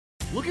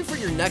Looking for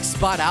your next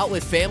spot out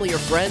with family or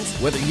friends?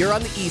 Whether you're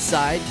on the east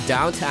side,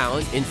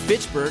 downtown, in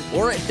Fitchburg,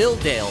 or at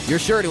Hilldale, you're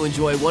sure to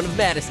enjoy one of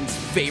Madison's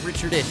favorite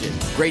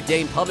traditions. Great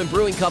Dane Pub and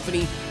Brewing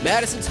Company,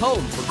 Madison's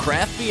home for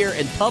craft beer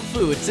and pub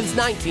food since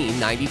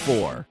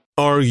 1994.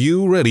 Are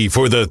you ready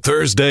for the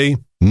Thursday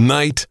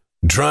Night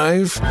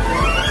Drive?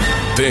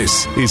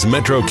 This is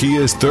Metro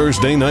Kia's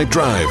Thursday Night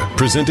Drive,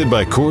 presented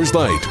by Coors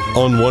Light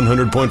on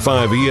 100.5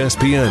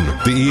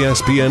 ESPN, the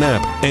ESPN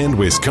app, and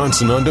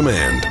Wisconsin On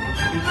Demand.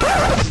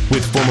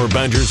 With former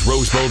Badgers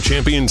Rose Bowl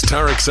champions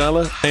Tarek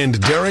Saleh and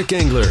Derek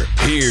Engler,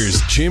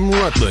 here's Jim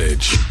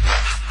Rutledge.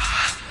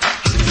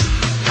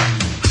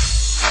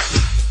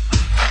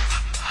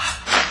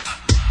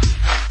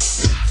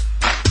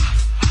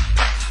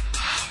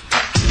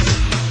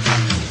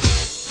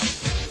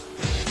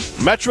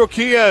 Metro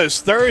Kia's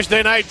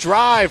Thursday Night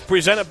Drive,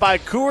 presented by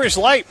Coors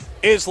Light,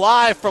 is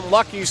live from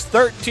Lucky's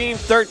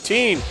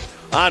 1313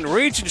 on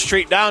Regent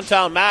Street,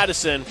 downtown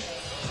Madison.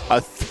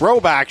 A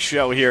throwback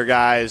show here,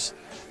 guys,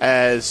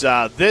 as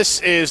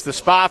this is the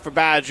spot for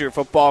Badger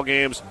football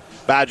games,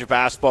 Badger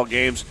basketball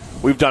games.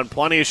 We've done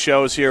plenty of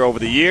shows here over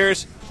the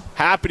years.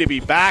 Happy to be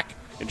back,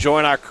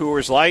 enjoying our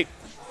Coors Light,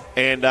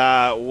 and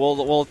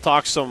we'll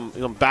talk some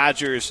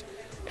Badgers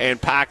and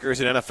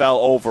Packers and NFL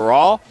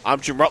overall. I'm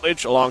Jim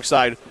Rutledge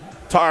alongside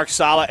Tarek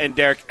Saleh and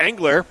Derek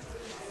Engler.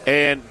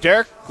 And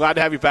Derek, glad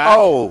to have you back.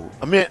 Oh,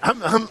 I mean, I'm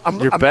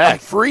back. I'm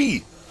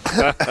free.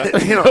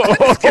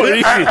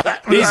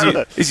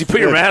 Easy.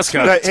 Put your mask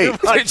on. Hey,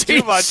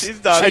 Too much.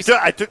 He's done.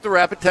 I took the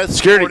rapid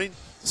test this morning.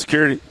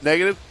 Security.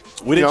 Negative.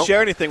 We didn't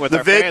share anything with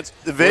our fans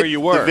where you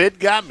were. The vid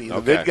got me.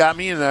 The vid got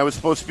me, and I was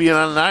supposed to be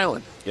on an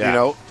island.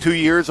 Yeah. 2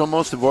 years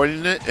almost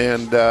avoiding it,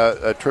 and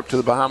a trip to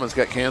the Bahamas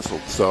got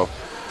canceled. So,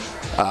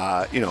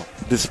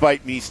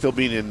 despite me still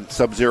being in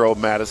Sub-Zero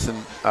Madison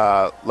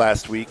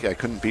last week, I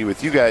couldn't be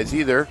with you guys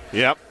either.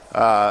 Yep.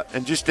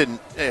 And just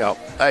didn't,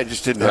 I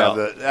just didn't have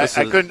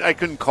the. I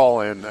couldn't call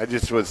in. I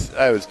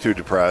was too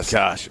depressed.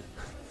 Gosh,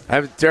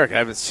 Derek, I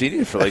haven't seen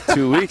you for like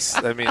 2 weeks.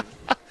 I mean,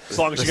 as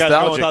long as you guys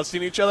go without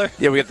seeing each other.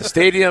 Yeah, we got the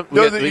stadium.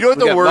 You know what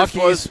the worst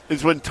was?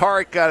 Is when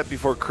Tarek got it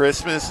before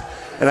Christmas,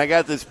 and I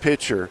got this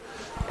picture,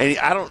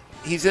 and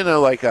he's in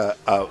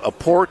a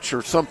porch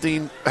or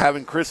something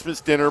having Christmas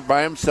dinner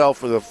by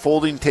himself with a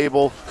folding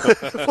table,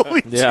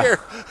 folding chair.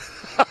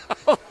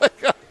 Oh my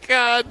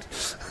God.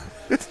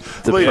 It's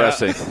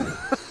depressing.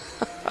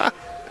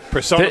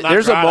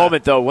 There's a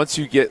moment, though, once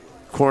you get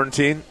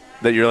quarantined,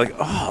 that you're like,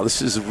 oh,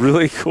 this is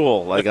really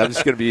cool. Like, I'm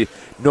just going to be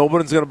 –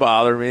 nobody's going to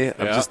bother me.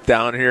 I'm just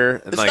down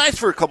here. And it's nice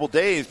for a couple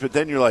days, but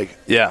then you're like,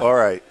 all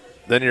right.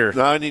 Then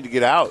now I need to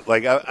get out.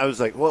 Like, I was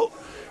like, well,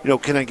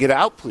 can I get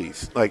out,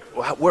 please? Like,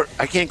 where?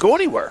 I can't go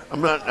anywhere.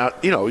 I'm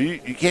not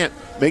you can't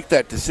make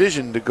that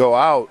decision to go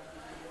out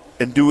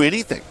and do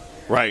anything.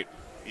 Right.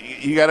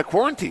 You got to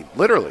quarantine,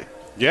 literally.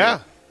 Yeah.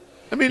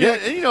 I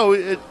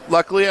mean,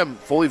 luckily I'm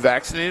fully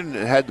vaccinated and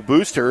had the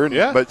booster,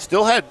 but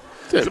still had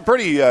some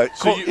pretty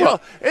cold.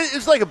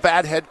 It's like a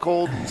bad head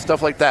cold and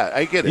stuff like that.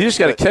 I get it. You just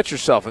got to catch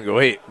yourself and go,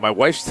 hey, my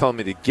wife's telling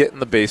me to get in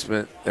the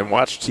basement and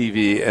watch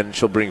TV, and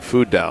she'll bring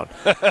food down.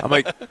 I'm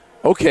like,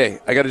 okay,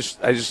 I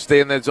just stay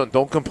in that zone.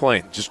 Don't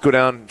complain. Just go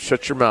down, and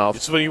shut your mouth.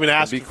 It's what you've been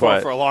asking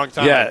for a long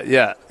time.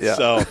 Yeah.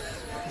 So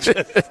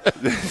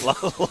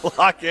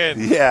lock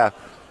in. Yeah.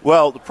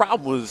 Well, the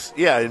problem was,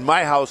 in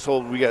my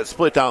household, we got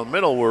split down the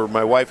middle where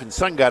my wife and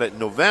son got it in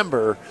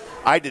November.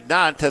 I did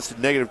not, tested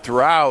negative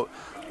throughout,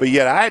 but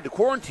yet I had to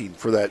quarantine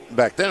for that.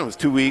 Back then it was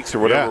 2 weeks or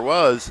whatever it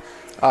was.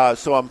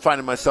 So I'm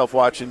finding myself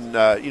watching,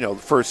 the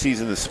first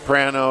season of The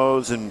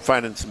Sopranos and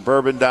finding some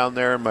bourbon down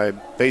there in my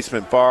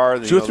basement bar.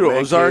 Did you go through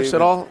Ozarks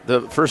at all?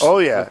 The first? Oh,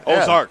 yeah.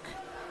 Ozark.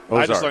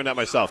 I just learned that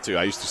myself, too.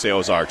 I used to say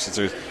Ozarks.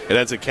 It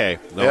ends in K.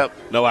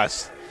 No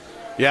S.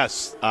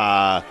 Yes.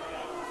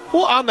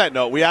 Well, on that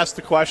note, we asked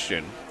the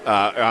question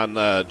on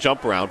the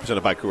jump around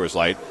presented by Coors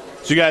Light.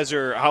 So you guys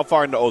how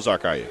far into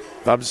Ozark are you?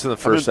 I'm just in the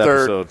first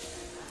episode.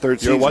 Third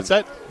season. What's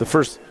that? The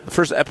first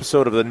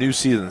episode of the new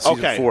season,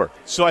 season 4.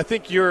 So I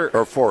think you're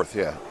or fourth.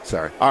 Yeah,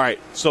 sorry. All right.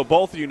 So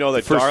both of you know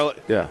that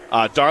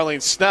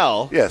Darlene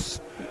Snell. Yes.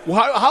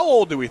 How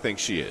old do we think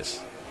she is?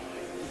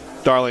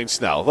 Darlene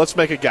Snell. Let's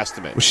make a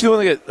guesstimate. Was she the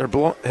one that got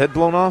her head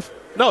blown off?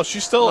 No,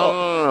 she's still.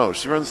 No.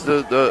 She runs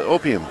the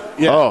opium.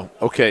 Yeah. Oh,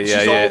 okay. Yeah,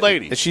 she's an old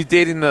lady. Is she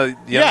dating the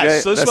young guy?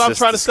 So this is what I'm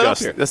trying to set up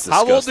here.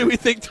 How old do we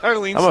think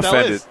Darlene Snell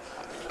offended. is?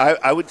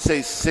 I would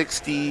say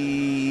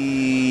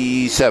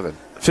 67.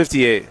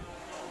 58.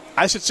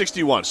 I said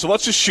 61. So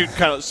let's just shoot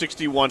kind of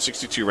 61,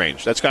 62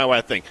 range. That's kind of what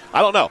I think.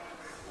 I don't know.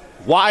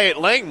 Wyatt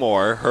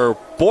Langmore, her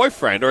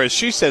boyfriend, or as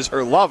she says,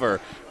 her lover,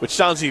 which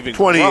sounds even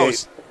 28.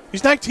 gross.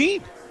 He's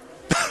 19.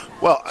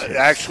 Well,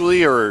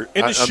 actually, or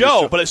in the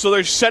show, but so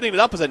they're setting it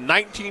up as a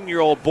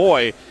 19-year-old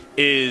boy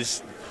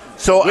is.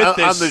 So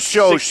on the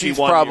show, she's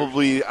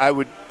probably I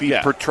would be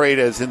portrayed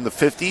as in the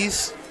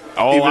 50s,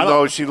 even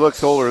though she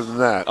looks older than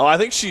that. Oh, I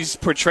think she's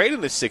portrayed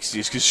in the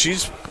 60s because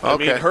she's. I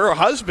mean, her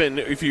husband,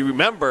 if you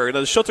remember,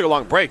 the show took a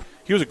long break.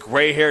 He was a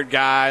gray-haired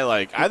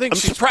guy. I'm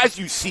surprised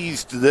you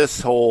seized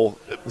this whole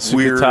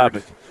weird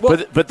topic.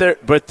 but their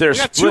we got 2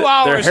 split,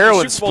 hours. their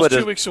heroin the Super Bowl's split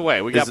 2 weeks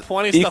away. We got is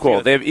plenty of stuff.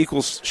 equal. They have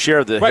equal share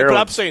of the right, heroin.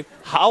 but I'm saying,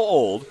 how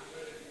old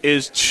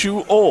is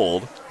too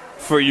old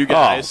for you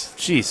guys? Oh,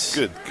 jeez.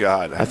 Good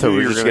God. I thought we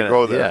were just going to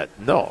go there.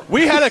 Yeah, no.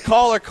 We had a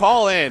caller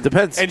call in.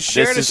 Depends. And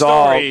shared this a is story.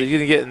 all. You're going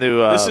to get into.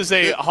 This is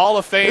a Hall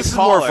of Fame This is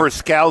caller. more for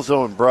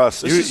Scalzo and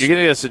Brust. You're going to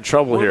get us in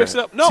trouble We're here. mixing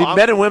up. No, See, I'm-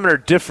 men and women are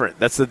different.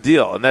 That's the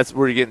deal, and that's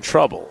where you get in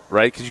trouble,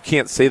 right? Because you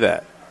can't say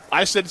that.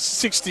 I said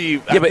 60.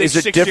 Yeah, but is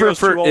it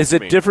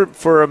different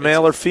for a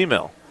male or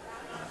female?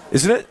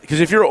 Isn't it? Because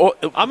if you're old,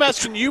 I'm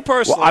asking you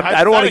personally. well,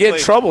 I don't want to get in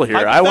trouble here.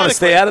 I want to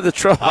stay out of the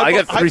trouble. I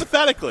got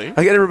hypothetically.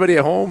 I got everybody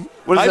at home.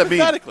 What does that mean?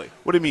 Hypothetically.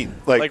 What do you mean?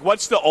 Like,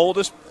 what's the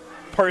oldest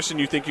person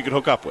you think you could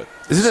hook up with?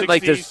 Isn't 60, it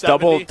like there's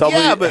 70? double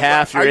yeah, but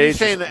half your are age?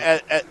 you saying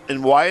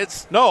in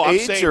Wyatt's No, I'm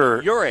age saying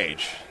or your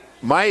age.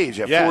 my age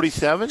at Yes.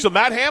 47? So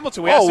Matt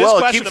Hamilton, we asked this well, it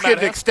question keeps to Matt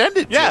getting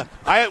extended, Yeah,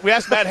 Jim. we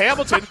asked Matt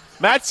Hamilton.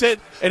 Matt said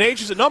an age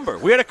is a number.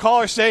 We had a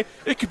caller say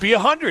it could be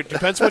 100.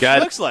 Depends what she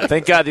looks like.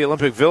 Thank God the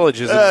Olympic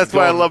Village isn't. That's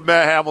why I going- love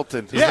Matt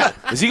Hamilton. Yeah.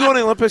 Is he going to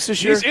the Olympics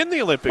this year? He's in the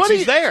Olympics. What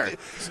He's there.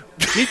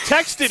 He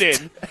texted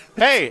in,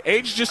 hey,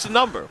 age is just a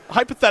number.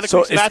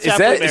 Hypothetically, So Matt's is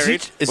happily that is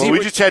married. he? Is Well, he we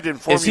just had to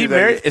inform is he you that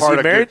married? he's Is part he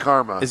of married? Good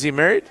Karma. Is he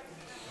married?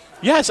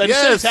 Yes, I just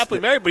said he's Yes. happily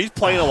married, but he's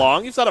playing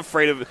along. He's not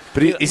afraid of it.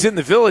 But he's in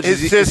the Village. His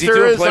Is he sister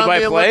doing is on the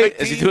play-by-play?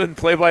 Olympic Is he team. doing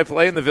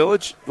play-by-play in the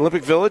Village,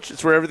 Olympic Village?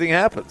 It's where everything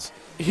happens.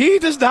 He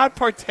does not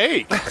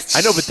partake.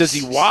 I know, but does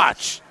he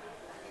watch?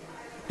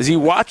 Is he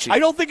watching? I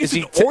don't think it's is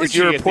he, an is orgy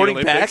he at the reporting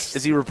back? Olympics.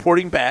 Is he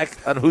reporting back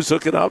on who's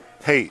hooking up?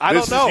 Hey, I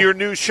this don't know. is your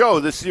new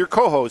show. This is your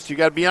co-host. You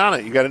got to be on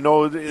it. You got to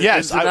know the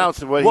ins and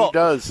outs of what he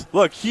does.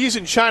 Look, he's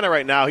in China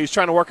right now. He's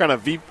trying to work on I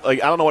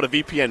don't know what a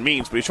VPN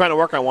means, but he's trying to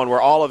work on one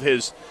where all of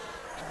his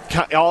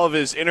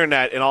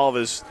internet and all of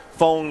his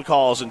phone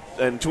calls and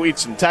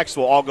tweets and texts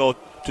will all go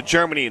to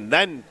Germany and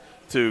then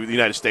to the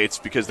United States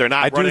because they're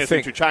not running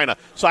anything through China.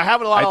 So I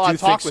haven't a lot I of do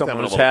talk think with them.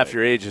 someone who's half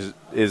your age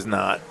is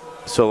not.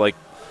 So, like,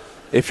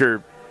 if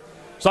you're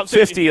So I'm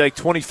saying 50, like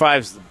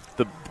 25's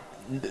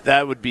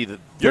that would be the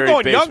you're very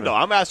going basement. young though.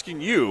 I'm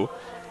asking you.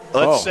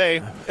 Let's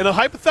say in a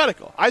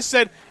hypothetical, I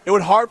said it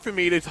would hard for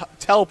me to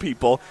tell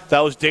people that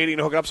I was dating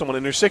and hooking up someone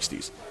in their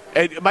 60s.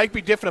 It might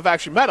be different if I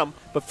actually met them,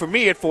 but for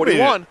me at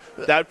 41,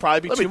 that would probably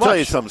be too much. Let me tell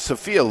you something.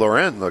 Sophia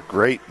Loren looked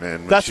great,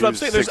 man. That's what I'm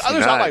saying. There's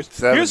other outliers.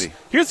 70.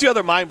 Here's the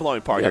other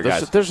mind-blowing part here,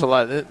 guys. There's a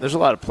lot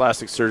of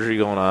plastic surgery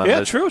going on.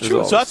 Yeah, true.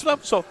 So that's what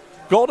I'm. So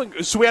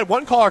Golden. So we had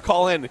one caller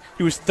call in.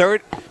 He was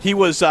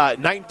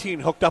 19,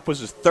 hooked up with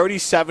his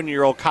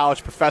 37-year-old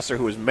college professor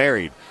who was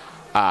married.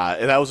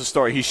 And that was a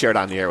story he shared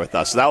on the air with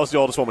us. So that was the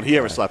oldest woman he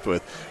ever slept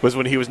with. Was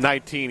when he was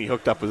 19, he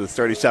hooked up with his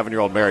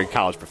 37-year-old married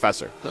college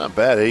professor. Not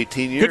bad.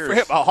 18 years. Good for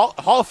him. A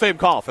Hall of Fame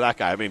call for that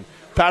guy. I mean,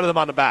 patted him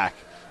on the back.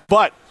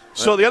 But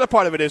so the other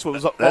part of it is what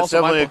was That's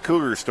also definitely a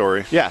cougar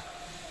story. Yeah.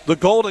 The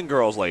Golden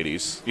Girls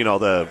ladies,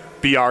 the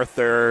B.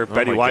 Arthur,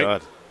 Betty my White,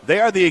 God.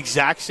 they are the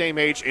exact same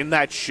age in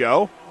that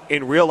show,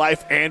 in real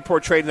life and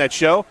portrayed in that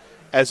show,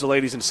 as the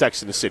ladies in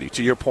Sex and the City.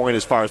 To your point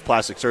as far as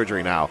plastic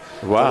surgery now.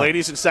 Wow. The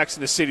ladies in Sex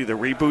and the City, the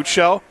reboot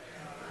show,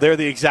 they're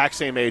the exact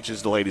same age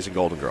as the ladies in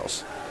Golden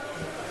Girls.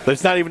 But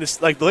it's not even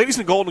like the ladies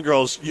in Golden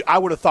Girls, I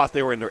would have thought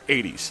they were in their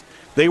 80s.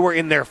 They were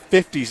in their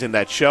 50s in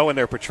that show, and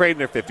they're portrayed in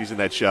their 50s in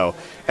that show.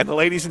 And the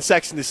ladies in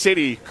Sex and the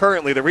City,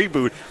 currently the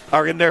reboot,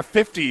 are in their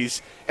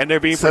 50s, and they're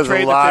being Says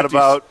portrayed a lot in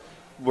their 50s. about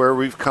where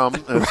we've come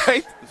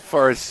Right? as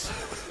far as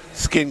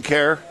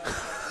skincare.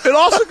 It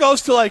also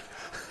goes to, like,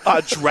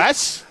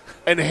 dress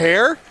and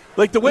hair.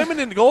 Like, the women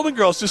in the Golden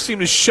Girls just seem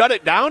to shut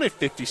it down at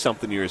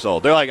 50-something years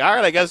old. They're like, all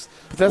right, I guess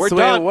But that's we're the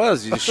way done. it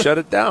was. You just shut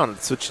it down.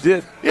 That's what you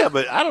did. Yeah,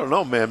 but I don't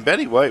know, man.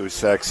 Betty White was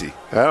sexy.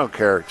 I don't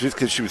care, just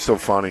because she was so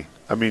funny.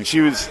 I mean, she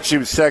was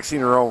sexy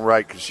in her own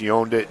right because she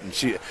owned it, and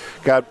she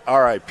got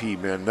R.I.P.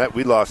 Man, that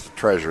we lost a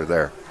treasure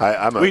there.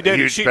 I'm a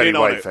huge She Betty didn't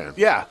own White it. fan.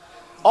 Yeah.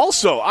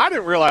 Also, I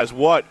didn't realize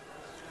what.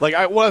 Like,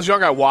 when I was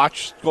young, I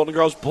watched Golden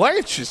Girls.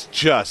 Blanche is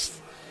just.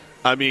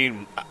 I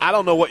mean, I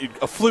don't know what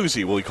a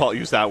floozy, will you call it,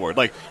 use that word.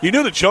 Like, you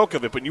knew the joke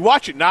of it, but you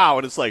watch it now,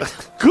 and it's like,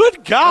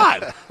 good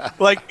God.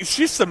 Like,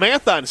 she's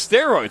Samantha on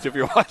steroids if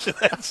you're watching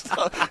that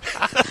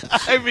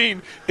stuff. I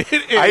mean, it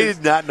is. I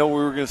did not know we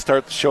were going to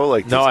start the show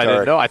like this. No, I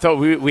didn't Tarek. know. I thought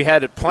we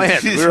had it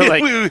planned. We were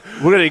like, We-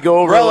 we're going to go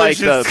over Well, like it's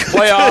the just-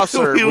 playoffs,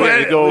 or we we're going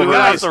went- to go we over. got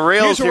like- off the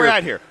rails Here's where we're here.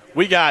 at here.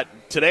 We got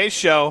today's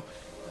show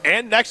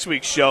and next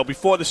week's show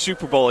before the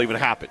Super Bowl even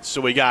happens.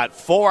 So we got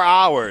 4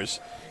 hours,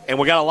 and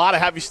we got a lot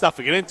of heavy stuff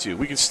to get into.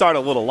 We can start a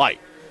little light.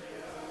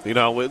 All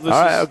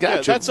right, I got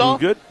you. That's all.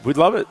 Good. We'd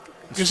love it.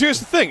 Because here's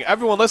the thing: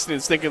 everyone listening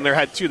is thinking they're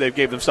head 2. They've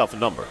gave themselves a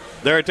number.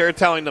 They're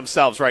telling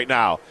themselves right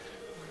now,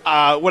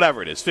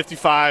 whatever it is,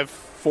 55,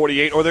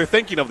 48, or they're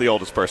thinking of the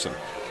oldest person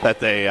that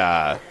they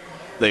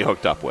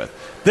hooked up with.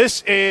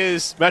 This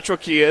is Metro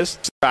Kia's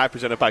Drive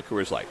presented by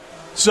Coors Light.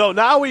 So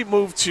now we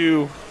move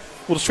to.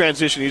 We'll just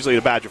transition easily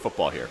to Badger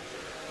football here,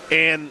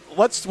 and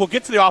we'll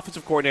get to the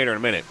offensive coordinator in a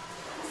minute.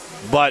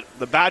 But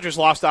the Badgers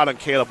lost out on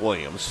Caleb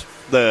Williams,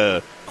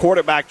 the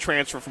quarterback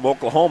transfer from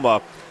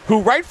Oklahoma,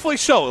 who rightfully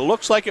so. It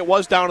looks like it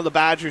was down to the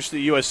Badgers to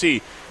the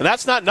USC, and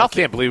that's not I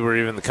nothing. can't believe we're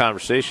even in the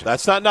conversation.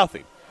 That's not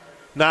nothing.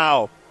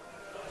 Now,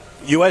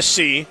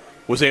 USC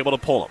was able to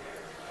pull him.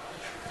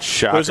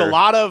 Shocker. There's a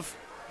lot of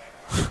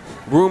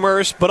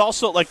rumors, but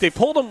also like they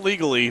pulled him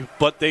legally,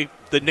 but the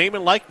name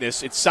and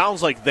likeness, it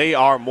sounds like they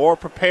are more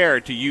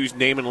prepared to use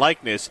name and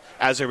likeness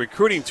as a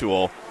recruiting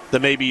tool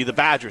than maybe the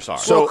Badgers are.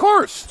 So, of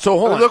course. So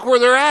hold on. Look where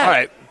they're at. All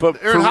right,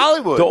 but they're in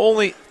Hollywood.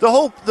 The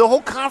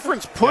whole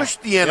conference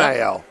pushed the NIL.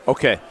 Yeah.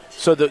 Okay,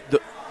 so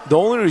the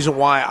only reason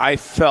why I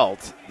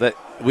felt that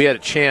we had a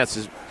chance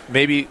is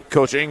maybe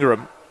Coach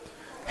Ingram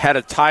had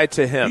a tie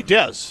to him. He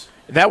does.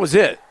 And that was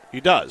it. He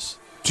does.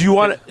 Do you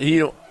want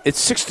to, it's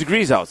 6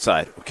 degrees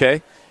outside,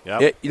 okay?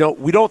 Yep.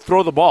 We don't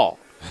throw the ball,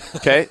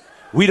 okay?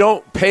 We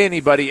don't pay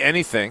anybody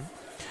anything.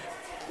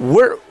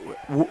 What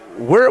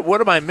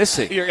am I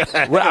missing?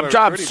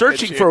 I'm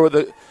searching for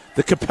the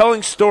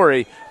compelling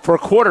story for a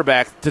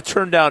quarterback to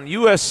turn down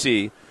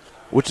USC,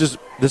 which is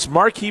this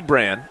marquee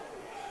brand,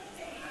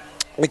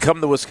 and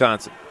come to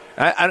Wisconsin.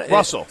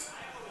 Russell.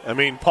 I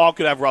mean, Paul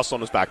could have Russell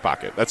in his back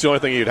pocket. That's the only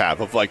thing he'd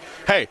have of like,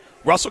 hey,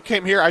 Russell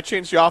came here. I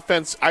changed the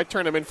offense. I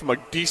turned him in from a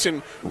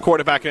decent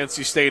quarterback at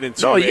NC State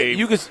into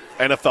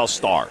NFL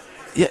star.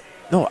 Yeah,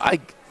 no,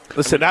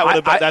 listen.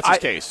 That's his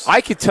case.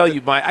 I could tell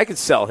you I could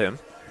sell him,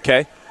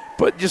 okay,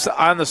 but just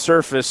on the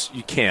surface,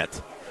 you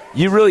can't.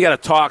 You really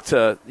got to talk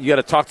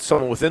to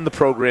someone within the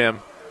program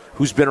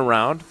who's been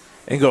around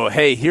and go,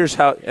 hey, here's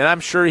how. And I'm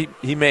sure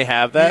he may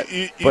have that,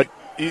 but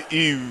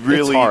you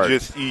really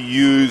just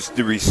use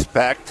the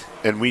respect.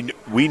 And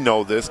we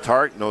know this.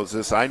 Tarek knows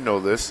this. I know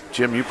this.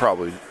 Jim, you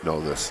probably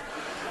know this.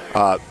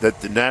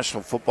 That the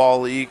National Football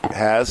League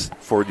has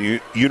for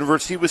the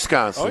University of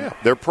Wisconsin,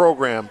 their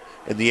program,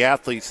 and the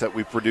athletes that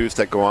we produce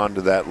that go on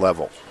to that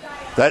level.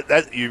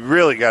 That you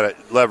really got to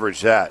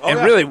leverage that. And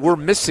really, we're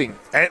missing.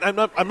 And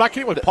I'm not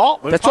kidding with Paul.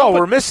 That's all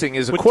we're missing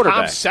is a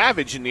quarterback. Tom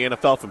Savage in the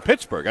NFL from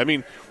Pittsburgh. I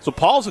mean, so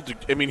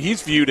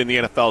he's viewed in the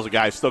NFL as a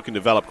guy who still can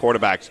develop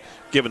quarterbacks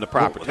given the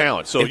proper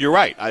talent. So you're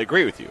right. I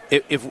agree with you.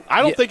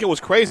 I don't think it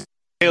was crazy.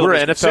 We're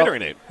NFL.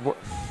 Considering it.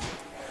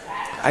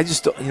 I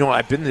just,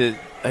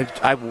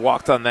 I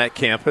walked on that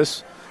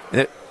campus,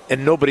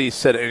 and nobody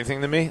said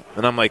anything to me,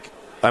 and I'm like,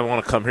 I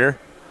want to come here,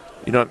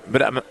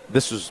 But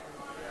this was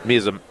me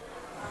as a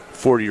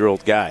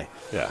 40-year-old guy.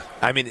 Yeah.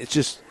 I mean,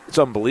 it's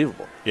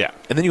unbelievable. Yeah.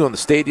 And then you go in the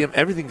stadium,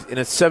 everything, and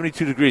it's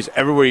 72 degrees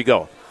everywhere you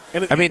go.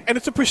 And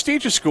it's a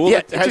prestigious school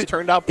that has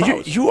turned out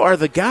pros. You are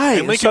the guy.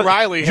 And Lincoln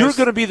Riley. You're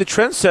going to be the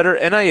trendsetter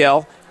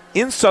NIL.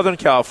 In Southern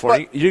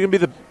California, you're going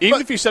to be even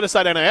if you set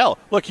aside NIL.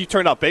 Look, he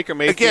turned out Baker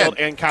Mayfield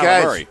and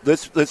Kyler Murray.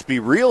 Let's be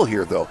real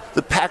here, though.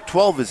 The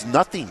Pac-12 is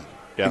nothing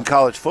in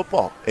college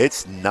football.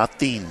 It's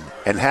nothing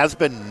and has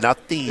been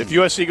nothing. If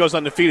USC goes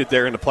undefeated,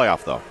 they're in the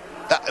playoff, though.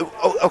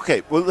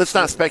 Okay, well, let's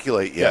not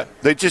speculate yet. Yeah.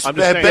 They just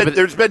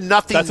there's been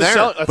nothing there.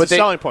 That's a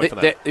selling point for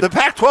them. The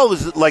Pac-12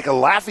 is like a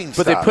laughing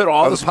stock. But they put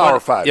all this Power money,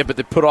 5. Yeah, but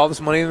they put all this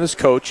money in this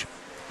coach.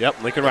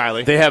 Yep, Lincoln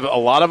Riley. They have a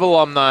lot of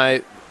alumni.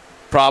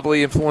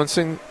 Probably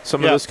influencing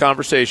some of those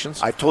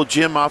conversations. I told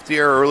Jim off the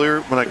air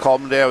earlier when I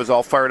called him today, I was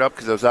all fired up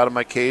because I was out of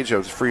my cage. I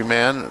was a free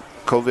man,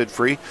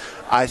 COVID-free.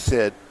 I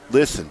said,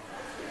 listen,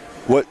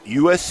 what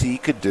USC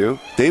could do,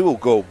 they will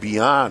go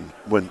beyond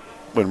when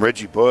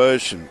Reggie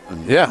Bush and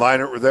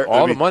Leinart were there.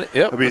 The money.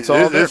 Yep,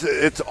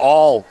 it's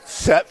all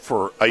set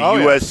for a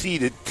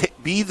USC to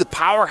be the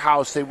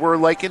powerhouse they were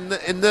like in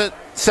the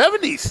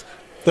 70s.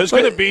 There's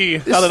going to be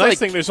the nice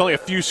thing. There's only a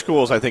few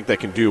schools I think that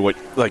can do what,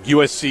 like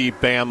USC,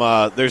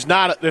 Bama. There's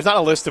not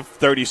a list of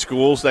 30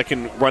 schools that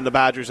can run the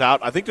Badgers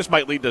out. I think this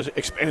might lead to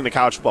expanding the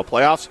college football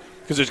playoffs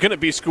because there's going to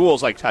be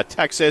schools like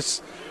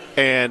Texas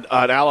and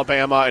an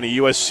Alabama and a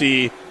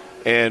USC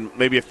and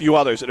maybe a few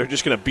others that are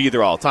just going to be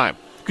there all the time.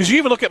 Because you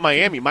even look at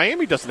Miami.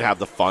 Miami doesn't have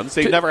the funds.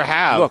 They never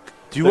have. Look,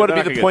 do you want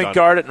to be the point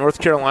guard at North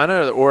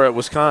Carolina or at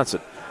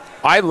Wisconsin?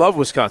 I love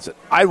Wisconsin.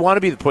 I want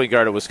to be the point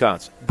guard at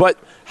Wisconsin. But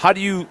how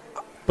do you?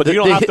 But you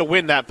don't have to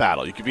win that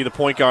battle. You could be the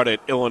point guard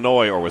at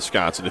Illinois or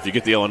Wisconsin if you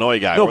get the Illinois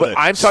guy. No, but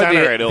I'm talking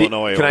at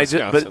Illinois or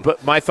Wisconsin.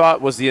 But my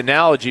thought was the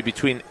analogy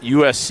between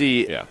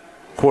USC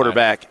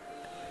quarterback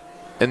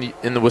and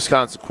the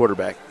Wisconsin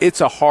quarterback. It's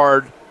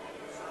hard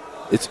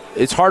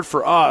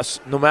for us,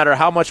 no matter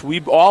how much we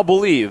all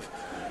believe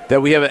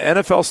that we have an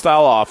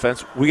NFL-style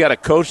offense. We got a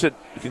coach that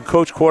can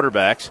coach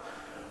quarterbacks.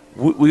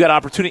 We got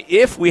opportunity.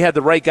 If we had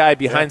the right guy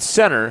behind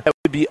center, that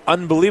would be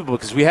unbelievable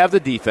because we have the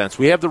defense,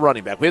 we have the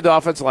running back, we have the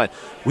offensive line,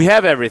 we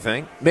have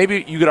everything.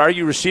 Maybe you could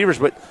argue receivers,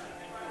 but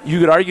you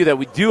could argue that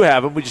we do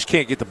have them, we just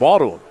can't get the ball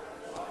to them.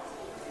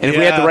 And if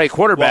we had the right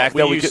quarterback,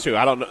 we used to.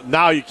 I don't know.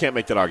 Now you can't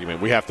make that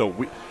argument. We have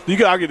to. You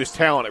could argue there's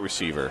talent at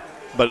receiver,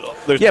 but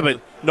there's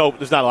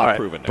there's not a lot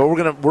proven. But we're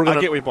gonna I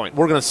get your point.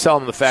 We're gonna sell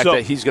him the fact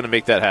that he's gonna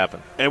make that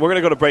happen. And we're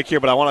gonna go to break here,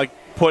 but I want to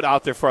put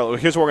out there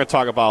here's what we're gonna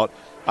talk about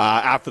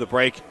after the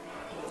break.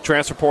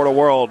 Transfer portal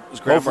world is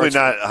hopefully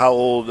not how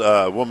old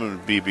a woman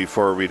would be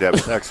before we'd have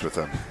sex with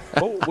them.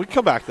 Well, we can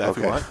come back to that if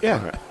you want.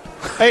 Yeah. Right.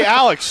 Hey,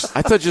 Alex.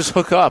 I thought just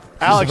hook up.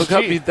 Alex Hook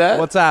up G. beat that?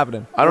 What's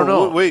happening? I don't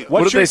know. Wait,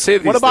 what did they say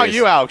these What about days?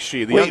 you, Alex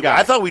G, the young guy?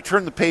 I thought we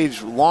turned the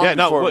page long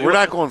before. We're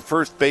not going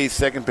first base,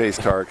 second base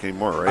Tarek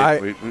anymore,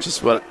 right? Wait,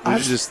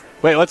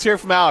 let's hear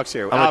from Alex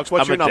here. Alex,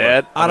 what's your number?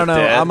 Dad. I don't know.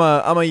 Dad.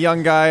 I'm a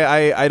young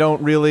guy. I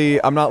don't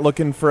really. I'm not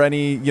looking for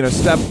any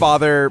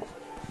stepfather.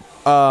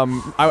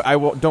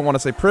 Don't want to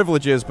say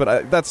privileges,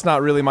 but that's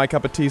not really my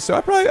cup of tea. So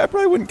I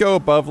probably wouldn't go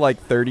above like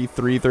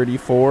 33,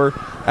 34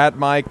 at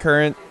my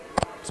current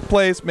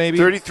place. Maybe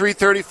 33,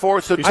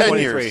 34. So He's 10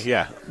 23, years.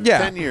 Yeah.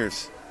 10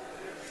 years.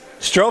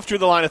 Strove through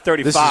the line at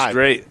 35. This is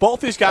great.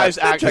 Both these guys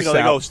actually, checks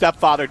they go out.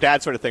 stepfather,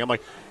 dad sort of thing. I'm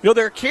like,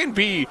 there can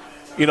be,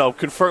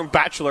 confirmed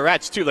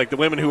bachelorettes too, like the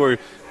women who are.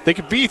 They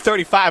could be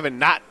 35 and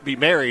not be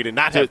married and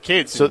not have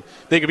kids. So and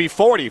they could be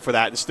 40 for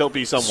that and still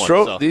be someone.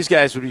 So. These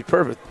guys would be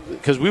perfect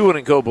because we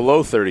wouldn't go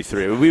below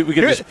 33. We could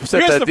just set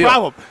Here's that the deal.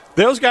 problem.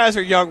 Those guys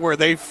are young where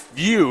they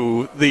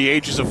view the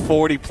ages of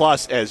 40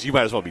 plus as you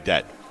might as well be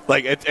dead.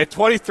 Like at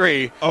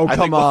 23, Oh, I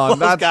come think on.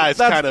 those guys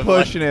That's kind of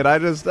pushing it. I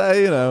just,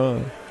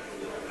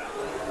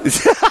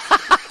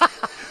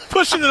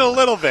 pushing it a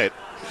little bit.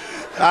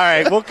 All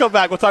right, we'll come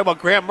back. We'll talk about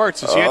Graham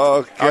Mertz.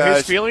 Are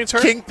his feelings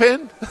hurt?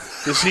 Kingpin?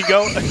 Does he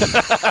go?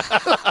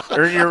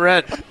 Earn your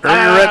rent.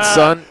 Earn your rent,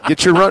 son.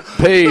 Get your rent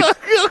paid.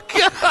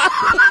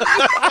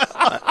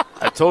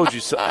 I told you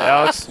so,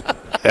 Alex.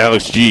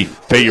 Alex G,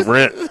 pay your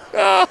rent.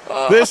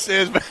 This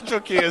is Metro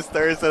Kia's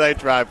Thursday Night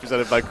Drive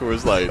presented by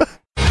Coors Light.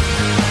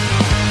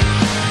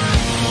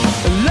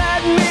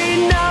 Let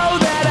me know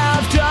that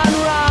I've done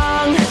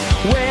wrong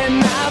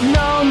when I've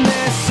known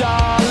this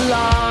all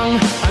along.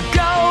 I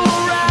go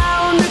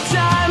around a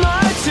time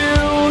or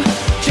two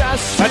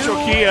just to Metro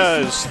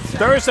Kia's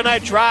Thursday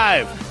Night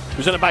Drive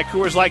presented by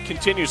Coors Light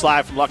continues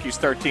live from Lucky's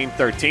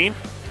 1313.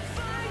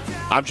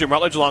 I'm Jim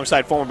Rutledge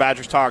alongside former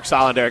Badgers Tarek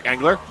Sala and Derek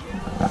Engler.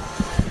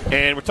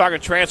 And we're talking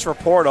transfer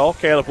portal.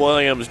 Caleb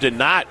Williams did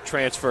not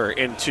transfer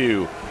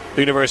into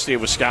the University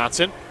of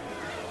Wisconsin.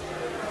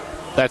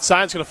 That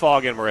sign's going to fall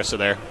again, Marissa,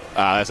 there,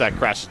 as that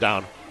crashes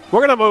down.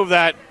 We're going to move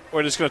that.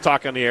 We're just going to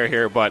talk on the air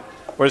here, but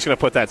we're just going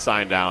to put that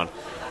sign down.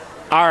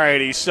 All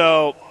righty,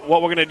 so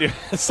what we're going to do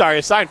 – sorry,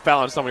 a sign fell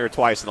on somebody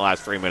twice in the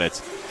last 3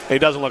 minutes. He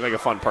doesn't look like a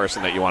fun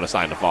person that you want a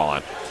sign to fall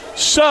on.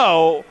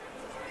 So,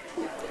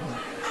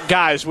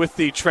 guys, with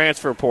the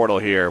transfer portal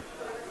here,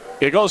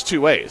 it goes two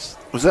ways.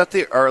 Was that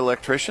our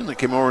electrician that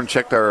came over and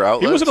checked our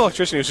outlets? He was an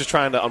electrician. He was just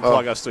trying to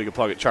unplug us so he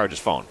could charge his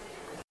phone.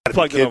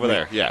 Plugged it over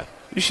there, yeah.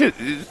 You should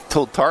have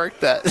told Tarek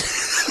that.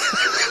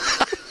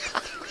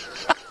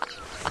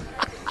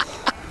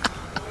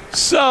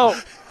 So,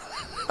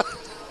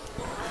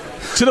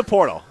 to the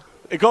portal.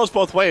 It goes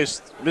both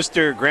ways.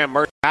 Mr. Graham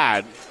Mertz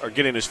are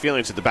getting his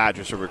feelings at the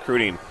Badgers for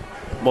recruiting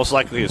most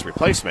likely his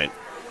replacement.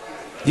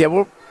 Yeah,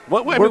 we're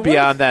What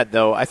beyond that,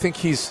 though. I think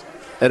he's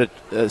at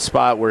a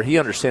spot where he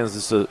understands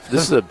this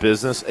is a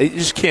business. It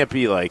just can't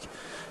be like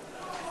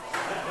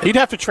he'd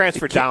have to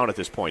transfer down at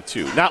this point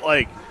too, not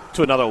like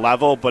to another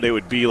level, but it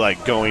would be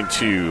like going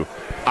to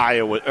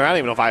Iowa, or I don't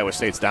even know if Iowa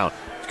State's down.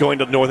 Going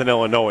to Northern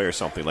Illinois or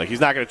something. Like he's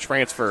not going to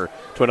transfer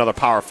to another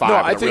Power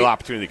 5 with a real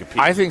opportunity to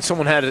compete. I think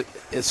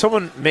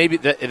someone maybe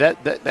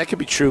that could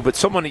be true, but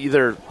someone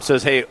either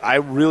says, "Hey, I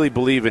really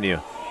believe in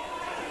you.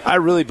 I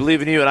really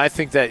believe in you," and I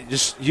think that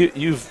just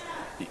you've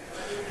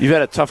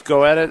had a tough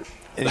go at it,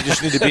 and you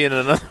just need to be in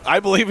another. I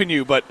believe in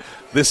you, but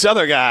this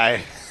other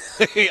guy,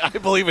 I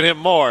believe in him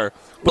more.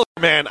 But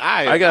man,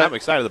 I'm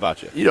excited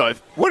about you. You know,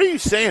 what are you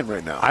saying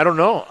right now? I don't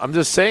know. I'm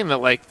just saying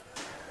that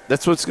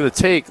that's what it's going to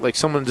take. Like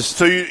someone just.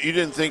 So you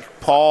didn't think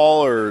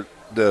Paul or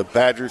the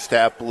Badger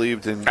staff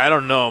believed in? I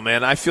don't know,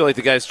 man. I feel like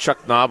the guy's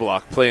Chuck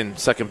Knobloch playing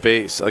second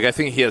base. Like I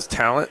think he has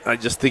talent. I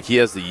just think he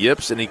has the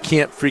yips, and he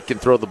can't freaking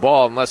throw the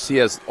ball unless he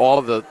has all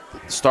of the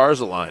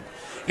stars aligned.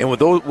 And with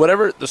those,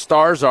 whatever the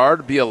stars are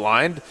to be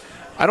aligned,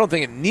 I don't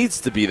think it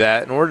needs to be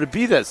that in order to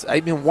be this.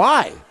 I mean,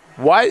 why?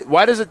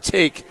 Why does it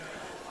take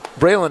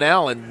Braylon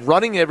Allen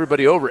running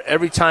everybody over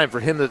every time for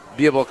him to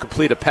be able to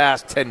complete a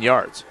pass 10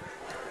 yards?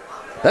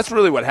 That's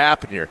really what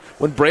happened here.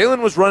 When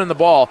Braylon was running the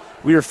ball,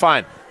 we were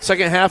fine.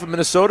 Second half of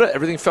Minnesota,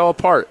 everything fell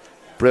apart.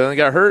 Braylon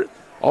got hurt.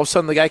 All of a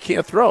sudden, the guy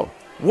can't throw.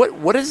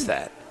 What is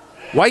that?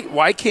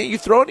 Why can't you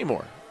throw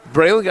anymore?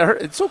 Braylon got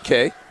hurt. It's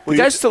okay. The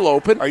guy's still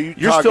open.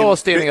 You're still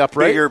standing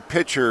upright. Bigger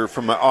picture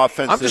from an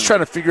offensive. I'm just trying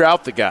to figure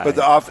out the guy. But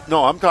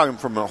I'm talking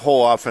from a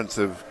whole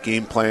offensive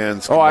game plan.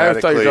 Oh, I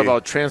thought you were talking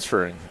about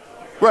transferring.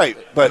 Right,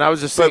 but and I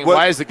was just saying,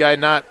 why is the guy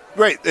not?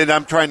 Right, and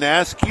I'm trying to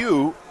ask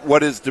you,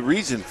 what is the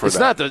reason for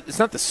that? It's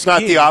not the scheme.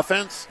 It's not the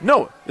offense?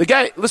 No, the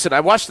guy. Listen,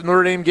 I watched the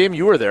Notre Dame game.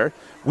 You were there.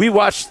 We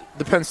watched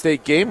the Penn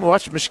State game. We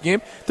watched the Michigan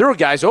game. There were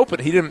guys open.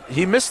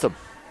 He missed them.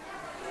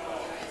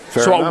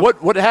 Fair so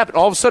enough. what happened?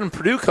 All of a sudden,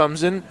 Purdue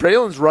comes in.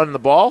 Braylon's running the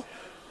ball.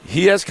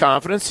 He has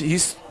confidence.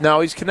 He's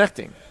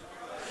connecting.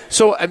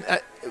 So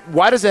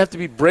why does it have to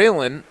be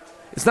Braylon?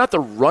 It's not the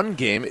run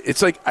game.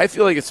 It's like I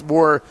feel like it's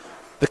more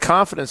the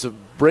confidence of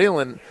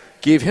Braylon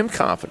gave him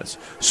confidence.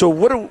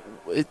 So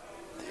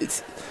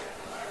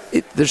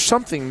there's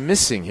something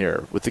missing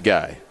here with the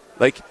guy,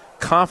 like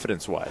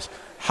confidence-wise.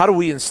 how do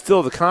we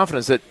instill the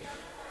confidence that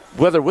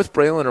whether with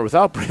Braylon or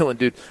without Braylon,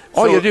 dude,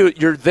 all you do,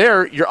 you're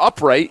there, you're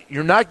upright,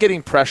 you're not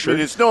getting pressured.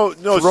 It's no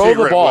throw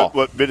secret the ball.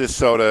 what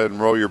Minnesota and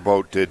Row Your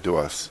Boat did to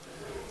us.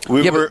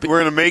 We're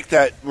going to make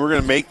that. We're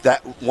going to make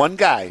that one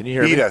guy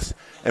beat us,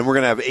 and we're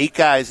going to have 8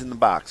 guys in the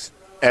box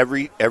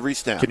every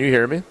snap. Can you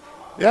hear me?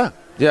 Yeah.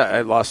 Yeah,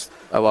 I lost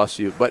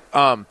you. But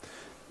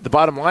the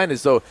bottom line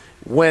is, though,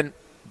 when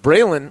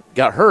Braylon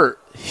got hurt,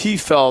 he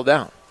fell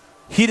down.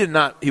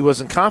 He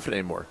wasn't confident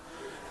anymore.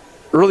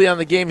 Early on in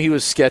the game, he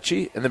was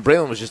sketchy, and then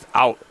Braylon was just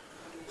out.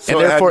 So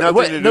and therefore, it had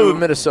nothing to do with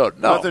Minnesota.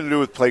 No. Nothing to do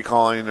with play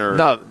calling or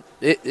no.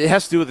 It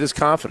has to do with his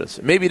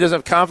confidence. Maybe he doesn't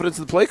have confidence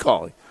in the play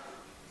calling.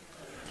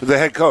 The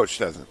head coach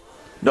doesn't.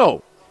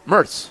 No,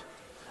 Mertz.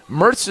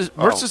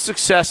 Mertz's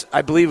success,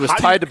 I believe, was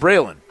tied to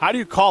Braylon. How do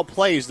you call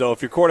plays, though,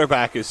 if your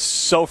quarterback is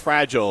so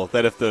fragile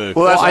that if the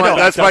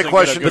that's my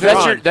question.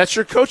 But that's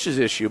your coach's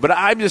issue. But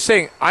I'm just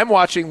saying, I'm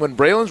watching when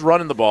Braylon's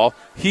running the ball,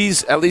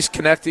 he's at least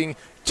connecting,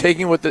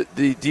 taking what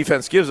the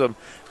defense gives him.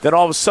 Then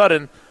all of a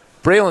sudden,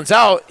 Braylon's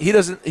out. He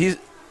doesn't. All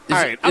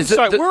right, I'm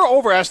sorry. We're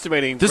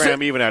overestimating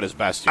Graham even at his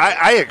best.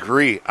 I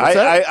agree.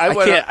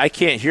 I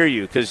can't hear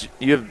you because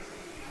you have.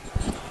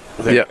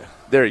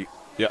 There you.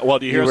 Yeah. Well,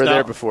 do you hear us now?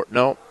 There before?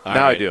 No.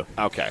 Now I do.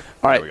 Okay.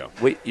 All right. There we go.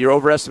 Wait, you're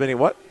overestimating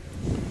what?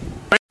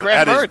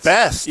 Graham at his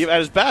best. At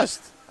his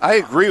best. I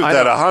agree with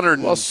that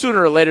 100. Well,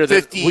 sooner or later,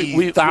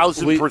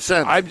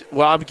 50,000%.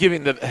 I'm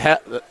giving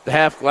the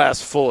half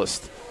glass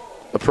fullest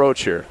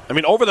approach here. I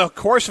mean, over the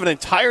course of an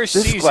entire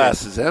season, this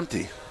glass is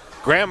empty.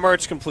 Graham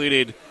Mertz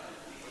completed.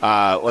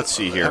 Let's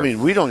see here. I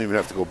mean, we don't even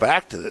have to go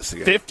back to this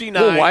again.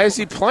 59. Well, why is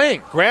he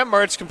playing? Graham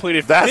Mertz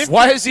completed.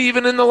 Why is he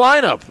even in the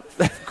lineup?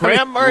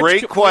 Graham Mertz.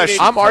 Great question.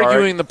 I'm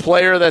arguing the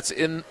player that's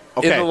in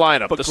the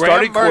lineup, the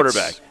starting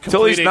quarterback.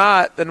 Until he's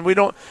not, then we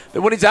don't.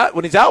 Then when he's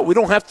out, we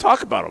don't have to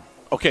talk about him.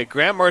 Okay,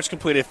 Graham Mertz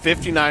completed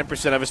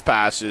 59% of his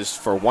passes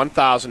for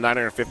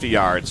 1,950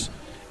 yards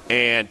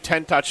and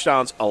 10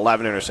 touchdowns,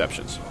 11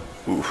 interceptions.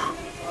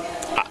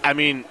 Oof. I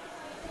mean,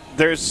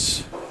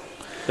 there's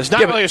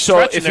not really a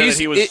stretch in there that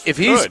he was if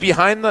he's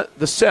behind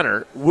the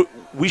center,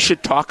 we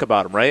should talk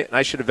about him, right? And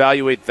I should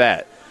evaluate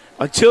that.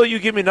 Until you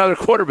give me another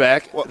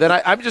quarterback, then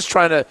I'm just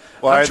trying to.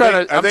 I'm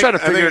trying to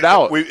figure it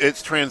out.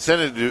 It's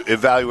transcended to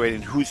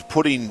evaluating who's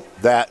putting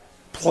that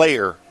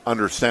player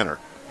under center.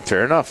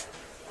 Fair enough.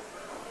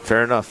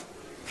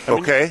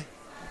 Okay,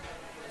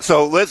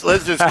 so let's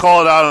just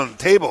call it out on the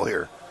table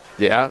here.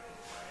 Yeah,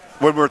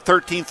 when we're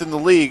 13th in the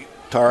league,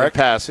 Tarek,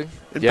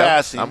 in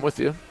passing. I'm with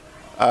you.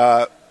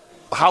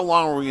 How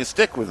long are we going to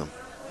stick with him?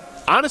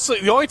 Honestly,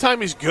 the only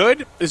time he's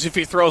good is if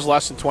he throws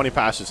less than 20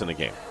 passes in a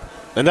game.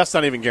 And that's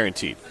not even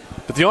guaranteed.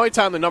 But the only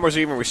time the numbers are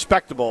even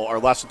respectable are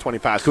less than 20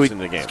 passes in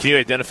the game. Can you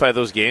identify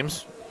those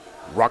games?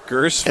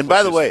 Rutgers. And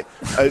by the way,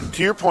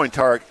 to your point,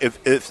 Tarek,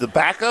 if the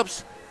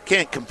backups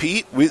can't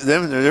compete,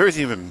 then there's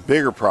even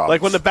bigger problems.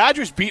 Like when the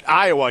Badgers beat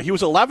Iowa, he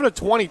was 11 of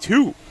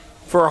 22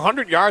 for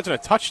 100 yards and a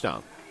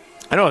touchdown.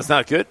 I know it's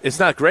not good. It's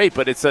not great,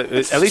 but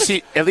at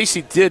least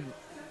he did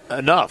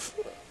enough.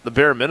 The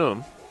bare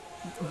minimum.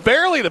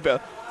 Barely the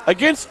bare.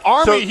 Against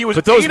Army, he was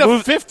 8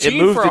 of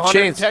 15 for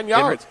 110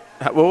 yards.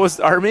 What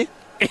was Army?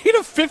 8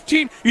 of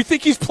 15. You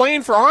think he's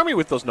playing for Army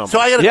with those numbers? So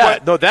I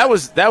got that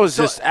was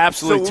just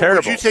absolutely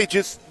terrible. Would you say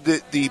just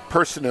the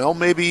personnel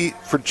maybe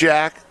for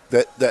Jack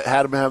that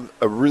had him have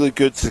a really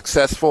good,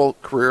 successful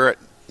career at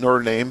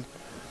Notre Dame?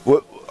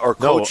 Or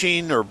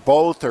coaching or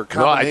both or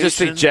combination? No, I just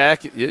think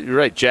Jack, you're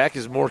right, Jack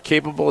is more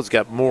capable. He's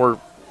got more.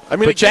 I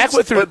mean, but he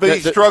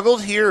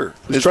struggled here.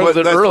 He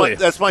struggled early.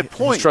 That's my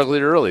point. He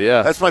struggled early,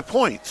 yeah. That's my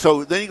point.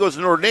 So then he goes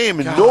to Notre Dame,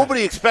 and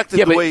nobody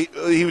expected the way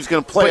he was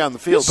going to play on the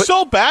field. He's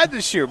so bad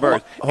this year,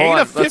 Bert. 8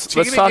 of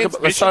 15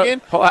 against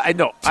Michigan. I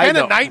know. 10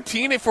 of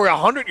 19 for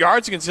 100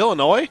 yards against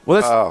Illinois.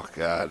 Well, oh,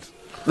 God.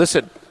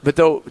 Listen, but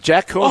though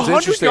Jack Cohn's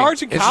 100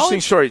 yards in college? Interesting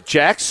story.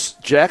 Jack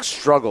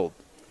struggled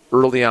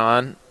early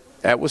on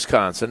at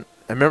Wisconsin.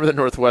 I remember the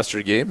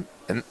Northwestern game,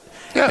 and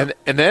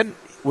then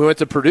we went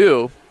to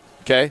Purdue.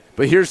 Okay,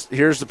 but here's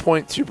the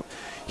point too.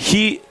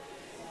 He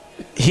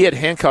had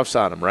handcuffs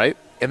on him, right?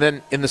 And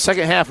then in the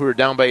second half, we were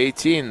down by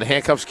 18. The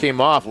handcuffs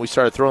came off, and we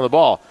started throwing the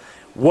ball.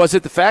 Was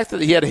it the fact that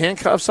he had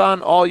handcuffs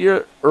on all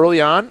year early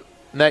on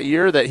in that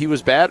year that he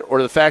was bad,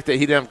 or the fact that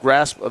he didn't have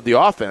grasp of the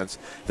offense?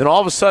 Then all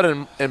of a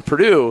sudden in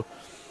Purdue,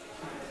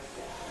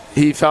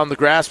 he found the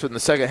grasp in the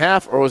second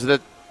half, or was it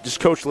that just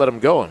coach let him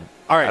go?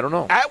 All right, I don't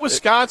know. At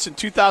Wisconsin,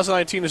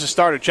 2019 as a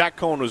starter, Jack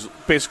Cohn was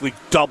basically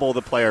double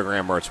the player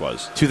Graham Mertz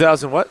was.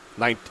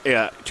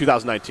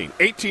 2019.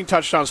 18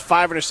 touchdowns,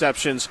 5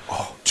 interceptions,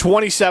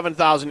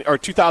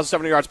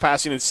 2,700 yards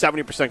passing, and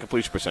 70%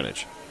 completion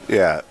percentage.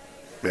 Yeah.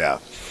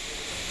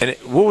 And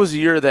what was the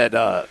year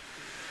that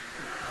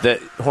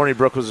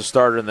Hornibrook was a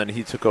starter and then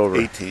he took over?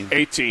 18.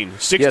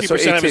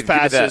 60% of his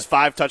passes,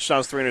 5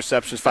 touchdowns, 3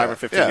 interceptions,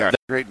 515 yards.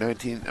 Great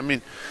 19. I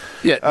mean,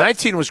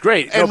 19 was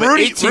great. And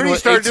Rudy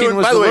started doing.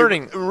 Was by the way,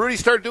 learning. Rudy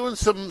started doing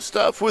some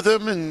stuff with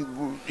him,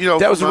 and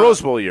that was the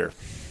Rose Bowl year.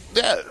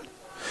 Yeah.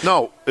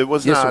 No, it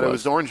was Yes, not. it It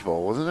was. was Orange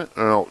Bowl, wasn't it?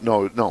 No.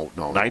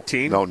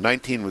 19? No,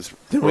 19 was.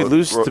 Didn't we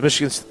lose to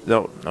Michigan?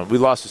 No, we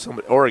lost to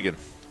somebody. Oregon.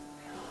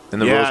 In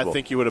the Rose Yeah, Bowl. I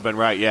think you would have been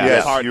right. Yeah, Yes,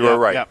 it's hard. you were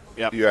right.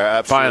 Yep. You are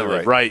absolutely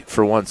Finally, right.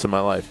 for once in my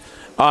life.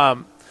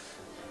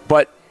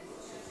 But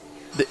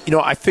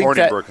I think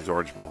that Hornibrook is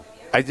Orange Bowl.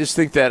 I just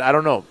think that I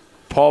don't know.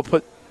 Paul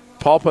put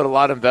a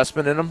lot of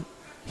investment in him.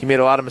 He made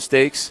a lot of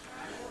mistakes.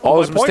 All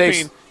My those point mistakes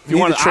being, if you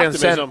need want to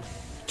transcend. optimism,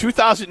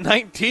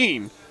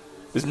 2019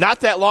 is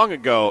not that long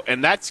ago,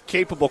 and that's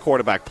capable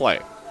quarterback play.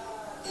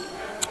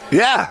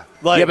 Yeah.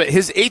 Yeah, but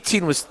his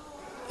 18 was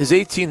his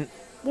 18.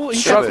 Well, he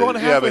struggled. got going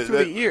halfway but through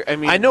that- the year. I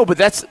mean, I know, but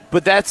that's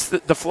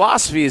the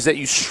philosophy is that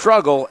you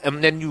struggle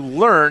and then you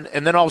learn,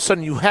 and then all of a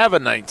sudden you have a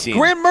 19.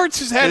 Graham Mertz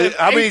has had an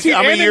How 18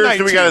 many and a years 19.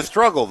 do we got to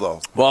struggle,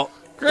 though? Well,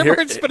 Graham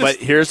Mertz been a- but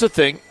here's the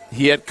thing: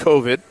 he had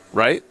COVID,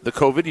 right? The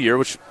COVID year,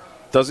 which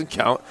doesn't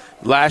count.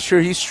 Last year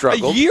he A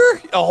struggled.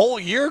 year? A whole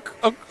year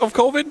of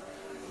COVID?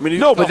 I mean,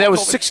 No, but that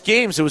was 6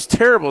 games. It was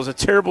terrible. It was a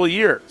terrible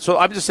year. So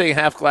I'm just saying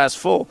half glass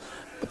full.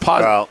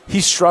 Well,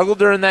 he struggled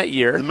during that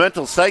year. The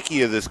mental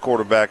psyche of this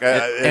quarterback.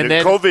 And In a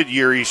then- COVID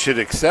year, he should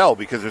excel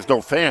because there's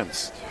no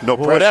fans, no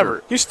pressure.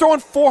 Whatever. He's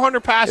throwing 400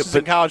 passes Yeah, but-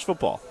 in college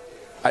football.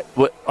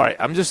 All right,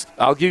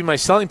 I'll give you my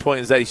selling point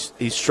is that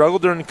he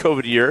struggled during the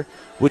COVID year,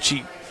 which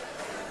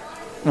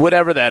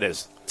whatever that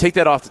is. Take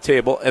that off the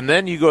table. And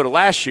then you go to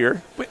last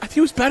year. Wait, I think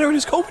he was better in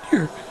his COVID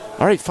year.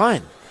 All right,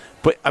 fine.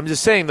 But I'm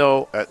just saying,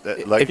 though,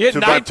 like, He had to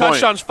 9 my point,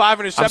 touchdowns, 5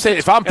 interceptions. I'm saying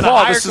if I'm and a Paul,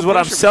 higher this is what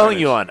I'm completion selling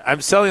you percentage. on.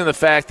 I'm selling you on the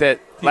fact that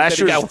last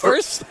that he year's got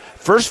worse?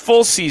 first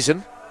full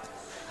season,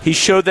 he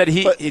showed that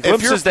he But if you're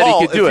glimpses that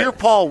Paul, he could do if you're it.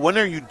 Paul, when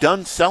are you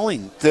done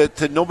selling to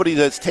nobody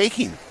that's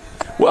taking?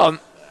 Well,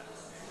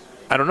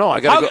 I don't know.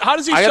 I got How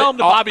does he sell him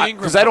to Bobby Ingram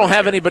Because I don't coming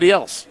have here? anybody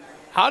else.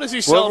 How does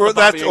he sell him to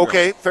that's Bobby Ingram?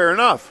 okay. Fair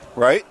enough,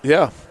 right?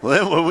 Yeah.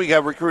 Well, then we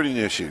got recruiting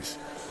issues.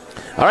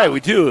 All right, we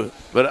do,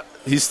 but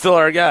he's still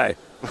our guy.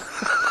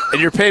 And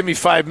you're paying me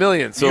 $5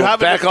 million, so You have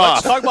back Let's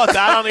off. talk about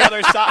that on the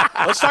other side.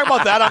 Let's talk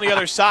about that on the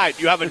other side.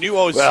 You have a new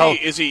OC. Well,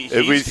 Is he?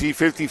 if we see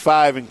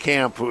 55 in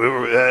camp,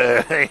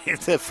 that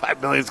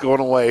 $5 million's going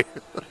away.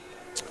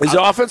 Is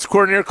the offense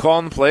coordinator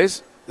calling the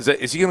plays?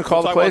 Is he going to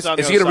call We'll the talk plays? about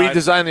that on Is he the going to other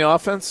redesign the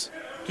offense?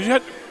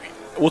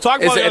 We'll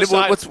talk about the other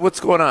side. What's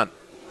going on?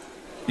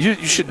 You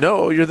should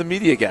know. You're the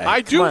media guy.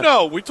 I Come do on.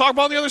 know. We talk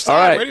about the other side. All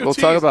right, Radio we'll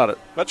Tees. talk about it.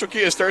 Metro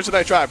Kia's Thursday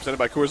Night Drive, presented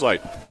by Coors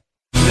Light.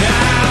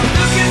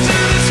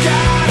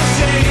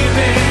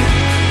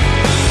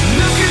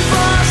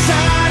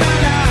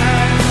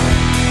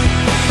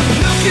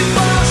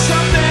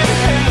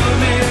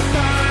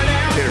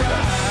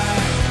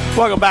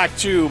 Welcome back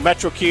to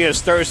Metro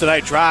Kia's Thursday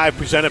Night Drive,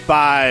 presented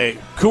by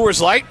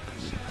Coors Light.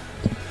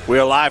 We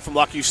are live from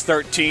Lucky's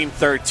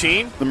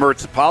 1313. The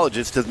Mertz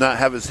apologist does not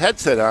have his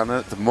headset on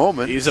at the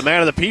moment. He's a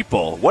man of the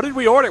people. What did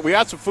we order? We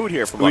got some food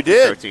here from We Lucky's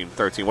did.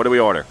 1313. What did we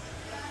order?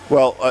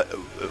 Well,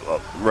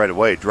 right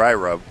away, dry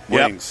rub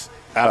Yep. wings.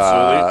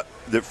 Absolutely.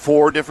 There are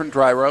 4 different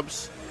dry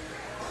rubs.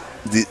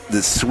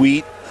 The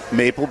sweet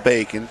maple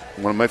bacon,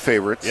 one of my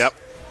favorites. Yep.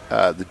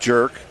 The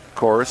jerk, of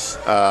course.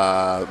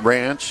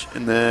 Ranch,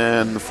 and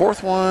then the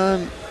 4th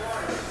one,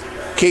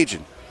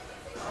 Cajun.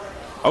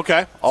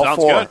 Okay. All Sounds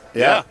 4. good.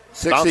 Yeah.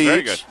 6 Sounds each.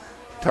 very good.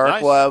 Tarek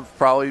Nice. will have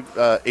probably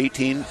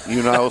 18. You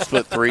and I will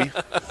split 3.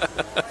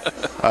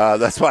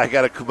 That's why I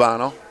got a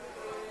Cubano.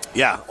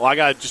 Yeah. Well, I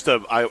got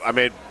I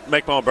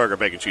make my own burger,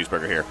 bacon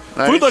cheeseburger here.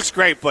 Nice. Food looks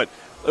great, but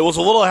it was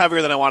a little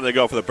heavier than I wanted to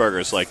go for the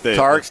burgers. Like the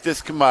Tarek's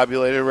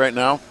discombobulated right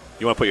now.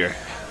 You want to put your?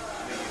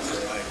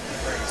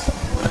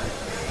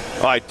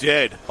 Oh, I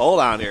did. Hold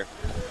on here.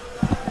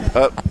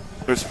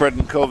 They're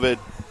spreading COVID.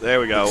 There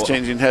we go.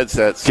 Exchanging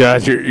headsets.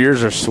 God, your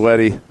ears are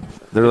sweaty.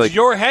 They're It's like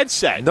your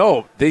headset.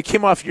 no, they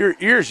came off your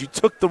ears. You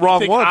took the wrong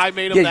think ones. I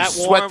made 'em yeah, that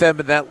you warm? sweat them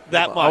in that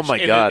That Oh much. my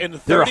In- God, in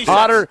they're 30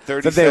 hotter seconds.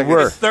 30 than they seconds.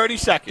 were. 30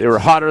 seconds. They were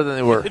hotter than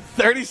they were. In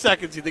 30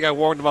 seconds, you think I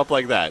warmed them up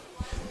like that?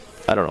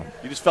 I don't know.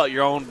 You just felt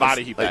your own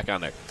body heat back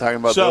on there. Talking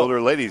about So- the older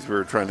ladies we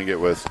were trying to get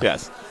with.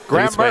 Yes. Maybe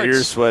Graham it's my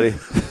ears Mertz. sweaty.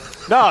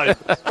 No,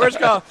 where's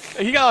go?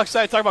 He got all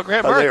excited talking about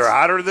Graham Oh, they were Mertz.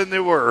 hotter than they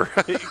were.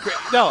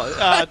 No,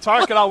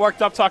 Tarek got all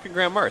worked up talking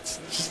Graham Mertz.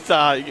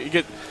 Just you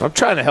get I'm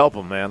trying to help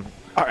him, man.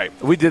 all right.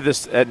 We did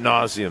this ad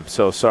nauseum,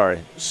 so sorry.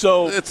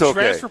 So It's okay.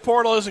 transfer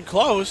portal isn't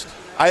closed.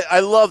 I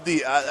love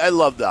the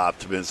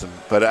optimism,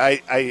 but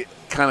I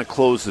kind of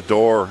close the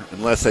door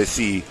unless I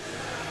see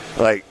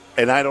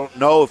and I don't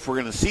know if we're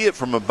going to see it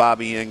from a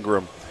Bobby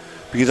Ingram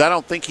because I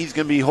don't think he's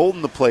going to be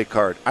holding the play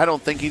card. I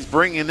don't think he's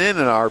bringing in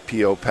an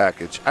RPO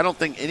package. I don't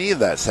think any of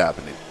that's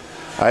happening.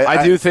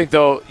 I do think,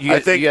 though,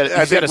 he's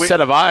got a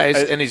set of eyes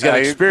and he's got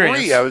experience.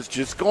 I agree. I was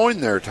just going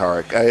there,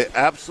 Tarek. I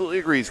absolutely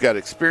agree. He's got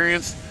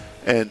experience,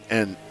 and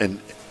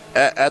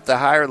at the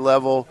higher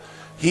level,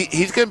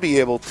 he's going to be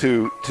able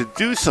to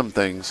do some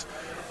things.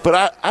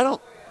 But I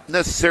don't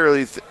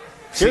necessarily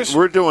see,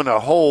 we're doing a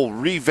whole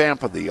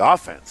revamp of the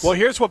offense. Well,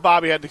 here's what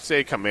Bobby had to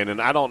say come in,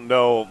 and I don't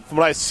know. From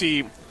what I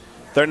see,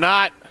 they're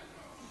not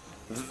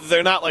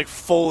like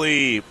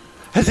fully.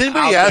 Has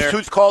anybody out asked there.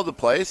 who's called the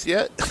plays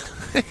yet?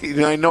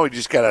 I know he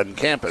just got on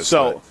campus.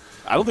 So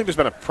I don't think there's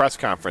been a press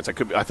conference.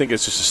 I think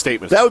it's just a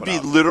statement. That would be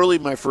literally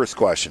my first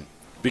question.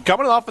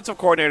 Becoming an offensive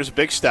coordinator is a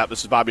big step.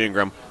 This is Bobby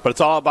Ingram, but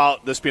it's all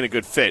about this being a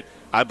good fit.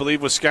 I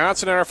believe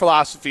Wisconsin and our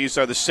philosophies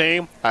are the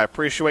same. I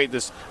appreciate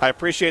this. I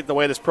appreciate the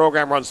way this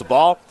program runs the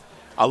ball.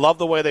 I love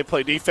the way they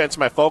play defense.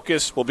 My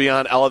focus will be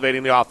on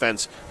elevating the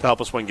offense to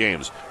help us win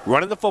games.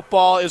 Running the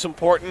football is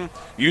important.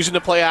 Using the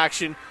play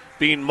action,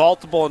 being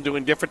multiple and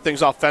doing different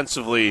things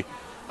offensively,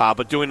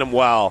 but doing them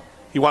well.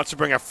 He wants to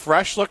bring a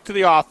fresh look to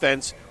the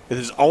offense with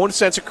his own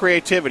sense of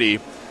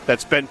creativity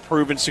that's been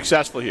proven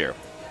successful here.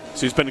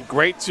 So he's been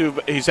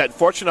he's had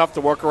fortunate enough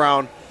to work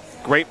around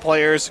great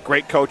players,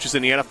 great coaches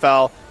in the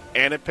NFL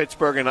and in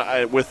Pittsburgh,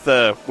 and with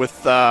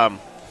Paul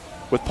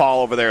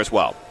over there as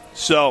well.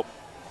 So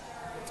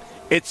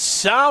it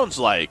sounds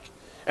like,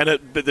 and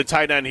the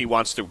tight end he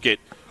wants to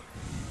get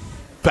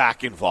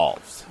back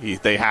involved.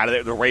 They had it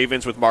at the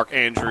Ravens with Mark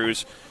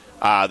Andrews.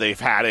 They've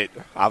had it,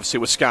 obviously,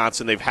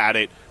 Wisconsin. They've had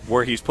it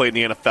where he's played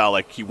in the NFL.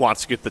 Like, he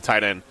wants to get the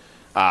tight end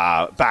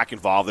back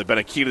involved. They've been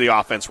a key to the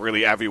offense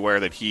really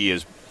everywhere that he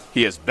has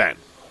been,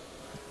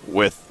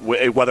 with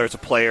whether it's a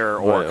player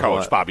or a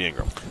coach, Bobby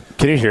Ingram.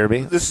 Can you hear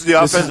me? This is the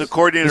offensive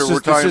coordinator. We're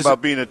talking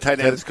about being a tight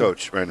ends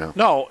coach right now.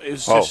 No,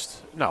 it's just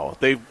no.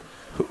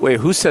 Wait,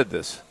 who said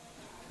this?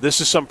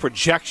 This is some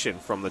projection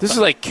from the. This is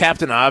like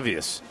Captain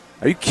Obvious.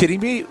 Are you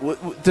kidding me?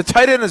 The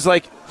tight end is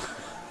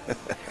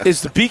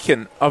is the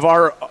beacon of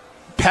our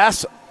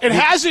pass. It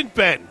hasn't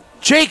been.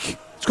 Jake.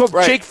 It's called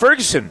Jake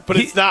Ferguson. But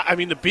it's not. I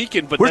mean, the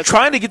beacon. But we're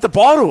trying to get the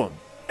ball to him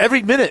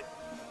every minute.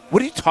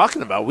 What are you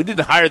talking about? We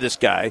didn't hire this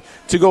guy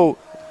to go.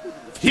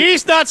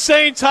 He's not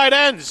saying tight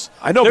ends.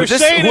 I know, but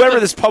whoever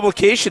this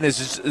publication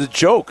is a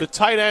joke. The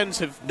tight ends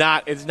have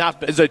not. It's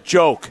not been. It's a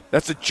joke.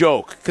 That's a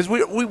joke because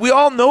we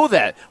all know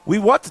that we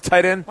want the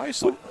tight end.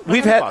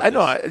 We've had. I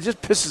know it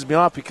just pisses me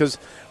off because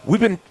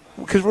we're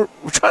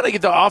trying to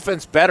get the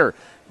offense better.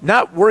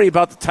 Not worry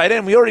about the tight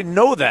end. We already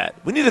know that.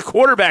 We need a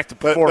quarterback to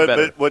perform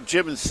better. But what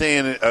Jim is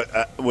saying,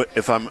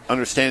 if I'm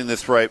understanding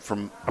this right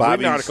from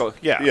Bobby's article,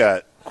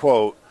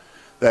 quote,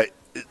 that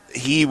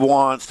he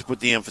wants to put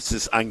the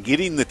emphasis on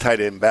getting the tight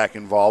end back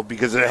involved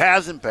because it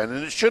hasn't been,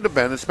 and it should have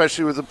been,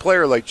 especially with a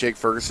player like Jake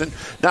Ferguson.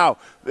 Now,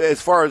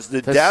 as far as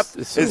the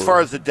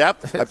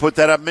depth, I put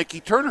that on Mickey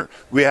Turner.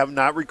 We have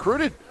not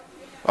recruited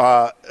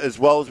as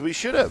well as we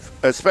should have,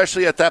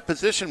 especially at that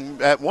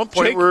position. At one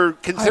point, we're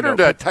considered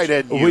a tight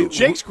end.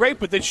 Jake's great,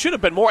 but there should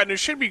have been more, and there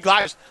should be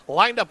guys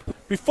lined up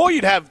before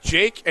you'd have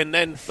Jake and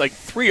then like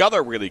three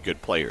other really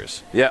good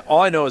players. Yeah,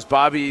 all I know is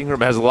Bobby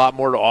Ingram has a lot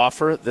more to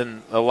offer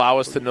than allow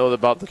us to know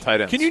about the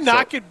tight ends. Can you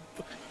not get?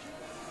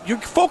 You're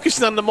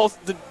focusing on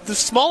the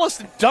smallest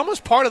and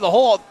dumbest part of the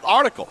whole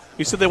article.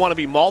 You said they want to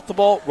be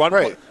multiple run.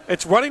 Right.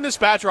 It's running this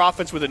Badger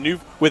offense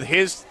with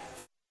his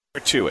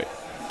to it,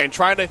 and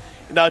trying to.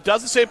 Now, it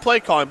doesn't say play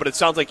calling, but it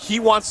sounds like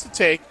he wants to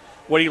take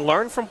what he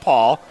learned from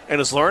Paul and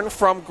has learned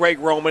from Greg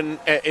Roman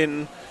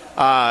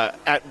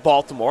at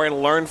Baltimore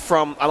and learned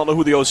from, I don't know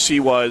who the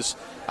OC was,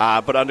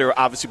 but under,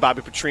 obviously, Joe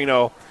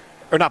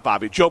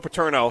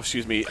Paterno,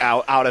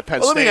 out at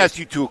Penn State. Let me ask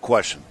you two a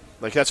question.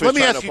 That's what Let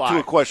me ask you two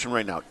a question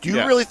right now. Do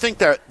you really think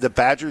that the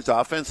Badgers'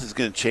 offense is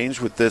going to change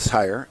with this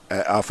hire,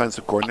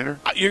 offensive coordinator?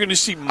 You're going to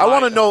see. I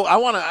want to know. I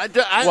want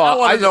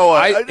to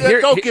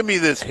know. Don't give me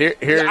this.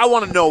 I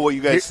want to know what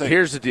you guys think.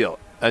 Here's the deal.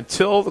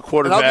 Until the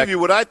quarterback, and I'll give you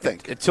what I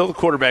think. Until the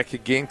quarterback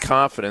can gain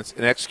confidence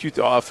and execute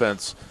the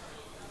offense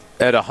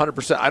at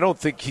 100%, I don't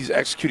think he's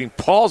executing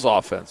Paul's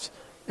offense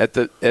at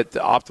the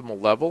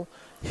optimal level.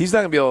 He's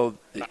not going to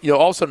be able.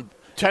 All of a sudden,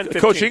 10,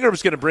 Coach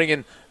Ingram's going to bring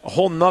in a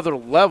whole nother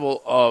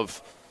level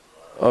of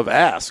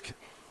ask.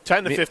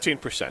 10 to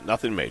 15%,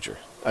 nothing major.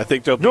 I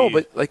think they'll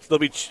be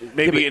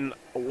maybe in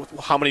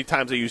how many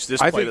times they use this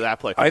play to that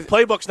play.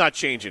 Playbook's not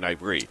changing. I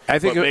agree. I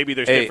think but maybe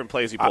there's different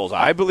plays he pulls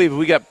out. I believe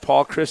we got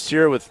Paul Chryst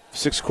here with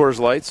 6 Coors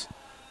Lights.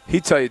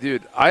 He'd tell you,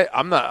 dude,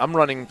 I'm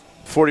running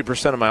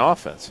 40% of my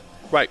offense.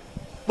 Right.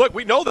 Look,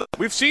 we know that.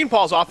 We've seen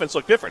Paul's offense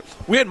look different.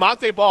 We had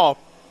Monte Ball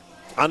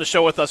on the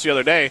show with us the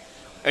other day,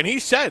 and he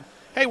said,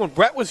 hey, when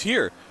Brett was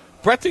here,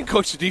 Brett didn't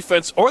coach the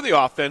defense or the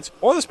offense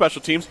or the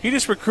special teams. He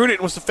just recruited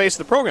and was the face of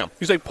the program.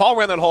 He's like, Paul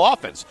ran that whole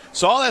offense.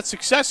 So all that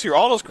success here,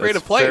 all those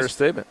creative plays, fair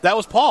statement. That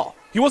was Paul.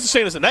 He wasn't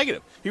saying as a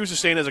negative. He was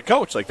just saying as a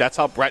coach. Like, that's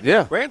how Brett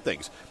ran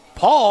things.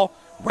 Paul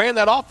ran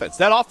that offense.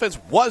 That offense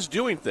was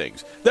doing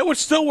things that would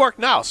still work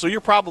now. So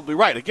you're probably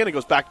right. Again, it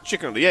goes back to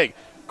chicken or the egg.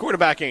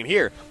 Quarterback ain't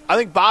here. I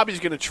think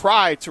Bobby's going to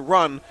try to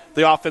run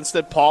the offense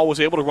that Paul was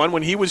able to run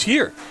when he was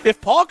here.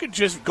 If Paul could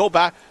just go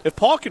back, if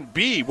Paul can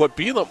be what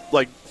Bielema,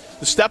 like,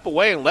 the step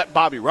away and let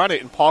Bobby run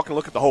it and Paul can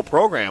look at the whole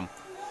program,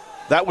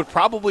 that would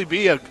probably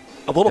be a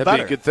little better.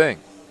 That'd be a good thing.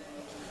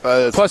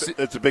 Plus,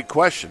 it's a big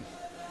question.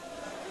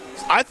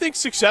 I think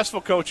successful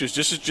coaches,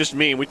 this is just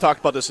me, and we talked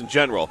about this in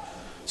general,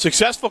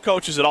 successful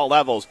coaches at all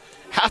levels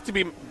have to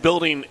be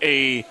building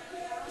a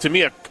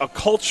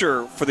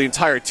culture for the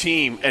entire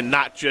team and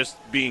not just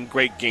being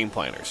great game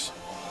planners.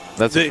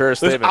 That's a fair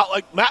statement.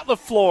 Matt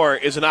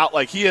LaFleur is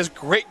he has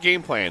great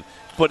game plan,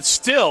 but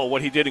still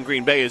what he did in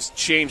Green Bay has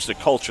changed the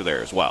culture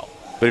there as well.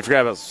 But you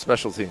forgot about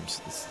special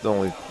teams. It's the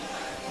only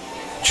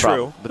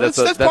True, But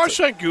that's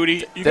partially on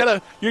Goody.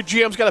 Your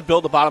GM's got to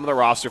build the bottom of the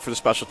roster for the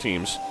special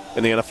teams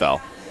in the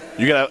NFL.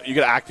 You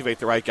gotta activate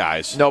the right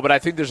guys. No, but I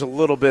think there's a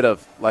little bit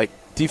of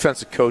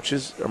defensive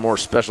coaches are more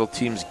special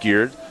teams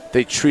geared.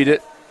 They treat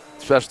it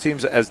special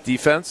teams as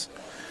defense,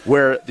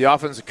 where the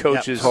offensive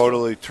coaches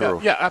totally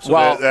true. Yeah,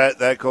 absolutely. Well,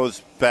 that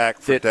goes back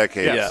for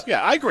decades.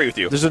 Yeah, I agree with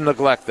you. There's a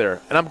neglect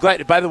there, and I'm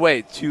glad. By the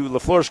way, to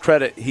LaFleur's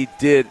credit, he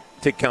did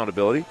take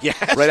accountability.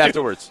 right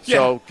afterwards. Yeah.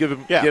 So give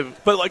him.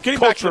 But getting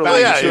back to the culturally,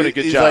 balance, he's doing a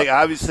good he's job. like,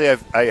 obviously,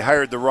 I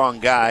hired the wrong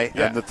guy.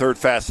 I'm the third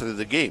facet of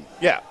the game.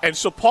 yeah, and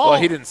so Paul.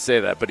 Well, he didn't say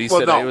that, but he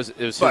said no, it was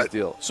his but-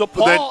 deal. So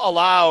Paul then-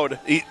 allowed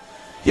He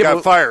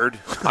got fired.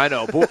 I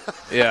know. But,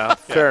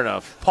 fair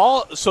enough.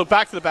 Paul. So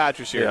back to the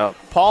Badgers here. Yeah.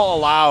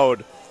 Paul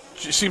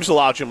seems to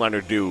allow Jim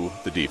Leonard to do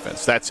the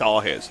defense. That's all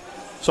his.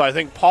 So I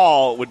think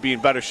Paul would be in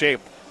better shape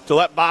to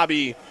let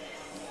Bobby,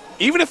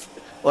 even if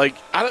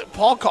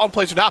Paul called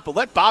plays or not, but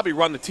let Bobby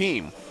run the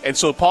team, and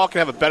so Paul can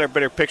have a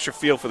better picture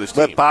feel for this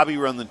team. Let Bobby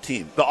run the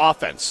team. The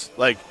offense,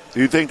 Do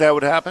you think that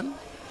would happen?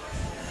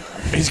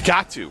 he's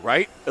got to,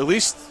 right? At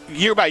least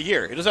year by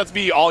year. It doesn't have to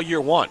be all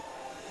year one,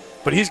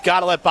 but he's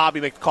got to let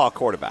Bobby make the call at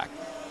quarterback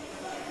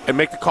and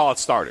make the call at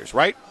starters,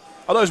 right?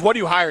 Otherwise, what are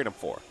you hiring him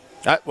for?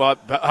 How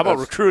about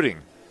recruiting?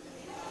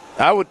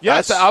 I would.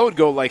 Yes. I would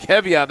go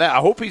heavy on that. I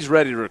hope he's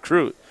ready to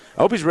recruit.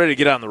 I hope he's ready to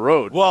get on the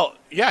road. Well,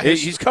 yeah,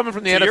 he's coming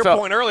from the to NFL. your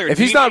point earlier, if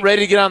he's not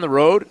ready to get on the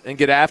road and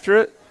get after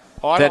it,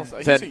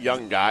 he's a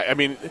young guy. I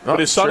mean, but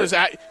his son is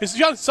at his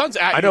young son's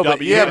at I know, UW.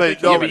 but Yeah,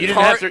 but you didn't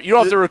have to. You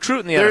don't have to recruit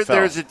in the NFL.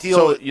 There's a deal.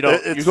 So, you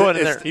go in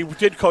there. He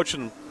did coach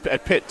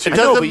at Pitt too. It I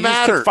know, doesn't but you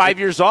matter. took 5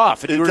 years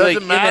off, and It you were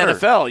doesn't in matter. the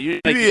NFL. You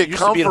You get used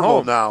to be at comfortable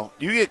home now.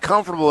 You get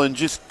comfortable in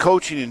just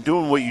coaching and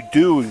doing what you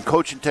do and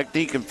coaching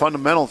technique and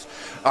fundamentals.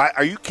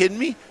 Are you kidding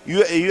me?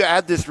 You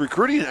add this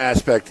recruiting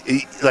aspect.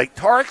 Like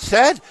Tarek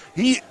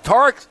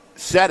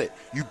said it.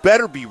 You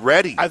better be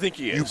ready. I think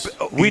he is.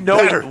 We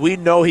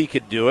know he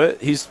could do it.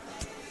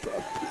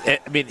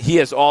 He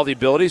has all the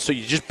abilities, so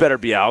you just better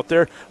be out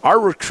there. Our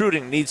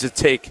recruiting needs to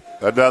take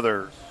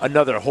another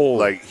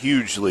whole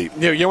huge leap.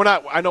 Yeah, we're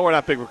not. I know we're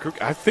not big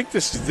recruit. I think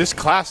this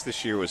class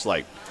this year was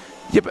but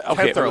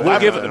okay. 10th or We'll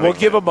 11th.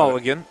 give a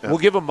mulligan. We'll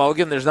give a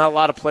mulligan. There's not a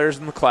lot of players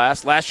in the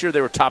class. Last year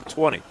they were top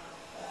 20.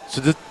 So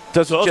this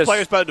doesn't those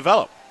players better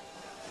develop.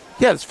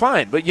 Yeah, it's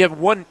fine. But you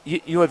have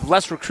you have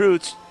less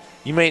recruits.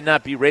 You may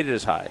not be rated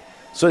as high.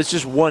 So it's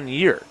just 1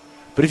 year.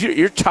 But if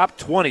you're top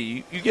 20,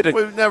 you get a.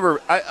 We've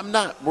never. I'm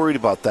not worried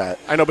about that.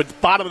 I know, but the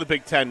bottom of the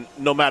Big Ten,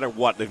 no matter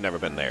what, they've never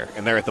been there,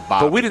 and they're at the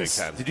bottom. But we of the didn't.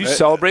 Big Ten. Did you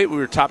celebrate? We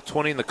were top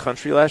 20 in the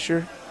country last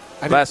year.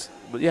 Last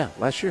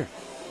year.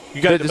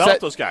 You got to develop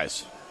those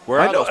guys. Where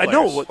are those players? I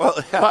know.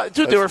 Well,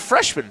 dude, they were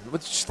freshmen.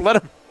 Let's just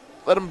let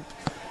them.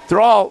 They're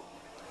all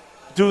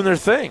doing their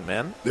thing,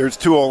 man. There's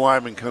 2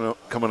 linemen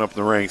coming up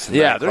the ranks in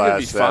that they're gonna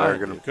class be that fine. are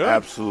going to Good.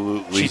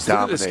 absolutely Jeez, look at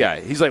dominate. this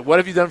guy. He's like, "What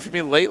have you done for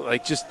me lately?"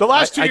 The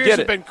last 2 I years get have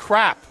it. been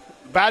crap.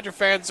 Badger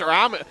fans I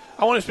want to speak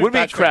What do you mean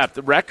Badger crap? fans.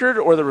 The record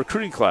or the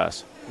recruiting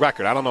class?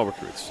 Record. I don't know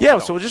recruits. Yeah, I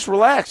don't. so just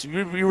relax.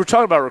 You were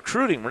talking about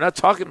recruiting. We're not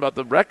talking about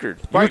the record.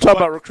 You were Right, talking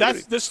but about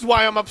recruiting. This is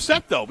why I'm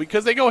upset though,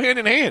 because they go hand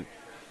in hand.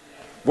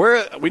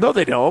 No,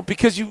 they don't,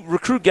 because you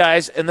recruit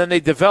guys and then they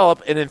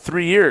develop, and in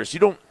 3 years, you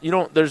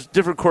don't. There's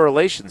different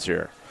correlations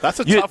here. That's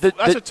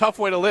a tough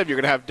way to live. You're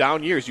going to have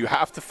down years. You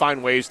have to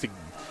find ways to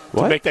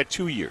make that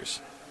 2 years.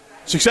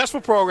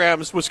 Successful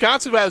programs.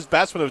 Wisconsin has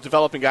best when it was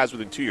developing guys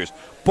within 2 years.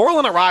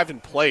 Borland arrived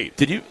and played.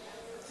 Did you?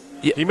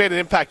 He made an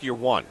impact year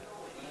one.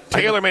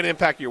 Taylor made an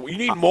impact year one. You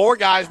need more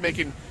guys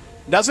making.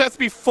 Doesn't have to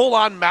be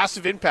full-on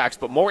massive impacts,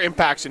 but more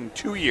impacts in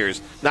 2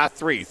 years, not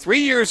 3. 3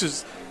 years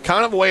is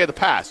kind of a way of the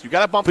past. You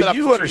got to bump it up. But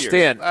you to 2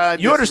 understand.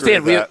 years. You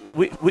understand.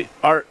 with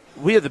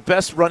We had the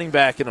best running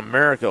back in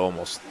America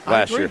almost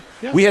last agree. year.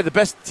 Yeah. We had the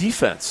best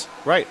defense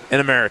Right. in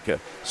America.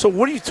 So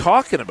what are you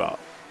talking about?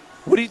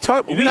 What are you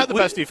talking? You didn't have the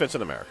best defense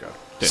in America.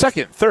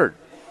 Second, third.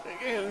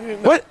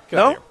 What? Get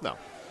No? out of here. No.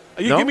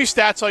 You No? give me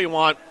stats all you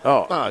want.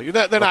 Oh. No,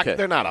 they're not. Okay.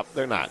 They're not up.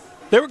 They're not.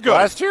 They were good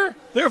Last year?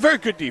 They were very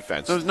good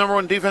defense. So it was number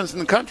 1 defense in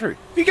the country.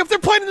 They're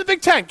playing in the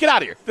Big Ten. Get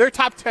out of here. They're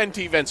top 10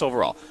 defense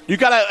overall. You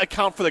got to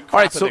account for the crap All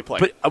right, that so they play.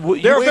 but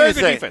They're a Wait very a good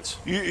second.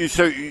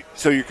 defense.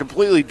 So you're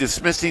completely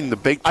dismissing the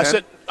Big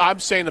Ten? I'm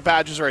saying the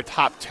Badgers are a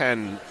top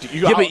 10. but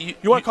you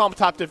want to call them a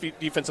top defense in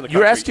the country?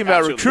 You're asking about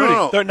Absolutely. recruiting.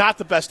 No. They're not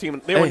the best team.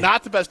 They were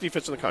not the best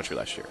defense in the country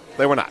last year.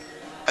 They were not.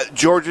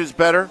 Georgia's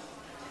better.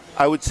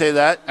 I would say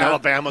that.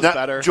 Alabama's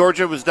better.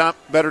 Georgia was not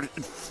better.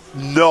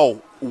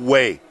 No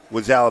way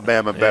was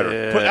Alabama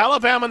better. Put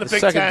Alabama in the Big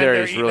Ten. secondary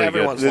They're is eating really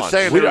everyone's good. lunch. The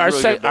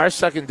secondary- Our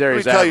secondary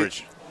is Let me tell you-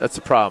 average. That's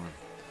the problem.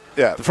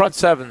 Yeah. The front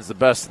seven is the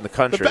best in the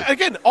country.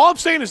 Again, all I'm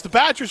saying is the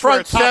Badgers were a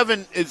Front top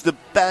 7 is the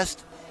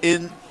best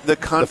in the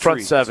country. The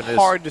front seven It's is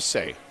hard to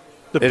say.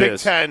 The It Big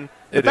is. Ten,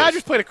 The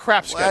Badgers played a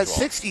crap schedule. At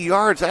 60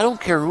 yards, I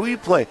don't care who you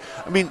play.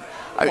 I mean,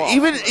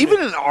 even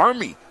in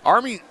Army,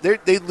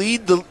 they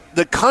lead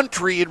the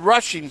country in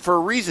rushing for a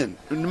reason,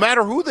 no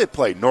matter who they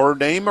play, Notre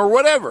Dame or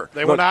whatever.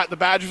 They were not. The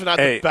Badgers were not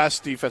the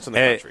best defense in the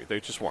country. They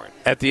just weren't.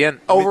 At the end,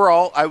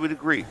 overall, I would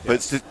agree.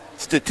 But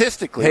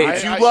statistically,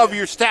 if you love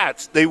your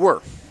stats, they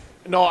were.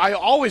 No, I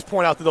always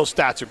point out that those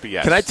stats are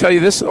BS. Can I tell you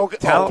this? Okay,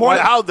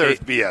 point out there's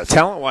BS.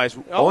 Talent-wise,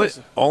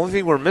 only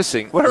thing we're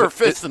missing. Whatever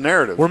fits the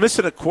narrative. We're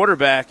missing a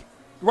quarterback.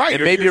 Right,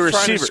 and maybe a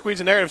receiver. Trying to squeeze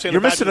a narrative saying you're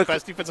the Badgers missing are the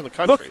best defense in the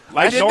country.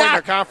 Look,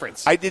 their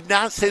conference. I did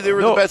not say they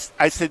were the best.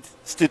 I said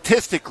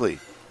statistically.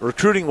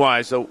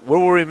 Recruiting-wise, though, what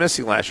were we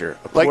missing last year?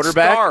 A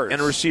quarterback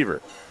and a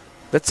receiver.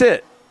 That's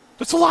it.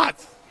 That's a lot.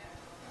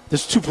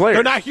 There's 2 players.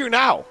 They're not here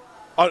now,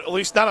 at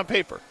least not on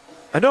paper.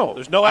 I know.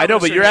 There's no. I know,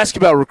 but you're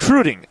asking about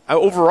recruiting.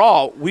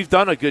 Overall, we've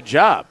done a good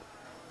job.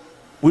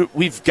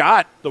 We've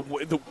got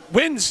the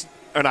wins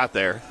are not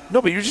there.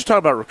 No, but you're just talking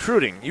about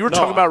recruiting. You were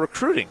talking about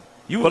recruiting.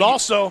 You go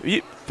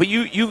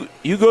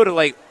to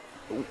like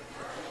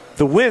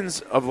the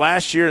wins of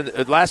last year and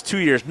the last 2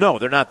 years. No,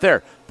 they're not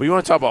there. But you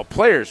want to talk about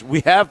players? We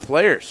have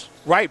players,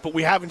 right? But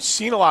we haven't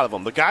seen a lot of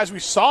them. The guys we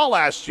saw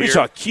last year. We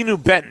saw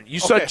Keanu Benton. You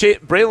saw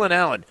Braylon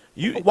Allen.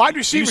 Wide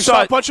receiver. You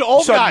saw a bunch of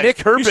old guys. Nick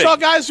Herbig. You saw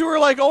guys who were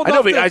like old. I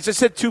know, but I just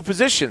said 2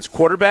 positions: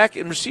 quarterback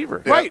and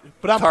receiver. Yeah. Right,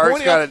 but I'm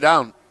Tarek's got it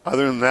down.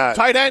 Other than that,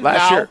 tight end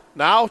last year.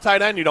 Now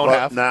tight end you don't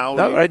have. Not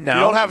right now.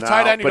 You don't have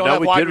tight end. You don't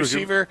have wide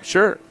receiver.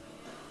 Sure.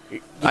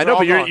 I know,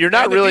 but you're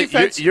not really.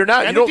 You're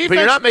not. But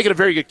you're not making a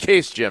very good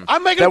case, Jim.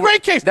 I'm making a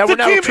great case. The team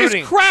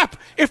recruiting. is crap.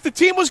 If the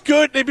team was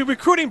good, they'd be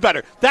recruiting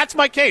better. That's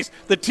my case.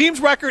 The team's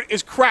record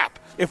is crap.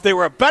 If they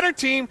were a better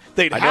team,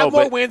 they'd have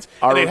more wins.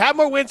 And they'd have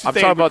more wins. I'm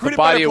talking about the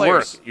body of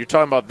work. You're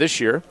talking about this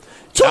year.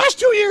 The last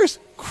 2 years,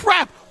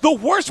 crap. The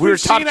worst we were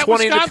we've top seen at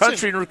 20 in the Wisconsin.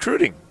 country in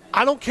recruiting.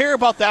 I don't care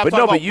about that. But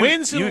about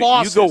wins and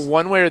losses. You go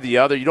one way or the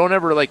other. You don't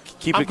ever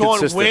keep it consistent. I'm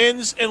going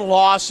wins and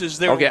losses.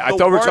 They're okay, I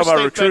thought we were talking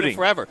about recruiting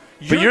forever.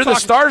 But you're the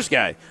stars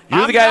guy.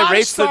 You're the guy that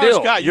rates the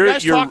deal. Guy. You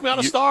guys talk me out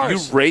of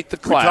stars. You rate the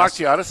class. We talked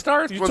you out of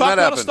stars. You talked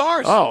me out of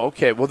stars. Oh,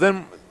 okay. Well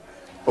then,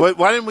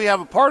 why didn't we have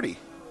a party?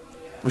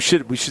 We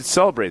should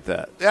celebrate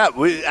that. Yeah,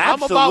 we absolutely.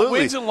 I'm about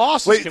wins and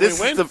losses. Wait, Can this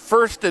we win? is the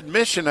first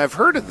admission I've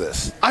heard of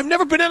this. I've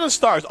never been in on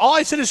stars. All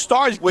I said is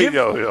stars. Wait,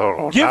 now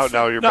you're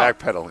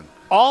backpedaling.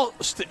 All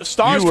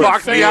stars. You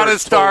talked me out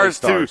of stars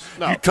too.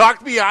 No. You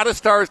talked me out of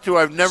stars too.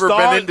 I've never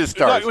been into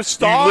stars. No, it was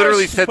stars. You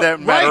literally said that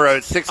in a matter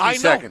of 60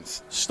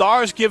 seconds.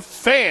 Stars give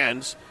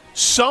fans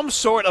some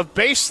sort of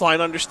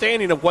baseline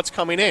understanding of what's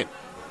coming in.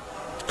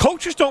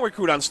 Coaches don't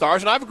recruit on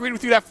stars, and I've agreed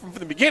with you that from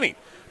the beginning.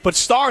 But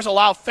stars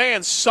allow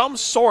fans some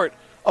sort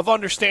of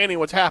understanding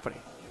what's happening.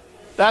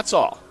 That's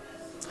all.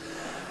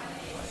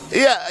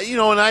 Yeah,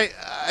 and I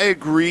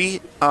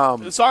agree.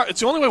 It's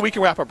the only way we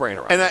can wrap our brain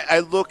around. And I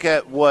look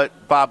at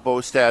what Bob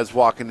Bostad's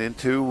walking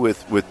into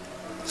with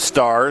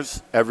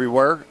stars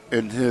everywhere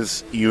in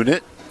his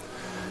unit,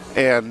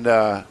 and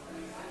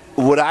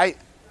what I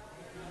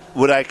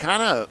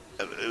kind of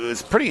it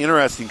was pretty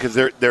interesting because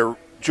they're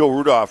Joe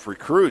Rudolph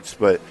recruits,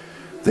 but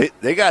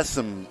they got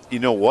some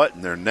in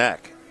their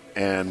neck.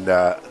 And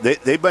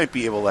they might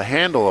be able to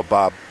handle a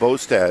Bob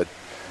Bostad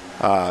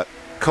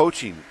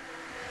coaching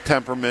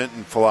temperament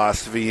and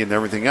philosophy and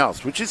everything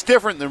else, which is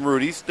different than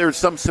Rudy's. There's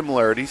some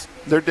similarities.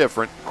 They're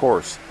different, of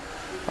course.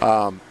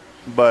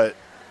 But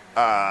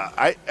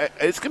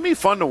it's going to be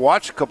fun to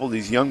watch a couple of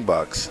these young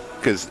bucks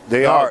because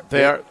they are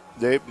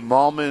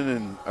Malman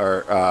and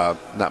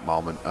not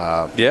Malman.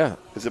 Yeah,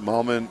 is it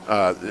Malman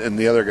and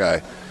the other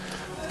guy?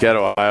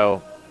 Ghetto,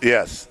 Ohio.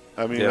 Yes,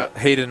 I mean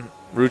Hayden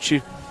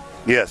Rucci.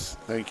 Yes,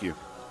 thank you.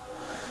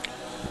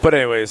 But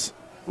anyways,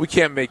 we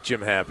can't make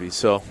Jim happy,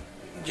 so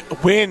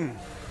win.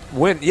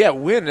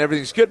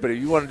 Everything's good. But if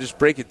you want to just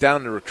break it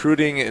down to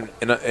recruiting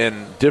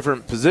and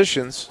different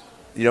positions,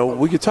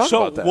 we could talk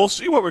about that. So we'll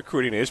see what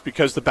recruiting is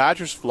because the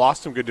Badgers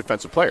lost some good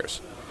defensive players.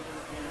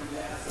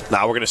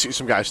 Now we're going to see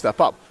some guys step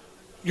up.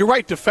 You're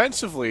right,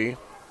 defensively.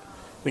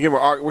 Again,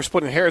 we're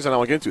splitting hairs on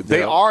how we get into.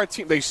 They are a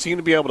team. They seem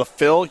to be able to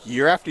fill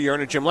year after year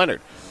under Jim Leonhard.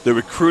 The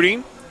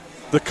recruiting.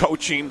 The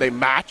coaching, they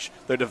match.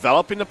 They're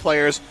developing the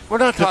players. We're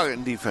not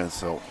talking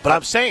defense, though. But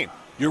I'm saying,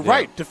 you're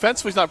right.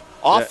 Defensively is not.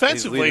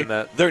 Offensively,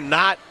 they're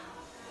not.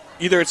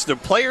 Either it's the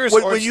players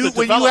or it's the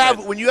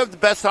development. When you have the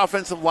best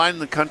offensive line in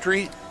the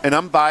country, and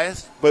I'm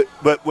biased, but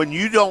when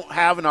you don't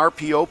have an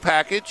RPO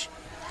package,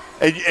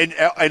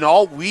 and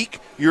all week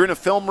you're in a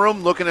film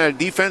room looking at a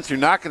defense you're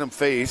knocking them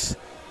face,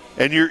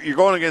 and you're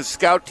going against a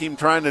scout team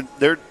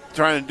they're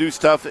trying to do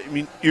stuff. I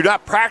mean, you're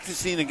not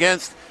practicing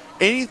against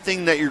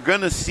anything that you're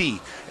going to see.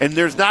 And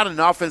there's not an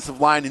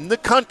offensive line in the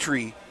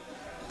country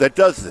that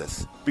does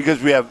this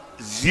because we have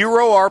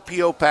zero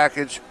RPO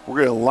package.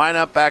 We're going to line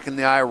up back in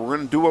the eye. We're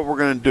going to do what we're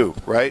going to do,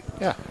 right?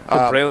 Yeah.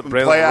 Braylon will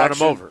run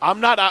him over. I'm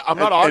not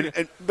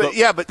arguing. But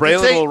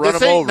Braylon will run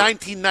him over.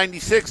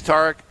 1996,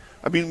 Tarek.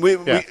 I mean, we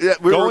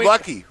were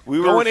lucky. We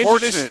were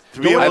fortunate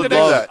to be able to do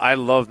that. I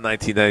love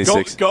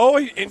 1996.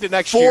 Going into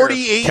next year.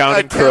 48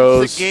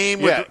 attempts a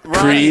game with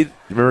Creed.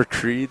 Remember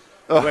Creed?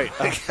 Wait.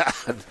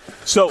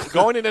 So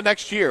going into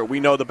next year, we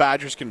know the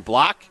Badgers can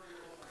block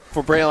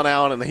for Braylon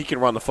Allen and he can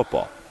run the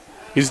football.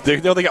 They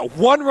got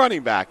one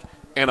running back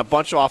and a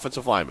bunch of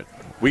offensive linemen.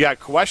 We got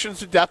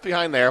questions of depth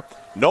behind there,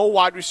 no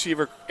wide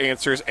receiver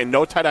answers, and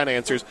no tight end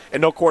answers,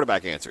 and no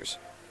quarterback answers.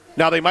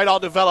 Now, they might all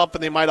develop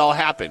and they might all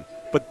happen,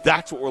 but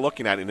that's what we're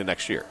looking at into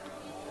next year.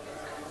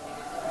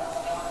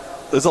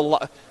 There's a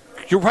lot.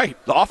 You're right.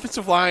 The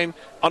offensive line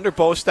under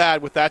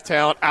Bostad with that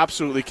talent,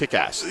 absolutely kick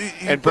ass.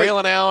 And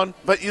Braylon Allen.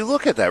 But you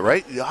look at that,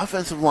 right? The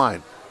offensive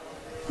line.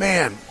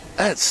 Man,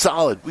 that's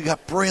solid. We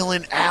got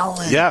Braylon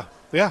Allen. Yeah.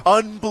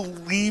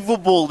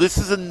 Unbelievable. This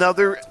is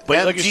another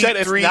but like you said,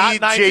 it's not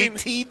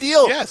JT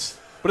deal. Yes.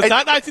 But it's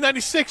not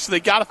 1996, so they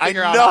got to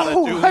figure out how to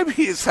do I mean,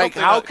 it's like,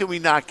 how can we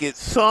not get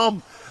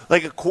somebody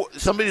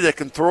that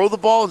can throw the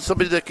ball and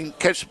somebody that can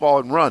catch the ball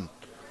and run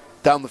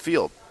down the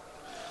field?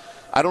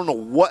 I don't know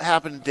what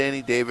happened to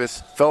Danny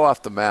Davis. Fell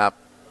off the map.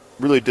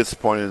 Really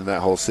disappointed in that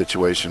whole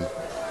situation.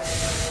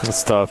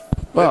 That's tough.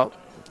 Well,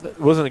 it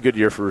wasn't a good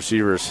year for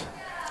receivers.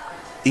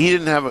 He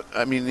didn't have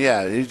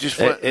he just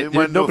went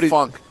into a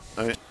funk.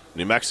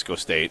 New Mexico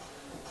State,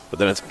 but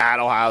then it's at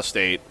Ohio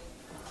State,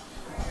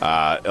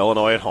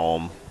 Illinois at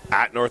home,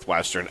 at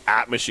Northwestern,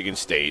 at Michigan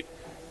State,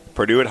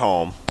 Purdue at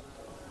home,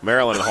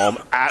 Maryland at home,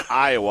 at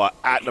Iowa,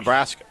 at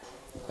Nebraska,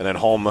 and then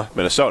home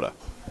Minnesota.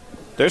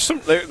 There's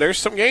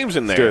some games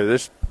in there.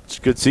 It's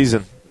a good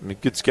season. I mean,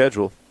 good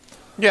schedule.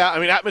 Yeah, I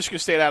mean, at Michigan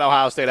State, at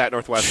Ohio State, at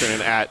Northwestern,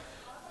 and at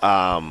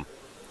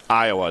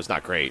Iowa is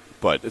not great,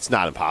 but it's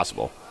not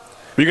impossible.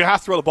 But you're going to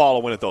have to throw the ball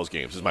to win at those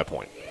games, is my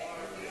point.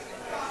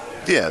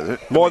 Yeah.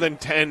 More than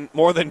 10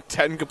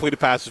 completed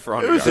passes for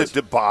 100 yards. It was a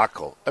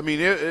debacle. I mean,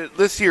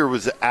 this year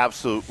was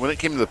absolute. When it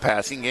came to the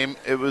passing game,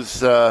 it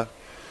was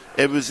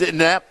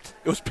inept.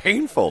 It was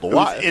painful to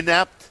watch. It was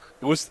inept.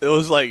 It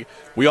was like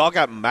we all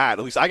got mad.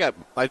 At least I got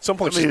at some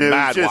point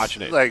mad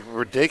watching it. Like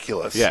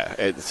ridiculous.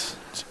 Yeah,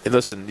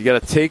 listen, you got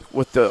to take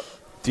what the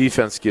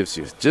defense gives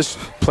you. Just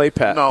play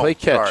play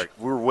catch. Sorry,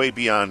 we're way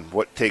beyond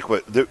we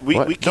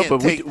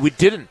can't take. We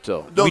didn't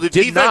though. No, we the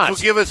did defense not. will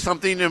give us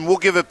something, and we'll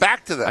give it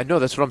back to them. I know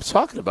that's what I'm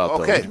talking about.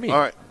 Though. Okay, What do you mean? all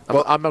right.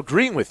 Well, I'm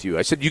agreeing with you.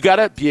 I said you got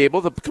to be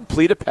able to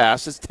complete a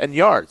pass that's 10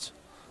 yards.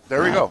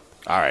 There we go.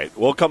 All right,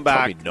 we'll come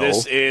back. No.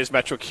 This is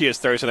Metro Kia's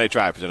Thursday Night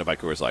Drive presented by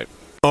Coors Light.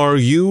 Are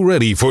you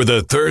ready for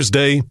the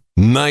Thursday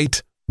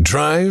Night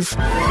Drive?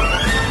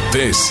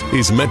 This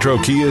is Metro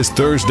Kia's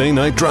Thursday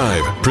Night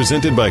Drive,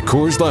 presented by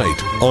Coors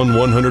Light on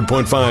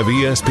 100.5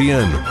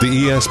 ESPN, the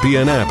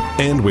ESPN app,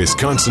 and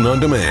Wisconsin On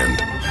Demand.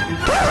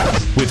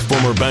 With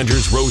former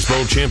Badgers Rose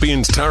Bowl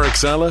champions Tarek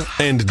Saleh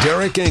and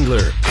Derek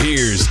Engler,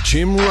 here's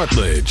Jim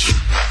Rutledge.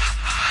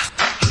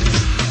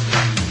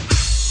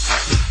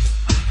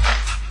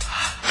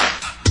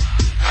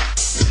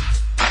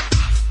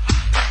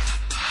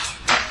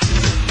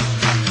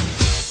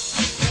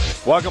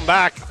 Welcome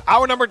back.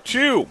 Hour number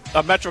 2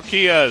 of Metro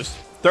Kia's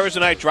Thursday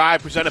Night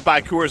Drive presented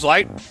by Coors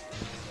Light.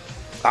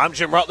 I'm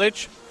Jim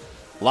Rutledge.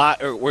 We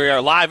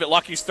are live at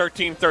Lucky's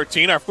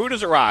 1313. Our food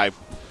has arrived,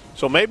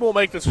 so maybe we'll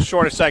make this a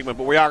shorter segment,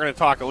 but we are going to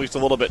talk at least a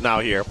little bit now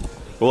here.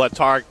 We'll let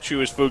Tarek chew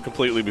his food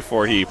completely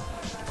before he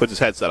puts his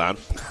headset on.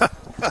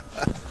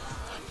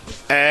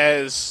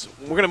 As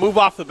we're going to move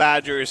off the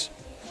Badgers,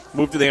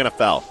 move to the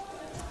NFL.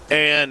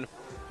 And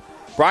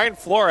Brian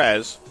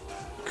Flores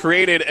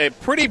created a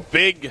pretty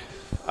big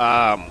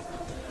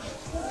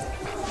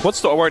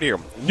what's the word here?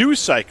 News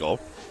cycle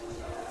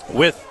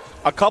with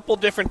a couple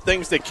different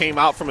things that came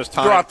out from his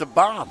time. Dropped a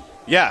bomb.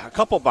 Yeah, a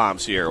couple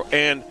bombs here.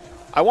 And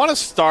I want to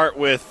start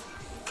with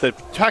the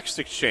text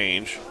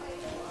exchange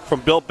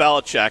from Bill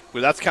Belichick,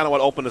 because that's kind of what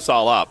opened us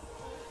all up,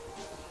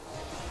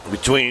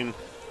 between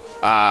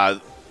Brian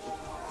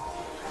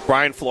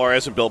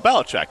Flores and Bill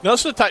Belichick. Now,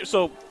 this is the type.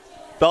 So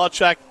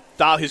Belichick,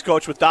 he's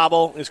coached with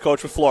Dabble, he's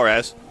coached with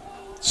Flores.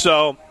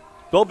 So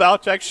Bill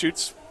Belichick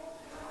shoots,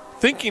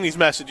 thinking he's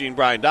messaging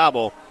Brian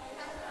Dabble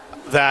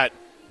that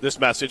this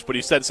message, but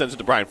he said sends it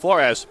to Brian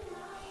Flores.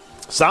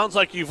 Sounds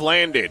like you've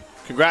landed.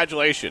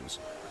 Congratulations.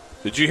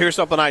 Did you hear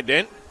something I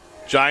didn't?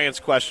 Giants ?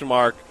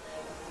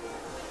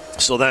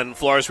 So then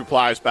Flores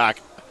replies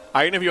back,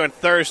 I interview on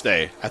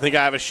Thursday. I think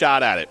I have a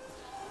shot at it.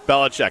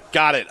 Belichick,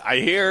 got it. I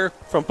hear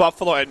from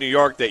Buffalo and New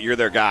York that you're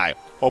their guy.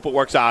 Hope it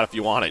works out if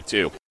you want it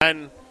too.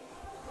 And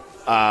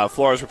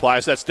Flores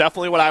replies, that's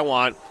definitely what I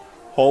want.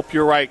 Hope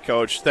you're right,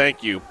 Coach.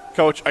 Thank you.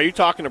 Coach, are you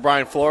talking to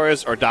Brian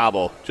Flores or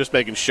Dabble? Just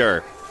making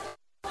sure.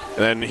 And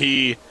then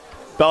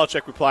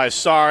Belichick replies,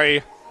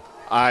 sorry,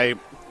 I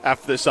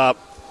effed this up.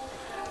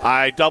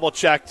 I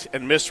double-checked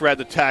and misread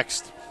the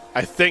text.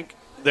 I think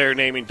they're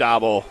naming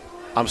Dabble.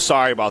 I'm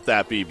sorry about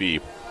that,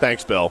 BB.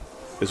 Thanks, Bill,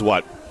 is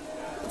what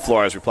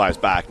Flores replies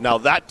back. Now,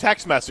 that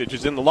text message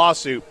is in the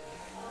lawsuit.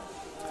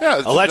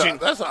 Yeah, alleging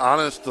that's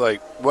honest,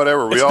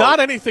 whatever. It's not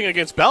anything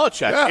against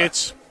Belichick. Yeah.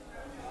 It's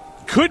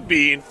could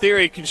be, in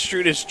theory,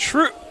 construed as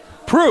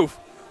proof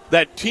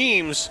that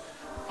teams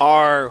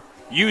are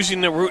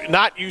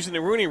not using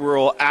the Rooney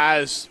Rule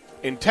as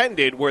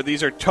intended, where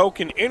these are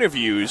token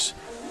interviews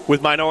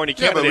with minority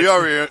candidates.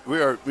 Yeah,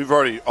 but we've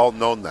already all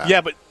known that. Yeah,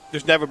 but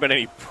there's never been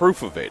any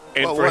proof of it.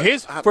 And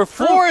Well, for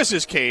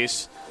Flores'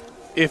 case,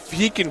 if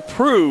he can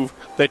prove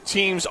that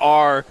teams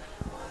are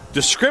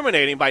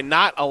discriminating by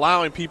not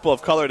allowing people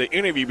of color to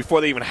interview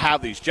before they even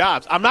have these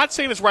jobs, I'm not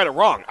saying it's right or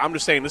wrong. I'm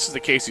just saying this is the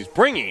case he's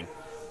bringing.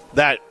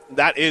 That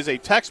is a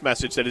text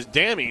message that is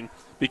damning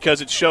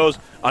because it shows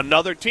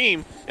another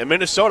team in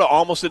Minnesota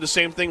almost did the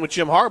same thing with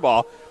Jim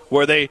Harbaugh,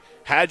 where they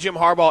had Jim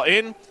Harbaugh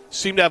in,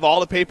 seemed to have all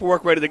the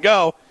paperwork ready to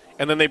go,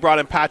 and then they brought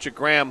in Patrick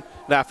Graham,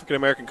 an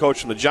African-American coach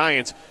from the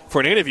Giants,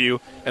 for an interview,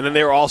 and then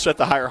they were all set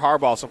to hire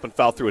Harbaugh. Something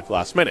fell through at the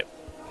last minute.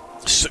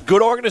 So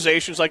good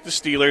organizations like the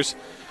Steelers.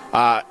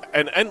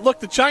 And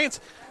look, the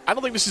Giants, I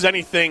don't think this is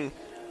anything.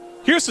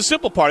 Here's the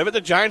simple part of it. The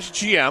Giants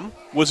GM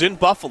was in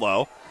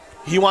Buffalo.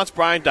 He wants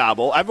Brian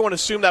Daboll. Everyone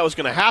assumed that was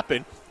going to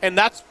happen, and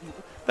that's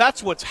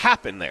what's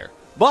happened there.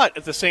 But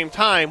at the same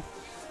time,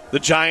 the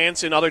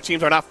Giants and other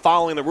teams are not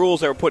following the rules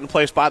that were put in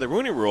place by the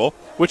Rooney Rule,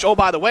 which, oh,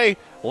 by the way,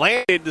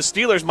 landed the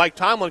Steelers Mike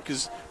Tomlin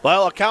because, by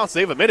all accounts,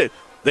 they've admitted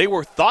they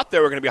thought they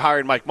were going to be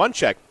hiring Mike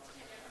Munchak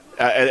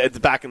at the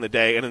back in the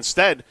day, and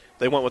instead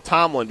they went with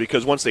Tomlin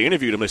because once they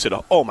interviewed him, they said,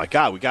 oh, my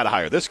God, we got to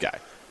hire this guy.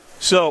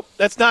 So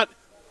that's not –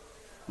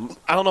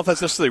 I don't know if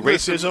that's necessarily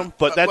racism,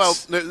 but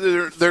that's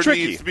there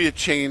tricky. needs to be a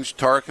change.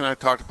 Tarek and I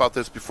talked about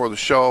this before the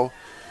show.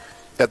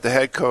 At the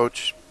head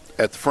coach,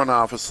 at the front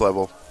office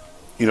level,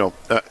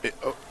 I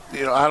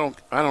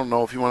don't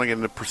know if you want to get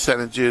into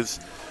percentages.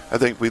 I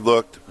think we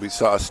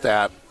saw a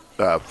stat,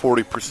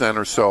 40%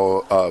 or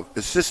so of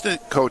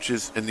assistant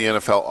coaches in the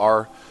NFL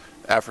are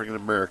African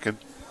American.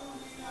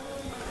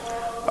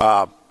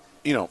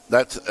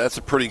 That's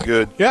a pretty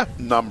good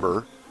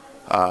number.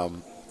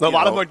 A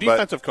lot of them are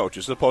defensive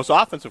coaches as opposed to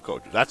offensive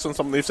coaches. That's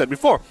something they've said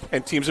before.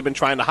 And teams have been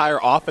trying to hire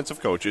offensive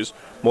coaches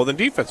more than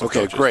defensive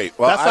coaches. Okay, great.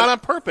 Well, that's not on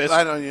purpose.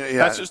 I don't, yeah.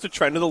 That's just the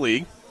trend of the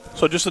league.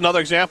 So just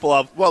another example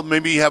of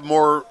maybe you have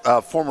more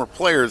former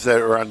players that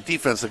are on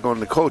defense that go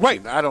into coaching.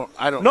 Right. I don't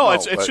know. No,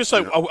 it's just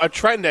a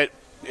trend that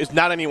is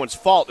not anyone's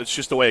fault. It's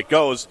just the way it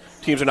goes.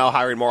 Teams are now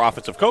hiring more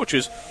offensive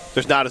coaches.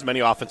 There's not as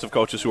many offensive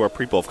coaches who are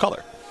people of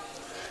color.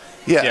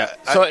 Yeah.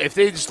 So if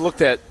they just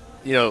looked at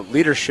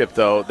leadership,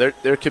 though,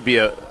 there could be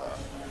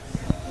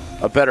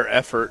a better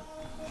effort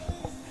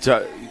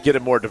to get a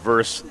more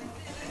diverse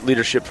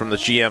leadership from the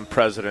GM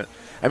president.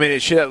 I mean,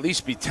 it should at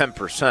least be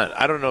 10%.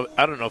 I don't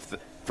know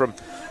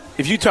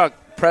if you talk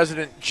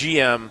president,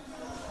 GM,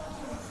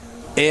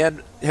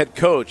 and head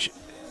coach,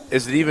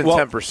 is it even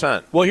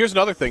 10%? Well, here's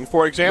another thing.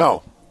 For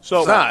example,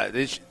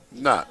 It's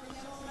not.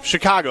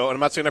 Chicago, and I'm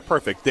not saying they're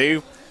perfect.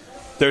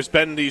 There's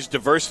been these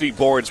diversity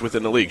boards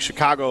within the league.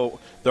 Chicago,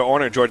 their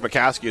owner George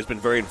McCaskey has been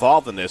very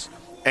involved in this.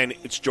 And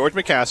it's George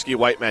McCaskey,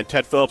 white man,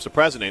 Ted Phillips, the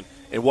president.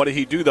 And what did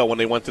he do, though, when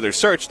they went to their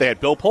search? They had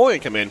Bill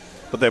Polian come in,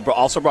 but they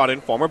also brought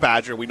in former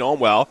Badger, we know him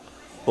well,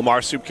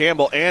 Lamar Soup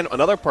Campbell, and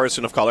another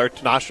person of color,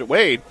 Tanasha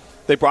Wade.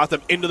 They brought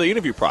them into the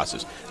interview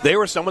process. They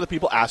were some of the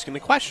people asking the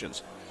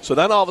questions. So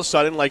then all of a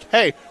sudden,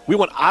 hey, we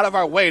went out of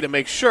our way to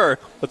make sure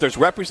that there's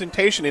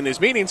representation in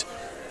these meetings.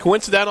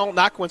 Coincidental,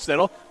 not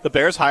coincidental, the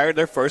Bears hired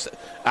their first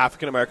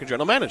African-American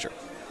general manager.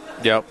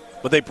 Yep.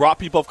 But they brought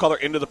people of color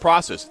into the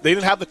process. They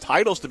didn't have the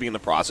titles to be in the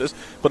process,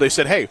 but they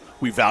said, hey,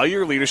 we value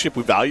your leadership,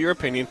 we value your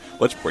opinion,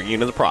 let's bring you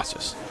into the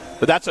process.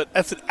 But that's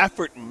an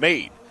effort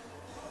made.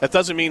 That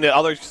doesn't mean that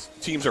other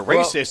teams are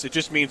racist. It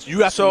just means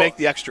you have to make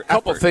the extra effort. A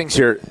couple things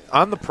here.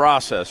 On the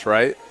process,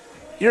 right?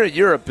 You're a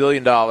 $1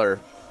 billion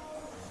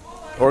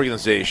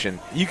organization.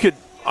 You could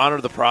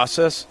honor the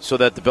process so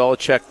that the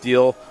Belichick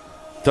deal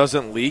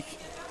doesn't leak.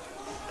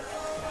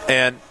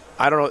 And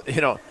I don't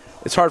know,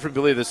 it's hard for me to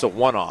believe this is a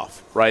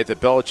one-off, right, that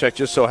Belichick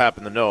just so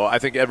happened to know. I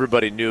think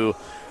everybody knew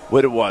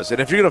what it was.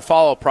 And if you're going to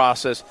follow a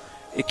process,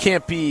 it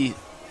can't be,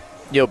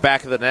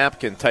 back of the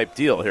napkin type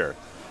deal here.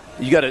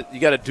 You got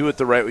to do it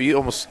the right way. You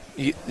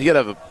got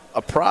to have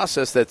a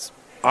process that's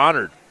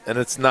honored, and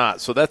it's not.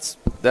 So that's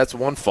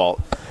one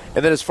fault.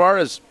 And then as far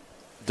as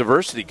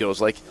diversity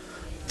goes,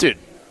 dude,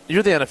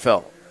 you're the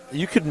NFL.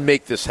 You could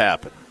make this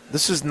happen.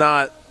 This is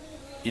not,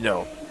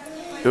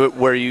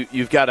 where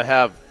you've got to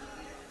have.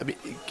 I mean,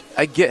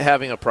 I get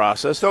having a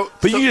process, but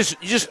you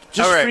just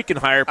right. freaking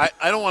hire.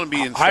 I don't want to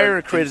be hire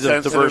and create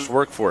a diverse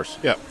workforce.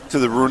 Yeah. To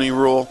the Rooney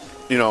Rule,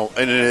 and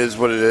it is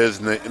what it is,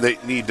 and they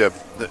need to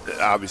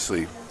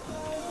obviously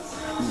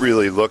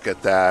really look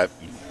at that,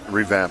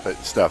 revamp it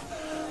and stuff.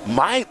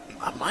 My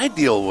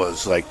deal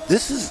was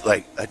this is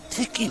like a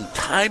ticking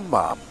time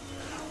bomb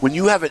when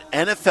you have an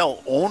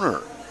NFL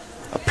owner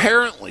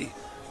apparently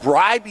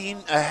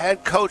bribing a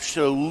head coach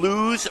to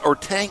lose or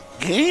tank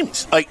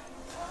games.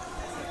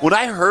 When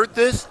I heard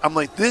this, I'm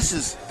like, this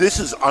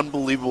is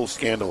unbelievable,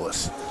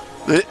 scandalous.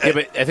 Yeah,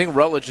 but I think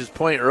Rutledge's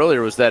point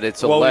earlier was that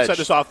it's alleged. Well, we said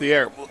this off the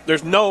air.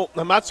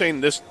 I'm not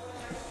saying this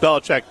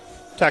Belichick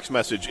text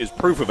message is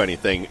proof of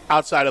anything.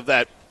 Outside of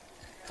that,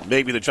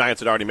 maybe the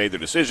Giants had already made their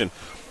decision.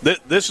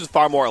 This is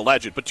far more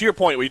alleged. But to your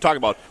point, what you talk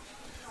about,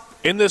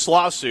 in this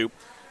lawsuit,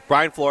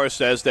 Brian Flores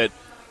says that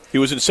he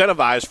was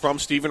incentivized from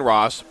Stephen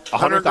Ross,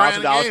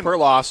 $100,000 per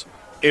loss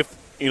if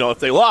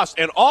they lost,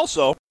 and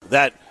also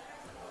that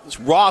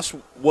Ross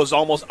was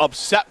almost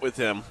upset with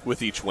him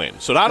with each win.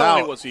 So not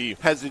only was he...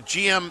 Has the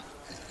GM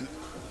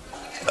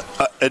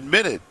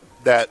admitted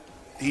that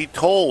he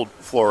told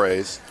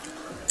Flores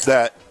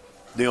that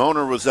the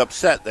owner was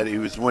upset that he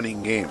was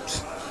winning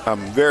games? I'm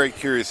very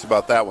curious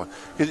about that one.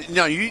 Because,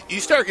 you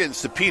start getting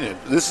subpoenaed.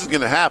 This is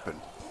going to happen.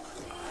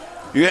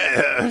 Guys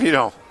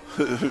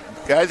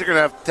are going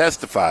to have to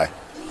testify.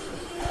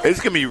 It's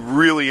going to be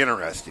really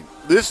interesting.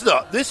 This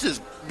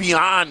is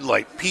beyond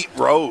like Pete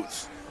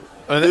Rose.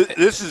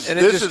 This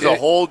is a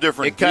whole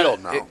different deal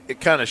now. It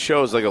kind of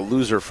shows like a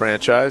loser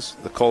franchise,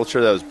 the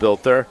culture that was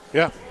built there.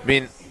 Yeah. I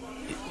mean,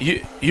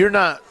 you're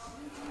not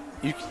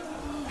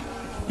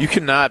you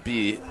cannot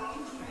be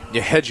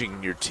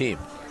hedging your team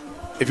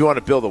if you want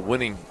to build a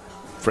winning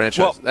franchise.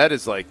 Well, that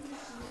is like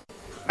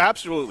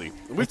absolutely.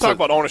 We've talked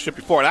about ownership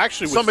before. And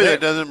actually, somebody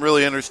that doesn't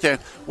really understand.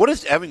 What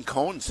does Evan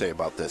Cohen say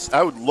about this?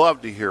 I would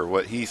love to hear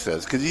what he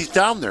says because he's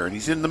down there and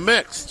he's in the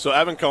mix. So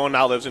Evan Cohen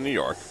now lives in New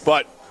York,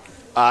 but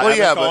but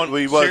he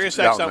was Sirius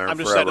down XM, there I'm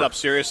just forever. setting up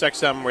Sirius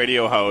XM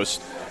radio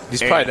host.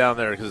 he's probably down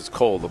there because it's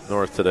cold up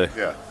north today.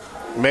 Yeah,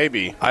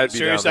 maybe. I'd be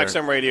Sirius down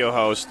there. XM radio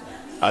host.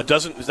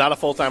 Is not a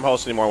full-time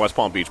host anymore in West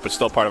Palm Beach, but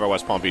still part of our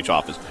West Palm Beach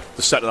office.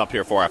 Just setting it up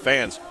here for our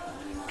fans.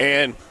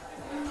 And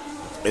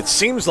it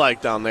seems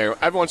like down there,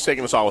 everyone's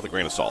taking this all with a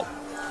grain of salt.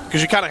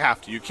 Because you kind of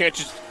have to. You can't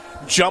just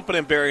jump in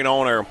and bury an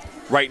owner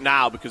right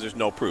now because there's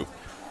no proof.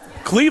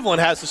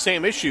 Cleveland has the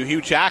same issue.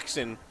 Hugh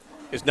Jackson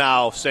is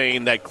now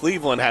saying that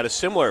Cleveland had a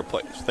similar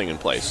thing in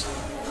place,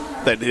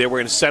 that they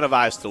were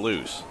incentivized to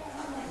lose,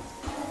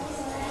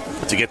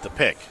 to get the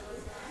pick,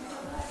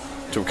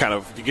 to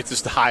get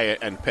this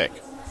high-end pick.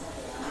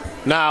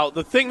 Now,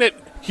 the thing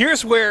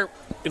here's where,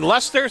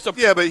 unless there's a...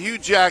 Yeah, but Hugh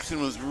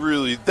Jackson was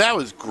that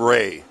was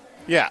gray.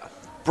 Yeah.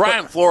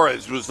 Brian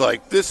Flores was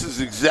like, this is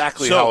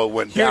exactly how it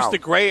went down. Here's the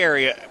gray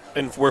area,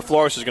 and where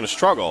Flores is going to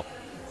struggle,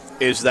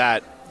 is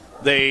that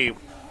they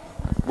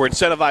were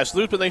incentivized to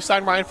lose, but they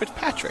signed Ryan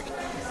Fitzpatrick.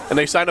 And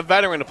they signed a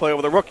veteran to play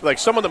over the rookie. Like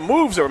some of the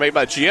moves that were made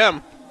by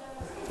GM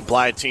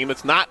imply a team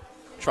that's not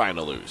trying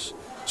to lose.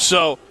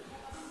 So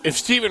if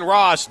Stephen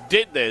Ross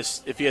did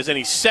this, if he has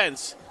any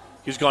sense,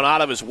 he's gone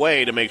out of his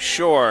way to make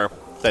sure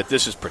that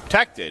this is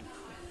protected,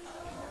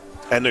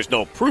 and there's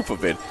no proof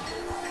of it.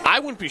 I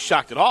wouldn't be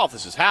shocked at all if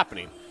this is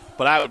happening,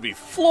 but I would be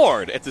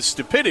floored at the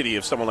stupidity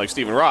of someone like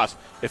Stephen Ross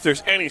if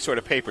there's any sort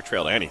of paper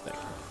trail to anything.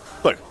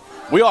 Look,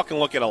 we all can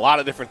look at a lot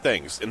of different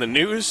things. In the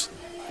news,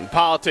 in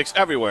politics,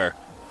 everywhere,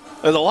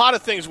 there's a lot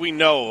of things we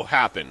know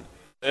happen.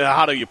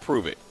 How do you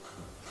prove it?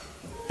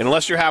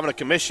 Unless you're having a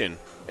commission,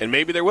 and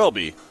maybe there will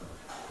be,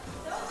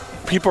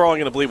 people are only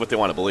going to believe what they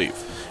want to believe.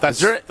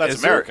 That's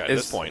America at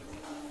this point.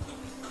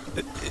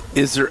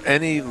 Is there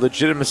any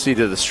legitimacy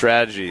to the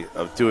strategy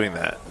of doing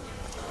that?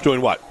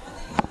 Doing what?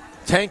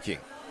 Tanking.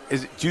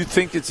 Do you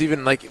think it's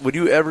even would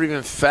you ever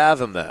even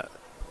fathom that?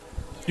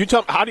 You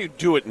tell me, how do you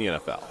do it in the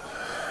NFL?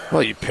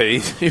 Well, you pay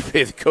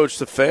the coach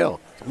to fail.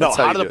 No,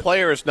 how do the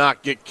players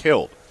not get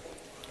killed?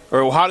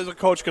 Or how is the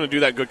coach going to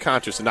do that in good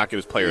conscience and not get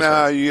his players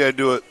hurt? You got to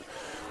do it.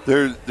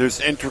 There's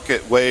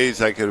intricate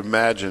ways I could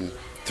imagine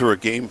through a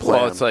game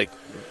plan. Well, it's like,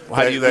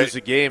 how do you lose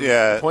a game?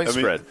 Point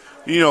spread.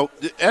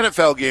 The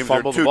NFL games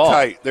Fumble are too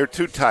tight. They're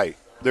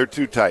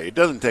too tight. It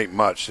doesn't take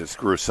much to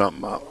screw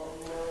something up.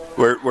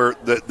 Where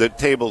the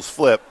tables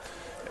flip,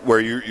 where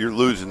you're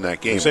losing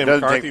that game. It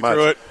doesn't take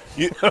much.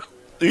 You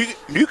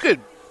could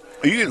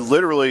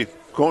literally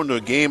go into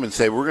a game and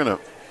say we're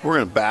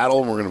gonna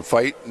battle and we're gonna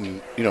fight,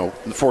 and in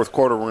the fourth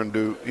quarter we're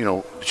gonna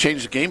do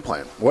change the game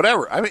plan,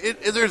 whatever. I mean,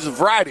 there's a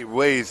variety of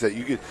ways that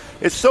you could.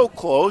 It's so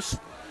close.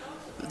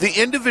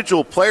 The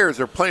individual players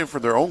are playing for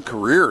their own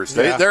careers.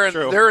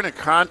 They're in a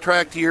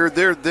contract here.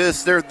 They're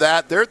this. They're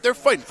that. They're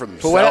fighting for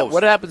themselves. But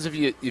what happens if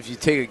you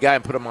take a guy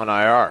and put him on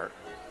IR?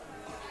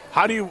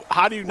 How do you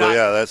not? Well,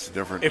 yeah, that's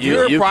different. If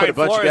you're you Brian put a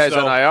bunch Flores, of guys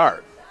though, on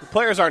IR. The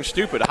players aren't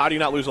stupid. How do you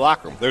not lose a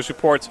locker room? There's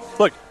reports.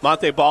 Look,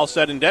 Monte Ball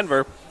said in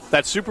Denver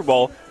that Super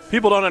Bowl,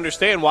 people don't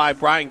understand why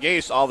Brian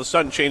Gase all of a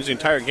sudden changed the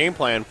entire game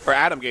plan, or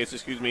Adam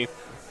Gase,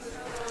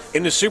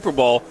 in the Super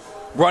Bowl,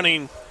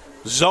 running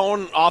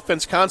zone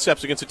offense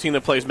concepts against a team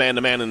that plays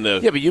man-to-man in the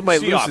but you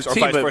might Seahawks, lose the or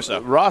team. vice versa.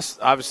 But Ross,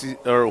 obviously,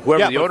 or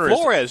whoever the owner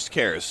Flores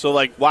cares. So,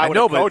 why would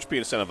a coach be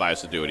incentivized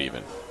to do it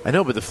even? I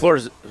know, but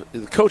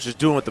the coach is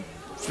doing what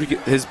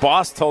his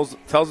boss tells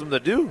him to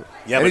do.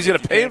 Yeah, and but he's going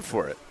to pay him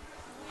for it.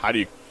 How do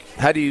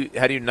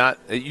you not?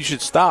 You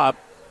should stop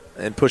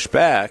and push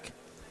back,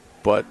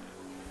 but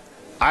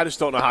I just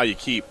don't know how you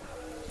keep.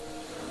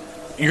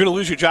 You're going to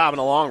lose your job in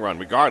the long run,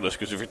 regardless,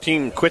 because if your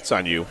team quits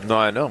on you. No,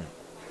 I know.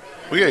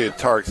 We got to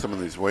target some of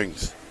these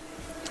wings.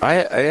 I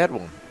had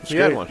one.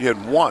 You had one. You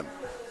had one.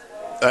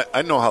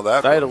 I know how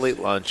that. I had a late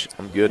lunch.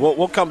 I'm good.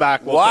 We'll come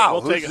back.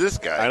 Who's take this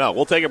guy? I know.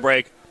 We'll take a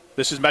break.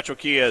 This is Metro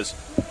Kia's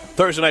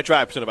Thursday Night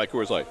Drive, presented by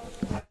Coors Light.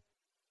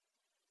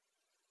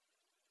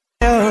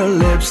 Your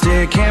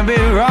lipstick can't be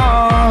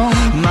wrong.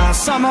 My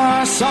summer,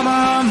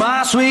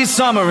 my sweet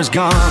summer is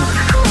gone.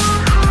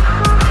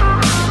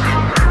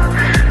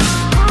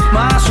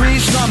 My sweet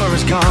summer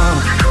is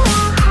gone.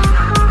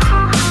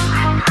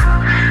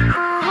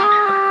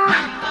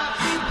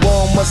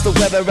 was the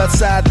weather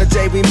outside the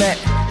day we met?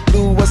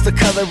 Blue was the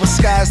color of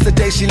skies the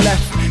day she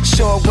left.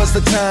 Short was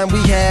the time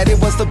we had, it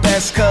was the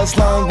best. Cause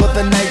long were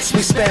the nights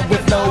we spent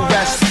with no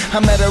rest. I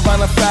met her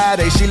on a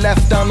Friday, she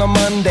left on a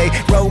Monday.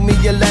 Wrote me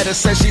a letter,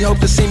 said she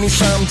hoped to see me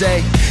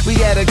someday. We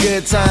had a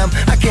good time,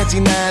 I can't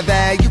deny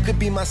that. You could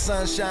be my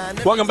sunshine.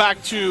 Welcome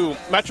back to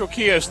Metro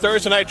Kia's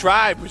Thursday Night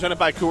Drive, presented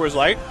by Coors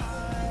Light.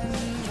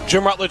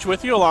 Jim Rutledge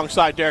with you,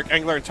 alongside Derek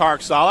Engler and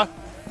Tarek Sala.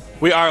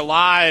 We are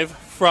live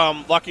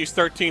from Lucky's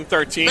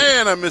 1313.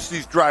 Man, I miss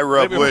these dry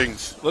rub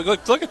wings. Look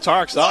at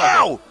Tarek Sala.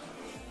 Wow.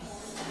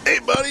 Hey,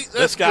 buddy. That's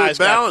This guy's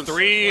good balance. got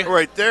 3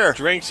 right there.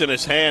 drinks in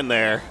his hand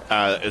there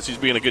as he's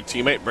being a good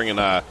teammate, bringing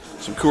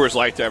some Coors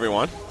Light to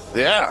everyone.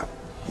 Yeah.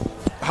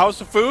 How's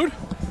the food?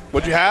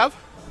 What'd you have?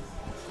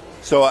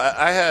 So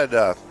I had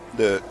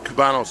the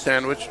Cubano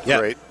sandwich. Yeah.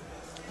 Great.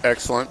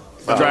 Excellent.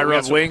 Dry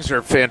rub wings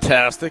are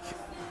fantastic.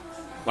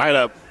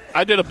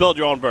 I did a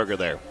build-your-own burger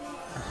there.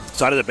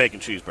 So I did a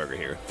bacon cheeseburger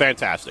here.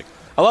 Fantastic.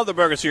 I love the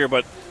burgers here,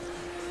 but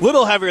a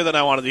little heavier than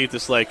I wanted to eat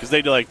this late because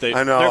they do I know.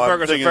 their I'm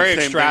burgers are thinking very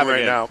the same extravagant.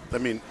 thing right now. I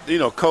mean,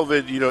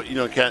 COVID,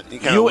 you can't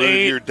You lose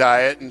ate- your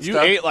diet and You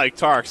stuff. ate like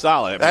Tarek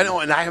Sala. I know,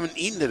 and I haven't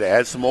eaten today. I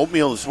had some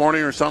oatmeal this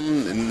morning or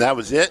something, and that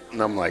was it.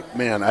 And I'm like,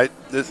 man,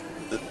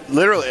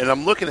 literally. And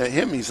I'm looking at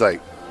him. He's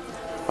like,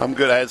 I'm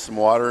good. I had some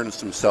water and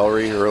some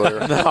celery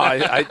earlier. No,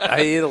 I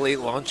ate a late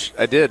lunch.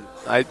 I did.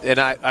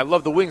 I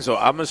love the wings, though.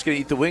 I'm just going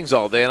to eat the wings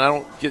all day, and I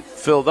don't get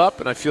filled up,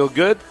 and I feel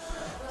good.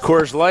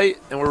 Coors Light,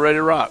 and we're ready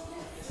to rock.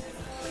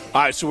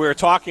 All right, so we were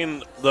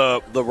talking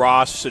the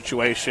Ross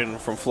situation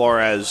from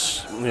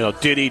Flores.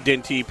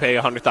 Didn't he pay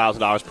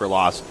 $100,000 per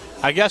loss?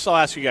 I guess I'll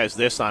ask you guys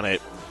this on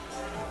it.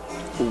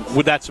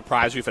 Would that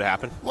surprise you if it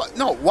happened? What?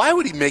 No, why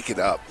would he make it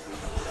up?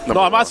 No,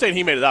 I'm not saying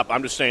he made it up.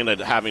 I'm just saying that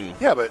having...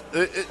 Yeah, but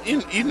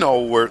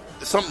where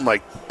something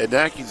like an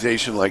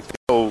accusation like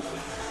so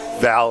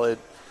valid,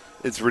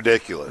 it's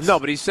ridiculous. No,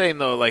 but he's saying,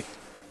 though, like,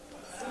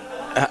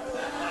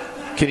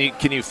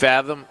 can you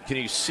fathom, can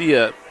you see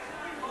an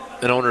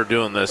owner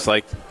doing this?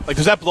 Like,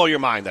 does that blow your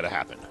mind that it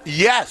happened?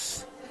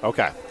 Yes.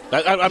 Okay.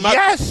 I'm not,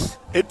 Yes,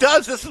 it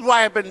does. This is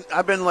why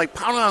I've been like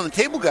pounding on the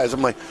table, guys.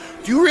 I'm like,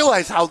 do you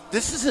realize how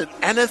this is an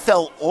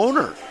NFL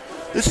owner?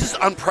 This is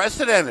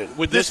unprecedented.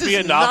 Would this be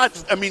is enough?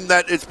 Nuts. I mean,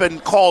 that it's been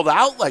called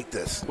out like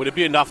this. Would it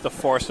be enough to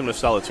force him to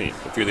sell a team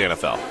if you're the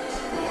NFL?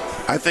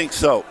 I think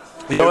so.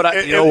 You know what?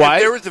 If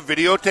there was a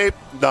videotape,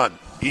 done.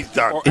 He's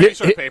done. Or any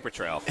sort of paper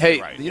trail. Hey,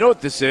 Right. you know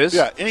what this is?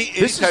 Yeah, any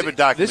type of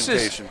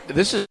documentation.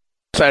 This is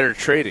insider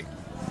trading.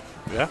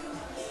 Yeah.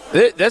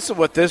 That's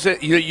what this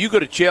is. You go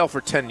to jail for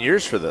 10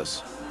 years for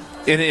this,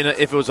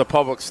 if it was a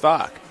public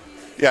stock.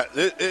 Yeah,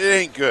 it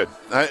ain't good.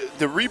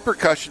 The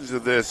repercussions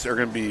of this are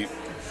going to be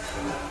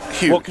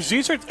huge. Well, because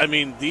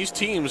these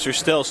teams are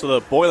still, so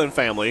the Boylan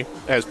family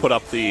has put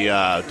up the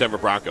Denver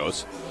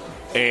Broncos,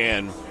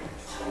 and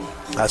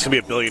that's going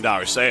to be $1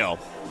 billion sale.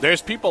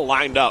 There's people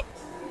lined up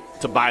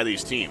to buy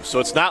these teams. So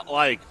it's not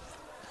like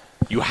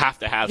you have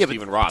to have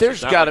Stephen Ross.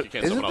 There's got to,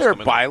 isn't there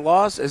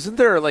bylaws? Isn't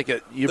there like a,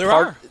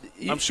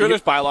 I'm sure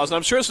there's bylaws, and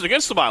I'm sure this is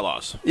against the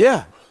bylaws.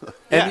 Yeah.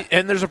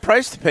 And there's a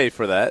price to pay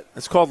for that.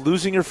 It's called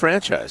losing your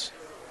franchise.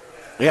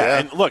 Yeah,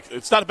 and look,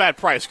 it's not a bad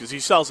price because he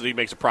sells it, he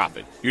makes a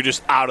profit. You're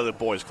just out of the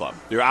boys' club.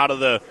 You're out of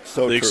the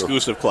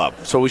exclusive club.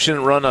 So we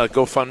shouldn't run a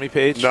GoFundMe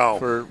page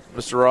for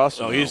Mr. Ross?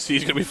 No, he's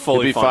going to be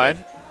fully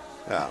fine?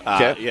 Yeah.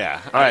 Okay. Yeah.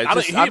 All right, I'm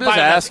just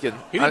asking.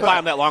 He didn't buy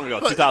him that long ago,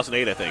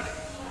 2008, I think.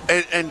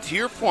 And to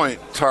your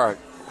point, Tarek,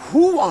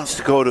 who wants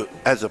to go to,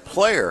 as a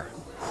player,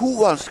 who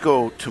wants to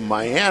go to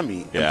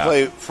Miami and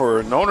play for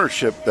an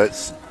ownership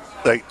that's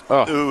like,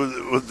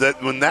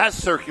 when that's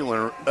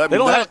circular. They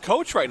don't have a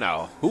coach right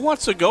now. Who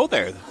wants to go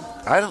there?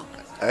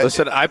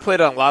 Listen, I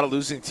played on a lot of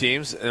losing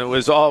teams, and it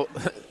was all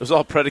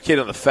predicated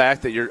on the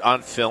fact that you're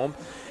on film,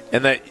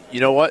 and that,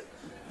 you know what,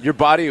 your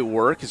body of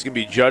work is going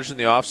to be judged in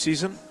the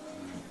offseason,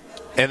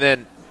 and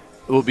then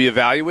it will be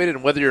evaluated,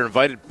 and whether you're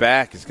invited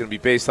back is going to be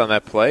based on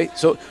that play.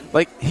 So,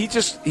 like, he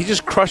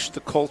just crushed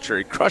the culture.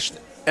 He crushed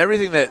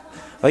everything that,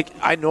 like,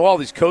 I know all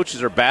these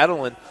coaches are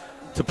battling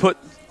to put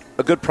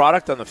a good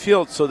product on the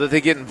field so that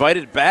they get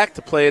invited back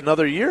to play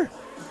another year,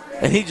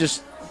 and he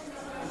just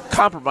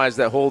compromised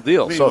that whole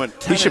deal. So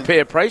he should pay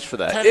a price for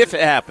that if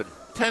it happened.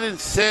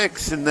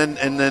 10-6, and then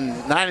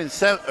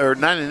 9-7 or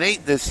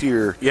 9-8 this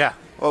year. Yeah.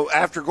 Well,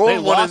 after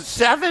going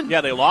 1-7.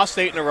 Yeah, they lost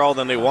 8 in a row,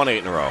 then they won 8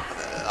 in a row.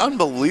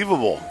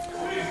 Unbelievable.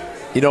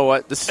 You know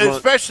what? This is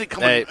especially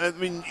coming. I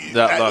mean,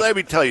 let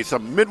me tell you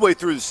something. Midway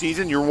through the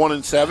season, you're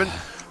 1-7.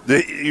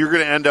 You're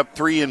going to end up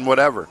 3 and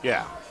whatever.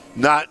 Yeah.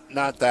 Not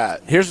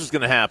that. Here's what's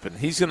going to happen.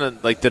 He's going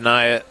to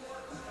deny it.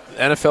 The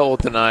NFL will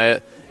deny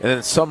it, and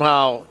then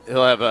somehow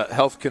he'll have a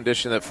health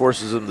condition that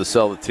forces him to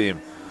sell the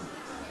team.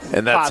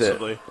 And that's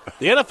Possibly. it.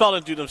 The NFL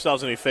didn't do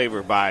themselves any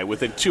favor by,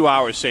 within 2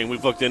 hours, saying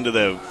we've looked into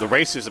the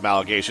racism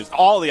allegations.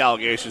 All the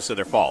allegations said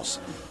they're false.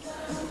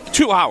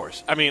 2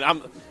 hours. I mean,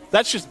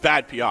 that's just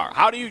bad PR.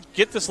 How do you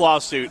get this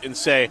lawsuit and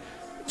say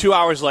 2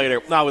 hours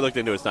later, no, we looked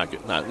into it, it's not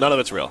good. No, none of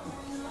it's real.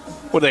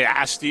 Would they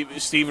ask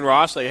Stephen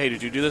Ross, like, hey,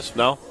 did you do this?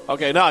 No?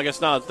 Okay, no, I guess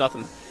no, it's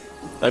nothing.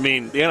 I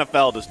mean, the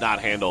NFL does not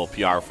handle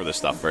PR for this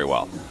stuff very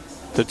well.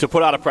 To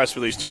put out a press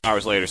release 2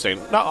 hours later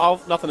saying,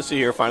 no, nothing to see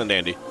here, fine and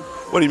dandy.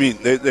 What do you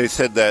mean? They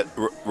said that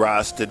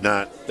Ross did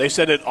not. They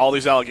said that all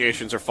these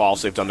allegations are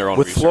false. They've done their own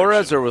with research.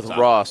 Flores or with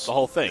Ross? The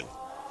whole thing.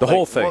 The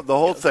whole thing. Well, the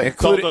whole thing.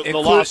 The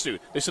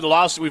lawsuit. They said the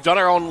lawsuit. We've done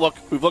our own look.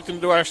 We've looked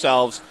into it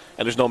ourselves,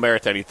 and there's no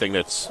merit to anything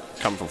that's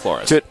come from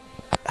Flores.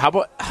 How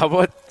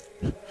about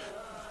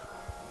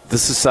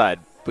this aside?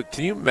 But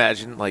can you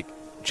imagine, like,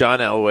 John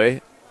Elway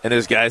and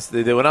his guys?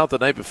 They went out the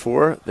night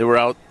before. They were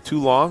out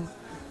too long.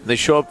 And they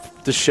show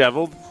up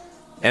disheveled,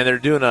 and they're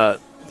doing an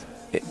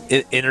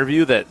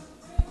interview that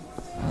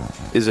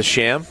is a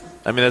sham.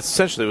 I mean, that's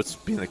essentially what's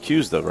being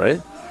accused of,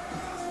 right?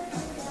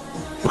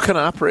 What kind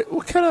of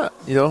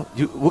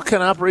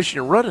operation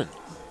you're running?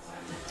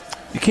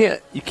 You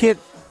can't.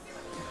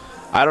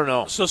 I don't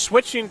know. So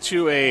switching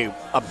to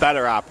a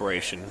better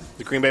operation,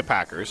 the Green Bay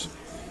Packers.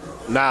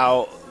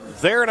 Now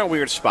they're in a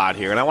weird spot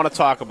here, and I want to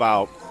talk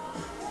about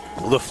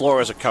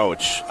LaFleur as a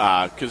coach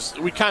because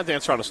we kind of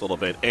danced around this a little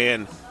bit,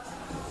 and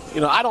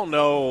I don't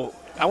know.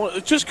 I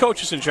want just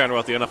coaches in general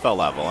at the NFL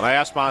level, and I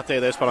asked Monte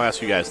this, but I'll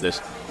ask you guys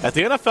this: at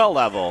the NFL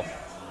level,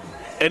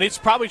 and it's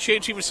probably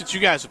changed even since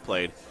you guys have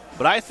played.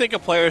 But I think a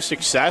player's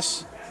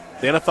success,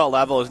 the NFL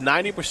level, is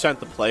 90%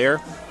 the player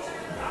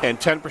and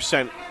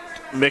 10%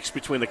 mixed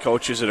between the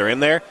coaches that are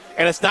in there.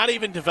 And it's not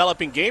even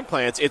developing game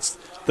plans. It's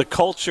the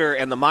culture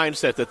and the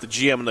mindset that the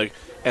GM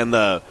and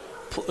the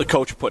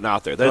coach are putting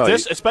out there.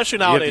 Especially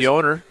nowadays. You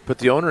have the owner. Put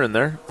the owner in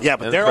there. Yeah,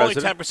 but they're only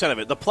 10% of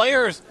it. The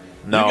players,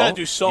 you got to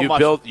do so much.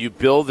 You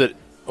build it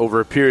over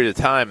a period of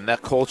time, and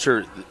that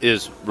culture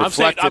is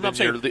reflected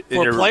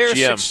in your player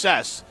GM.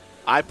 Success,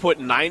 I put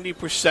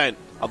 90%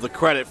 of the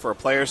credit for a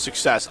player's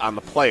success on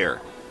the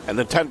player, and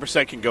then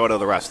 10% can go to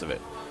the rest of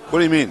it. What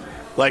do you mean?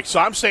 So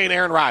I'm saying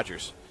Aaron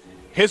Rodgers,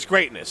 his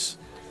greatness,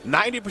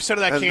 90% of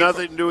that has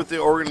nothing to do with the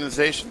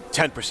organization?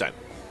 10%.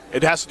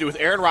 It has to do with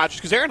Aaron Rodgers,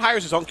 because Aaron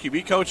hires his own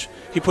QB coach.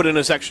 He put in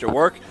his extra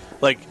work.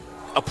 Like,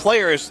 a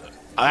player is...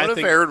 What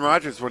if Aaron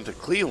Rodgers went to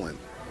Cleveland?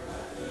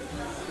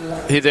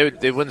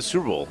 They win the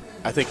Super Bowl.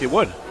 I think they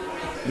would.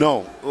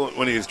 No,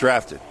 when he was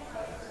drafted.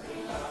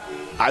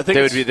 I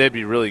think they'd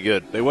be really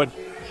good. They would.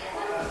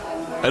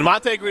 And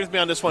Monte agreed with me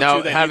on this one,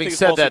 now, too. Having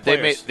said that,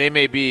 they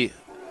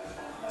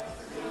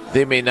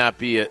may not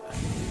be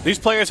These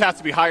players have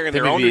to be hiring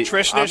their own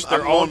nutritionists,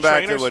 their own trainers.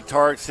 I'm going back to what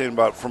Tarek's saying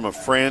about from a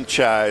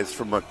franchise,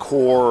 from a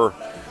core,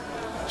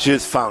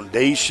 just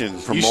foundation,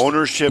 from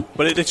ownership.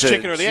 But it's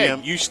chicken or the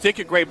egg. You stick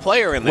a great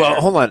player in there. Well,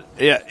 hold on.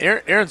 Yeah,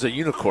 Aaron's a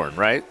unicorn,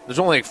 right? There's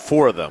only like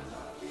 4 of them.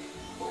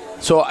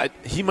 So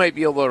he might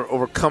be able to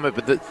overcome it,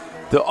 but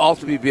there'll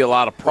ultimately be a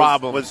lot of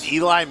problems. Was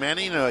Eli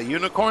Manning a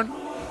unicorn?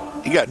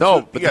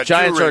 The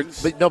Giants are.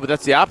 But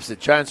that's the opposite.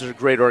 Giants are a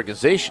great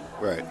organization,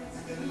 right?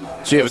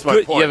 So you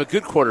have a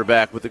good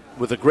quarterback with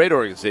a great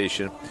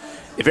organization.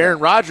 If Aaron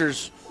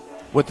Rodgers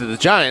went to the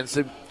Giants,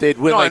 they'd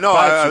win.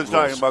 I was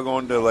talking about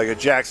going to like a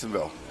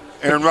Jacksonville.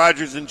 Aaron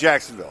Rodgers in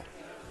Jacksonville.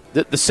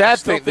 The sad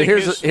thing.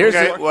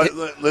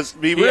 Let's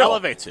be real. He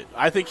elevates it.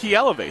 I think he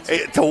elevates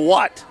it. To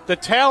what? The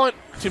talent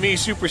to me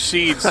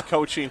supersedes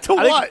coaching.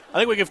 I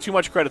think we give too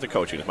much credit to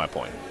coaching. Is my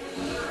point.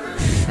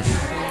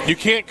 You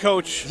can't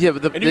coach. Yeah,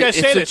 but and you guys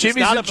say the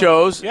Jimmys and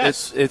Joes.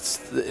 Yes.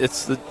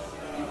 It's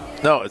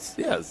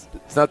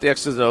not the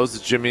X's and O's.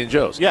 It's Jimmy and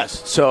Joe's.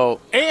 Yes.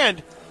 So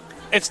and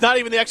it's not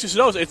even the X's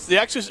and O's. It's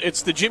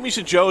the Jimmys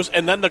and Joes,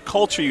 and then the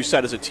culture you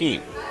set as a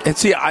team. And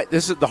see,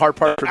 this is the hard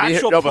part for me.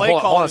 Actual play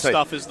calling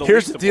stuff is the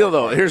Here's the deal,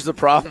 though. Here's the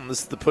problem.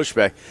 This is the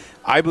pushback.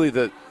 I believe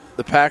that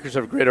the Packers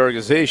have a great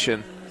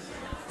organization,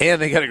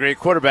 and they got a great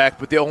quarterback,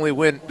 but they only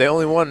won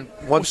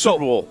one Super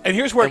Bowl. And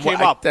here's where it came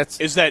up: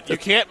 is that you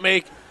can't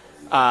make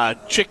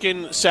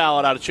chicken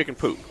salad out of chicken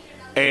poop,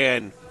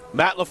 and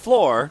Matt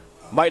LaFleur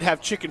might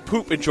have chicken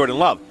poop in Jordan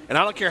Love, and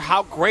I don't care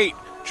how great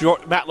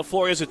Matt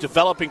LaFleur is at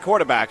developing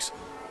quarterbacks,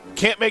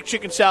 can't make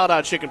chicken salad out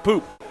of chicken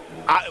poop.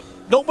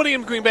 Nobody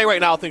in Green Bay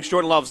right now thinks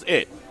Jordan Love's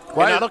it.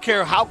 And I don't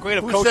care how great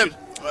of coach.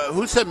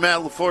 Who said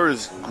Matt LaFleur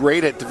is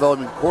great at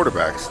developing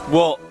quarterbacks?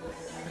 Well,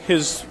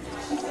 his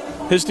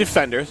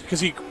defenders, because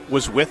he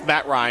was with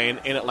Matt Ryan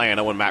in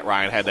Atlanta when Matt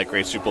Ryan had that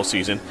great Super Bowl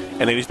season,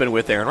 and then he's been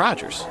with Aaron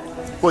Rodgers.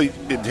 Well, he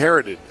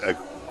inherited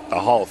a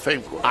Hall of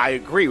Fame quarterback. I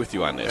agree with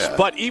you on this. Yeah.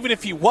 But even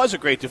if he was a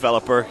great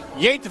developer,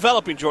 you ain't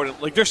developing Jordan.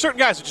 Like, there's certain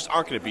guys that just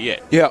aren't going to be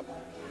it. Yeah.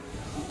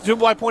 So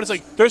my point is,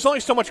 like, there's only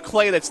so much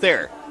clay that's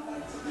there.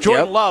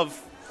 Jordan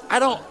Love.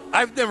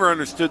 I've never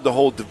understood the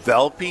whole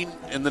developing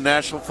in the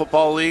National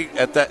Football League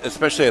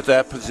especially at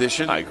that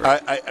position. I agree.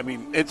 I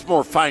mean, it's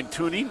more fine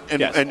tuning and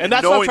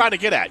that's what I'm trying to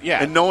get at.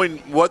 Yeah, and knowing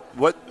what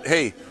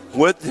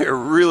their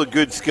really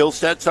good skill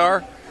sets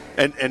are,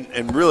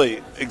 and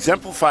really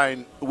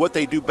exemplifying what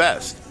they do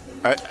best.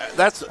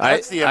 That's the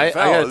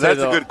NFL.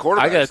 That's a good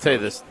quarterback. I got to tell you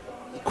this: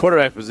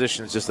 quarterback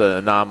position is just an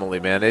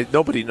anomaly, man.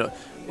 Nobody knows.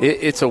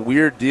 It's a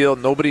weird deal.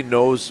 Nobody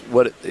knows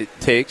what it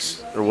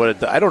takes or what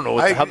it. I don't know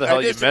how the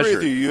hell you measure.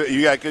 With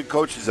you got good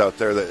coaches out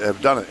there that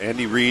have done it.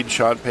 Andy Reid,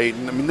 Sean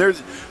Payton. I mean, there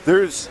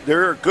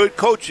are good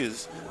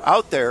coaches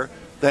out there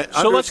that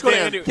So let's go to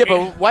understand. Andy.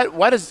 Yeah, but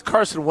why does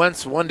Carson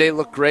Wentz one day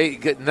look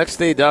great, next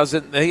day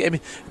doesn't? I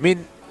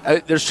mean,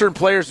 there's certain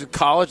players in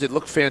college that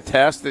look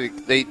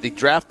fantastic. They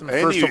draft them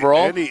first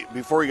overall. Andy,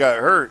 before he got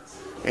hurt,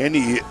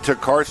 Andy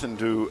took Carson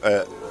to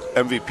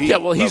MVP. Yeah,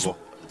 well, level.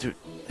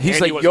 he's Andy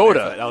like wasn't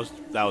Yoda. there.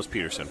 That was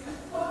Peterson.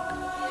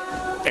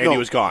 Andy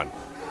was gone.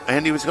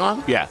 Andy was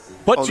gone. Yeah,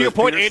 but Oh, to your there's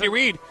point, Peterson? Andy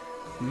Reid,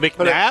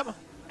 McNabb,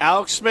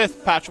 Alex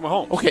Smith, Patrick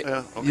Mahomes. Okay,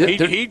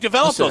 Yeah, He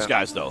developed listen, those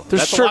guys though.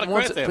 There's That's a lot certain of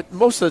ones, credit to him. but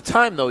most of the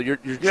time though, you're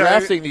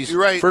drafting these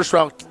you're right. first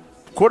round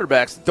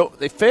quarterbacks.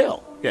 They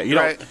fail. Yeah, you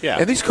Right. don't. Yeah,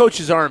 And these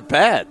coaches aren't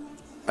bad.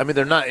 I mean,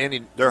 they're not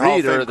Andy They're Hall of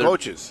Reid or Fame they're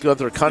coaches.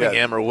 Gunther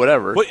Cunningham or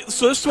whatever. But,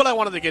 so this is what I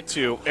wanted to get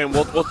to, and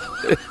we'll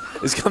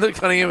Is Gunther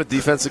Cunningham a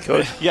defensive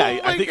coach? yeah,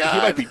 I think he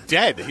might be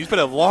dead. He's been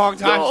a long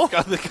time. No.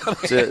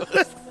 That's it.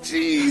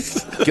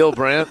 Jeez. Gil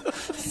Brandt?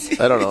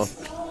 I don't know.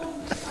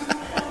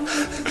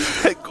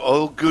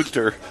 Oh,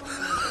 Gunter.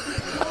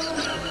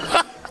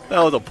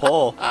 That was a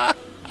pull.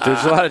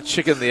 There's a lot of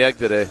chicken in the egg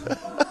today.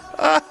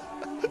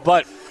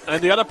 But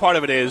and the other part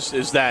of it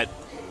is that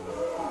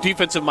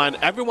defensive mind.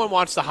 Everyone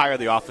wants to hire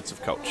the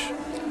offensive coach,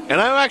 and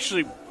I'm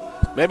actually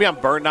maybe I'm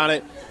burned on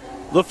it.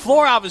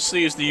 LaFleur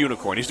obviously is the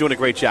unicorn. He's doing a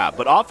great job,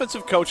 but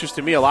offensive coaches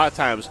to me a lot of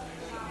times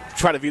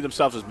try to view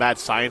themselves as mad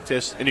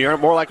scientists, and you're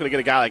more likely to get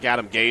a guy like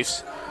Adam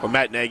Gase or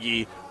Matt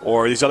Nagy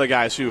or these other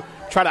guys who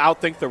try to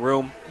outthink the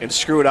room and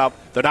screw it up.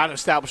 They're not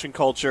establishing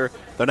culture.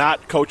 They're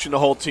not coaching the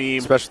whole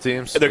team. Special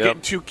teams. They're Yep.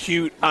 getting too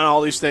cute on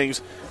all these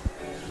things.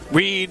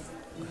 Reid,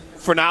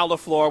 for now,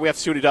 LaFleur, we have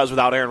to see what he does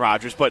without Aaron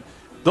Rodgers, but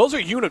those are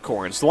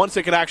unicorns, the ones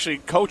that can actually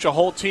coach a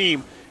whole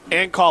team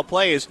and call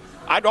plays.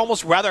 I'd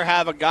almost rather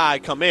have a guy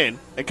come in,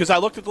 because I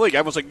looked at the league.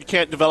 Everyone's like, you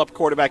can't develop a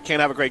quarterback,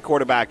 can't have a great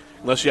quarterback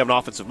unless you have an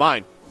offensive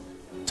mind.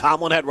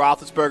 Tomlin had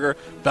Roethlisberger,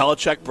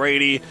 Belichick,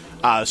 Brady,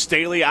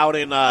 Staley out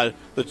in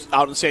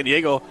San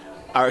Diego,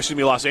 or excuse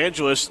me, Los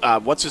Angeles.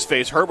 What's his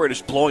face? Herbert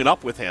is blowing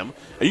up with him.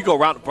 And you go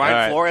around. Brian All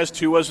right. Flores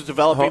too was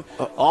developing.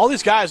 All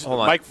these guys, hold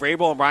on. Mike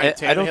Vrabel and Ryan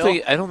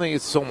Tannehill. I don't think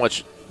it's so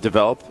much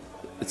develop.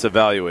 It's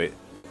evaluate.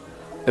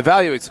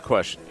 Evaluate's the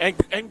question.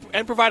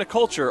 and provide a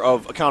culture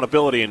of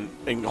accountability and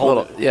A hold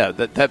little, it. yeah,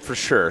 that for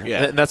sure.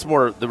 Yeah. And that's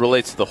more that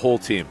relates to the whole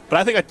team. But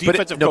I think a But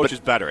defensive no, coach but- is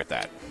better at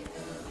that.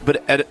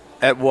 But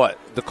at what?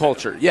 The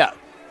culture. Yeah,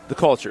 the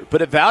culture.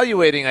 But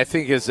evaluating, I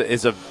think, is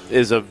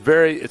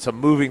a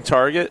moving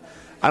target.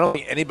 I don't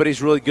think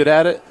anybody's really good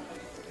at it.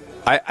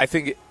 I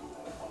think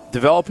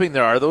developing,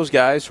 there are those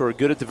guys who are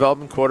good at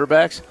developing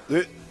quarterbacks.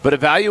 But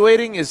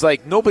evaluating is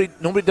like nobody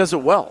does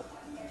it well.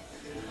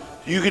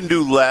 You can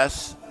do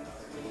less.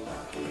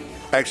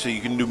 Actually,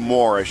 you can do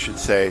more, I should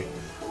say,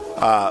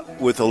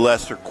 with a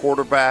lesser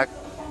quarterback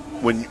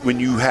when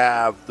you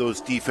have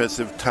those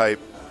defensive type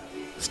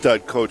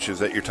stud coaches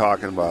that you're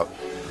talking about.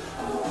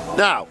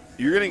 Now,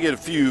 you're going to get a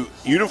few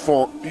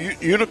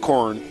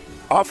unicorn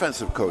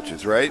offensive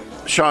coaches, right?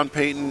 Sean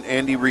Payton,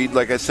 Andy Reid,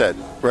 like I said,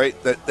 right?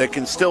 That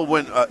can still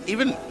win.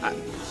 Even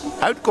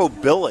I would go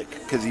Billick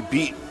because he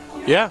beat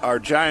our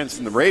Giants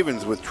and the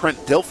Ravens with Trent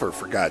Dilfer,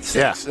 for God's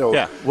sake. Yeah. So,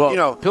 Well, you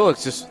know,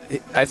 Billick's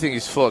I think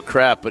he's full of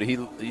crap, but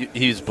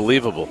he's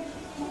believable.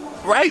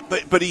 right?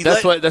 But he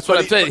That's what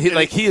I'm saying.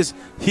 He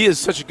is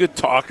such a good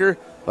talker.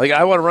 Like,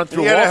 I want to run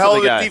through He a had wall a hell for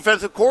of the a guy.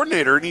 defensive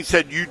coordinator, and he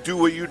said, "You do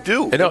what you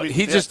do." I know I mean,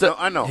 he just.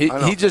 I know.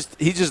 He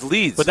just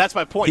leads. But that's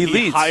my point. He He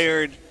leads.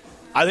 hired,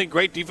 I think,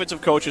 great defensive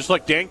coaches.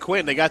 Look, Dan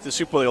Quinn, they got the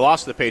Super Bowl, they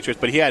lost to the Patriots,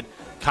 but he had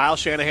Kyle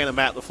Shanahan and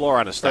Matt LaFleur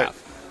on his staff.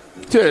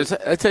 Dude,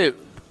 I tell you,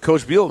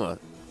 Coach Bielema,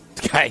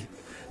 the guy,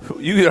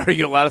 you could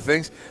argue a lot of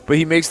things, but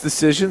he makes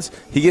decisions.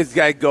 He gets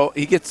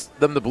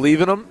them to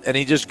believe in him, and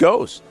he just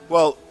goes.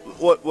 Well,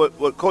 what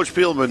Coach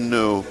Spielman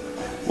knew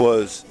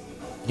was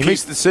He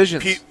makes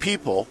decisions,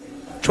 people,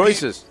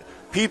 choices.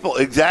 people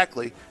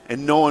exactly,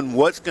 and knowing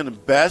what's going to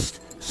best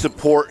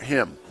support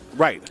him.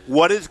 Right.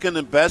 What is going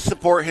to best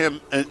support him,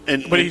 and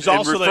But he's and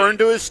also referring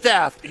to his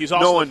staff. he's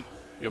also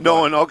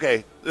knowing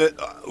okay,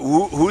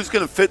 who's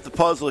going to fit the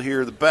puzzle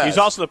here the best. He's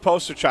also the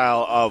poster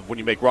child of when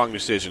you make wrong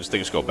decisions,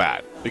 things go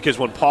bad. Because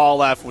when Paul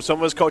left, when some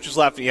of his coaches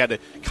left and he had to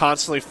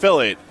constantly fill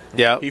it,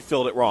 he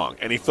filled it wrong.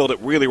 And he filled it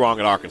really wrong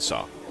at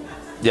Arkansas.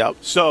 Yep.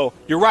 So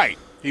you're right.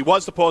 He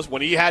was the post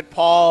when he had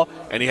Paul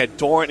and he had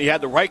Dorn, he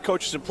had the right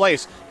coaches in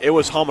place. It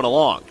was humming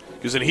along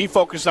because then he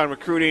focused on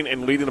recruiting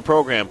and leading the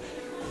program.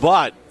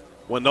 But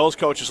when those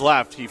coaches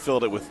left, he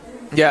filled it with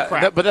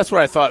crap. but that's where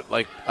I thought.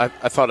 Like I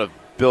thought of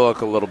Billick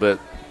a little bit.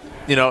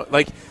 You know,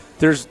 like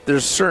there's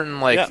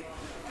certain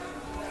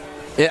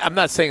I'm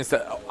not saying it's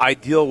the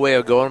ideal way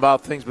of going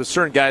about things, but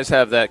certain guys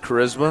have that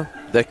charisma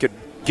that could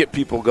get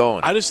people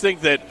going. I just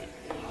think that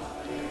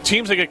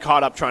teams that get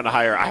caught up trying to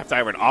hire, I have to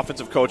hire an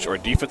offensive coach or a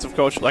defensive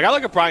coach. Like, I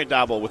look at Brian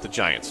Daboll with the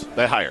Giants,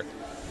 they hire.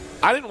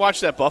 I didn't watch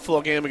that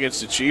Buffalo game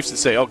against the Chiefs and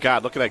say, oh,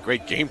 God, look at that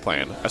great game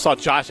plan. I saw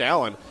Josh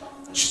Allen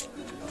just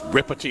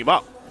rip a team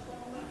up.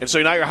 And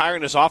so now you're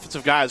hiring this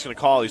offensive guy that's going to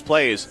call all these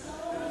plays,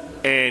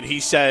 and he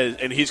says,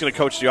 and he's going to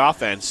coach the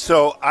offense.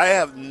 So I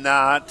have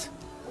not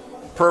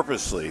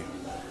purposely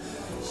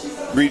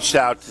reached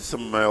out to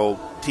some of my old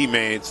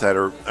teammates that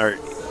are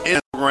in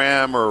the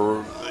program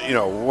or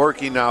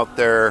working out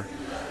there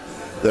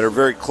that are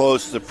very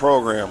close to the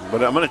program.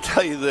 But I'm going to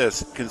tell you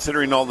this,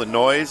 considering all the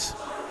noise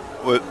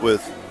with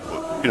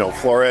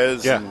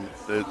Flores and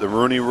the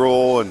Rooney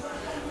Rule, and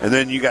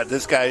then you got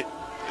this guy,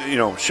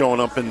 showing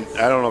up in,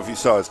 I don't know if you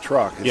saw his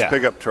truck, his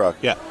pickup truck.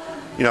 Yeah.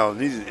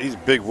 He's a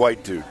big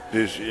white dude.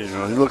 He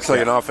looks like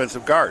an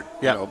offensive guard.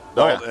 Yeah.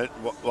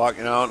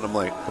 Walking out, and I'm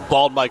like,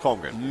 bald Mike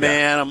Holmgren.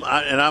 Man,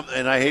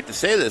 I hate to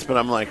say this, but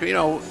I'm like,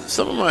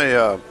 some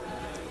of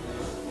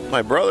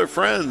my brother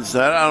friends,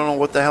 I don't know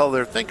what the hell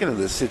they're thinking of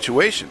this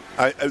situation.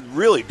 I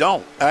really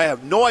don't. I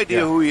have no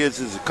idea who he is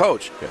as a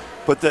coach. Yeah.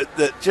 But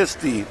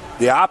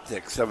the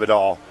optics of it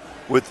all,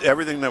 with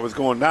everything that was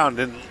going down,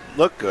 didn't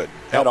look good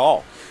at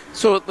all.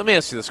 So let me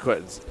ask you this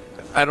question.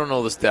 I don't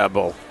know this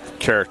Dabo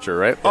character,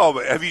 right? Oh,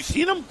 but have you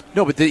seen him?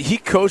 No, but did he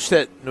coach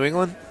at New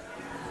England?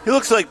 He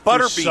looks like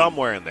Butterbean.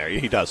 Somewhere in there.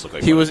 He does look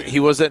like He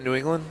was at New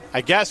England?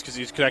 I guess because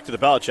he's connected to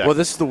Belichick. Well,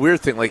 this is the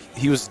weird thing. Like,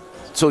 he was...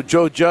 So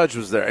Joe Judge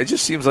was there. It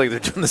just seems like they're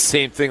doing the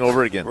same thing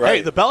over again. Right.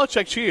 Hey, the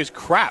Belichick tree is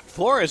crap.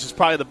 Flores is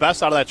probably the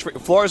best out of that tree.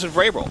 Flores and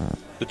Vrabel,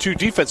 the two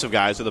defensive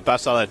guys, are the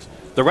best out of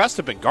that. The rest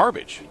have been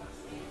garbage.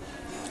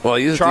 Well,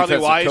 he's Charlie a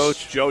defensive Weiss,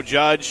 coach. Joe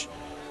Judge.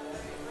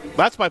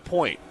 That's my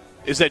point,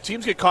 is that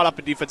teams get caught up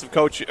in defensive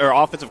coach or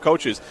offensive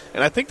coaches,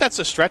 and I think that's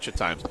a stretch at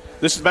times.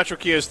 This is Metro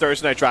Kia's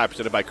Thursday Night Drive,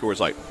 presented by Coors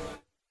Light.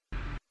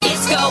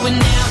 It's going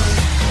down.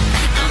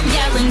 I'm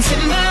yelling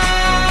timber.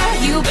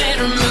 You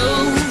better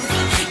move.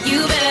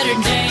 You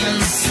better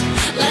dance.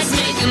 Let's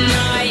make a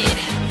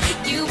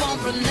night you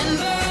won't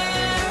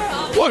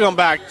remember. Welcome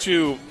back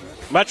to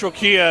Metro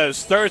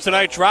Kia's Thursday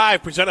Night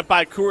Drive, presented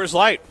by Coors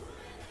Light.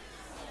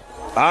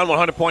 On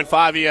 100.5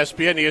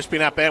 ESPN, the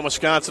ESPN app, and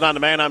Wisconsin On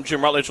Demand. I'm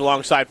Jim Rutledge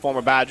alongside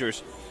former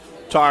Badgers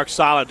Tarek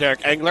Saleh,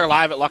 Derek Engler,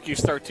 live at Lucky's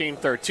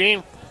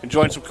 1313.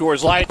 Enjoying some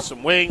Coors Light,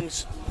 some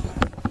wings,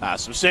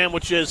 some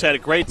sandwiches. Had a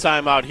great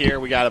time out here.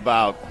 We got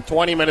about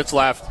 20 minutes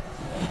left.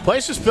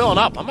 Place is filling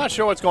up. I'm not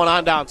sure what's going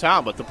on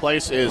downtown, but the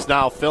place is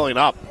now filling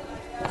up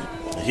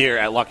here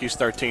at Lucky's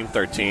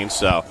 1313.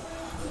 So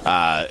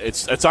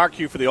it's our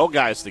cue for the old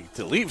guys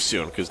to leave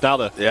soon, because now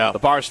the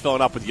bar's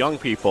filling up with young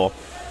people.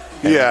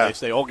 And they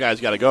say old guys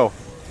got to go.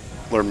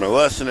 Learned my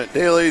lesson at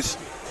Daly's.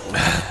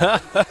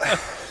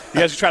 You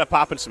guys should try to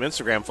pop in some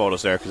Instagram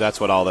photos there, because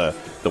that's what all the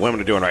women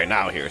are doing right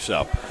now here.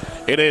 So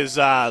it is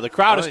the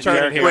crowd is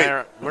turning here.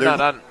 Wait, we're not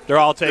on. They're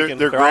all taking.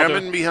 They're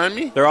grabbing behind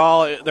me. They're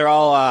all.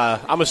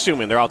 I'm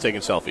assuming they're all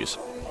taking selfies.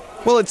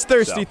 Well, it's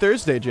Thirsty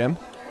Thursday, Jim.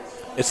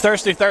 It's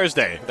Thirsty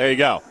Thursday. There you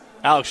go.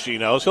 Alex G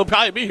knows. He'll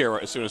probably be here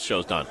as soon as the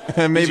show's done.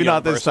 Maybe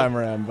not this time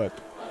around, but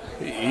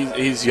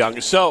he's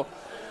young. So,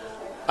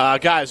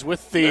 guys,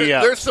 with the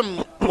there's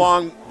some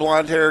long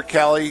blonde hair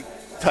Cali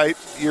type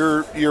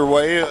your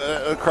way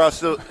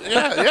across the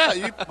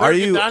are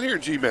you down here,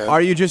 G-Man?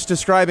 Are you just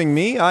describing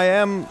me? I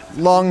am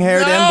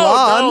long-haired and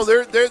blonde.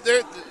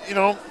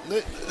 No,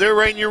 they're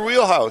right in your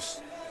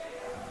wheelhouse.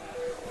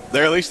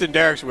 They're at least in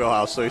Derek's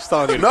wheelhouse, so he's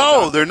telling you.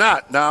 No, they're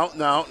not. No.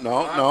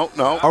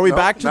 Are we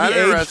back to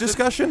the age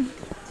discussion?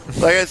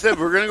 Like I said,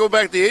 we're going to go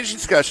back to the age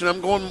discussion. I'm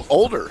going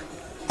older.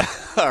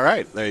 All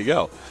right, there you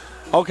go.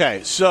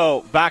 Okay,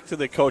 so back to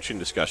the coaching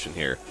discussion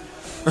here.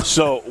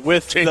 So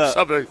with change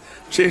subject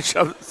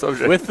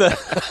with the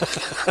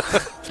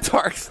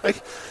Tark's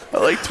like I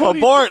like 20.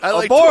 Abort. I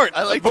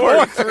like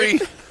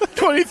 23.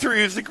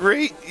 23 is a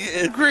great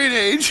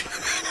age.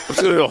 I'm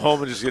just gonna go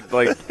home and just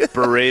get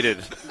berated.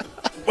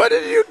 What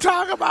did you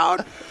talk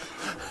about?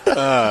 All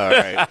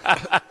right.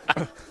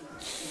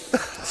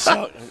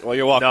 So, well,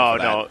 you're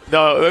welcome.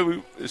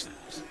 No.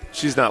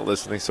 She's not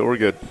listening, so we're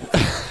good.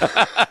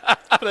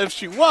 But if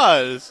she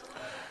was,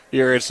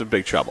 you're in some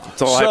big trouble.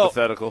 It's all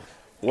hypothetical.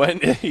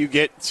 When you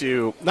get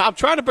to now, I'm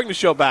trying to bring the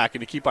show back,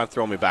 and you keep on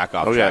throwing me back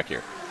off track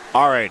here.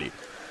 Alrighty.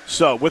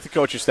 So with the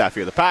coaching staff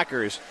here, the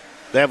Packers,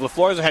 they have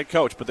LaFleur as a head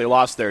coach, but they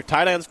lost their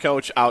tight ends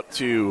coach out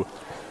to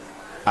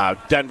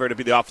Denver to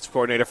be the offensive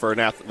coordinator for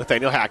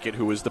Nathaniel Hackett,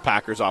 who was the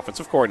Packers'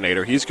 offensive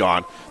coordinator. He's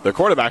gone. Their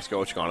quarterback's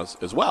coach gone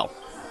as well.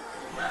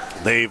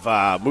 They've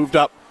moved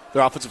up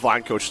their offensive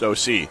line coach to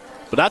OC.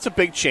 But that's a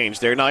big change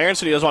there. Now, Aaron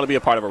said he doesn't want to be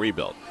a part of a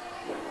rebuild.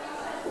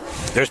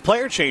 There's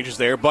player changes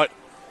there, but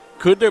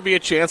could there be a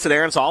chance that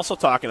Aaron's also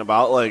talking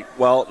about,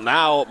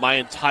 now my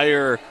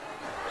entire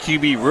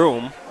QB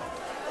room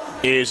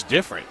is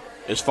different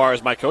as far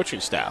as my coaching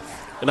staff?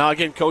 And now,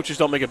 again, coaches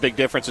don't make a big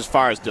difference as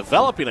far as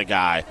developing a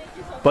guy,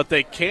 but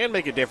they can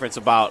make a difference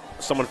about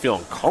someone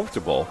feeling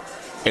comfortable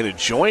and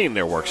enjoying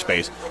their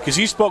workspace, because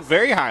he spoke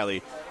very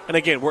highly. And,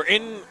 again, we're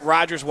in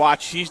Rodgers'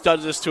 watch. He's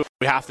done this too.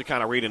 We have to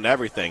kind of read into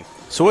everything.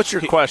 So what's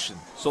your question?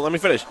 So let me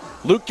finish.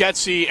 Luke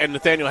Getsy and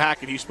Nathaniel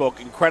Hackett, he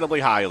spoke incredibly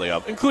highly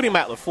of, including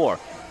Matt LaFleur.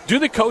 Do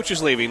the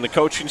coaches leaving, the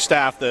coaching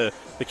staff, the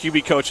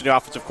QB coach and the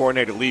offensive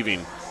coordinator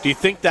leaving, do you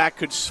think that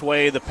could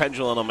sway the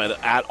pendulum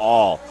at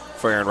all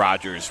for Aaron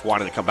Rodgers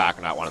wanting to come back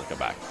or not wanting to come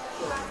back?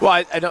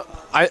 Well,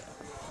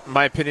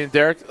 my opinion,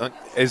 Derek,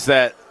 is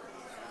that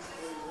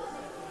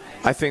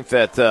I think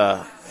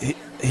that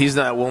he's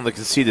not willing to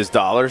concede his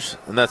dollars,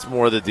 and that's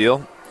more the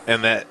deal.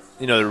 And that,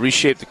 to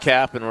reshape the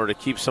cap in order to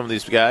keep some of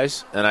these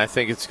guys, and I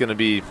think it's going to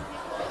be.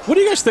 What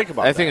do you guys think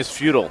about I think it's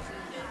futile.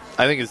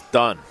 I think it's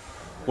done.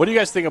 What do you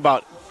guys think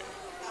about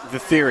the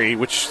theory,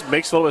 which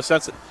makes a little bit of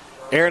sense? That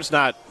Aaron's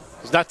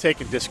he's not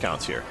taking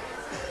discounts here.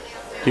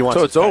 He wants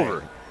So it's to pay.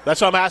 over.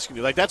 That's what I'm asking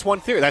you. Like, that's one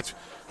theory. That's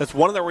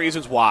one of the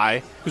reasons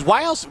why.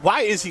 Because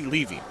why is he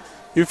leaving?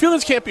 Your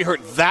feelings can't be hurt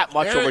that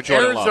much over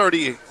Jordan Aaron's Love.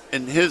 already,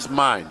 in his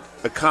mind,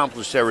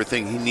 accomplished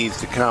everything he needs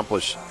to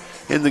accomplish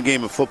in the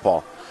game of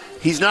football.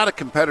 He's not a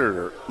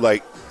competitor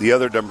like the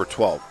other number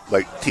 12,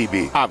 like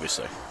TB.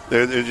 Obviously.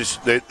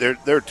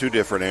 They're two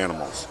different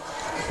animals.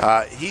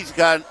 He's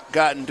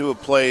gotten to a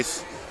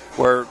place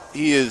where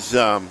he is,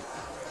 I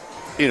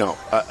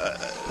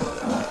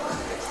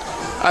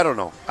don't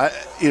know.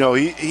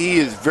 He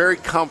is very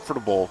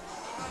comfortable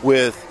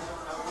with,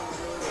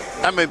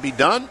 I might be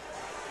done.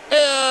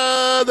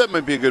 That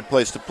might be a good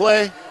place to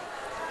play.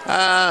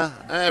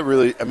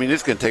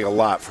 It's going to take a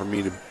lot for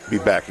me to be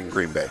back in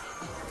Green Bay.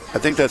 I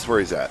think that's where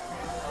he's at.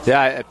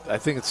 Yeah, I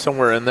think it's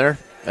somewhere in there.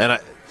 And,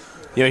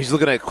 he's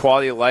looking at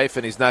quality of life,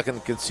 and he's not going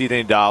to concede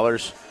any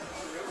dollars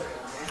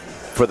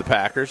for the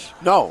Packers.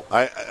 No,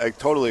 I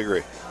totally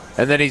agree.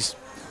 And then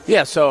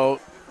so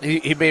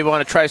he may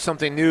want to try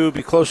something new,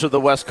 be closer to the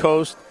West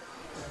Coast.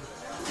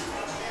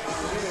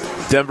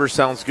 Denver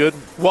sounds good.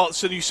 Well,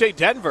 so you say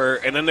Denver,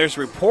 and then there's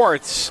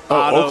reports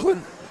out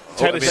Oakland? of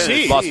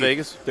Tennessee. Las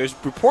Vegas? There's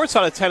reports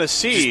out of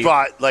Tennessee. Just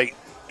bought like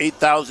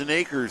 8,000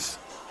 acres.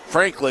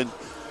 Franklin.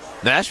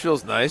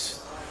 Nashville's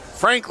nice.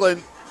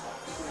 Franklin.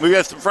 We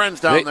got some friends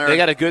down there. They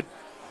got a good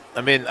 –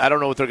 I don't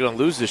know what they're going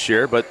to lose this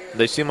year, but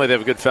they seem like they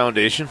have a good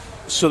foundation.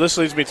 So this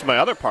leads me to my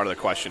other part of the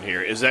question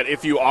here, is that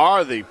if you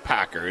are the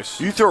Packers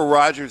 – You throw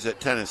Rodgers at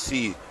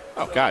Tennessee.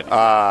 Oh, God.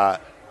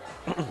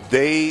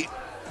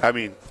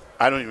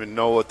 I don't even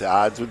know what the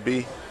odds would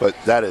be, but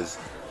that is,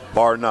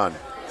 bar none,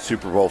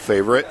 Super Bowl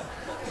favorite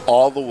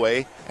all the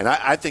way. And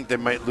I think they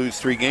might lose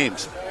 3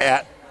 games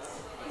at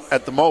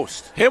the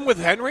most. Him with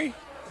Henry?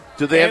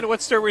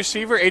 What's their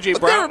receiver, A.J.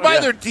 But Brown? they're by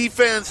their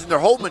defense and their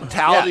whole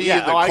mentality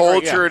and the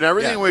culture and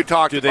everything we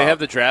talked about. Do they have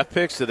the draft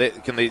picks? Can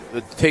they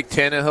take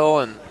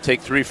Tannehill and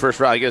take 3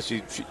 first round? I guess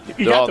you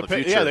they're all got in the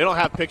future. Yeah, they don't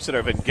have picks that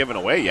have been given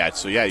away yet.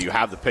 So, yeah, you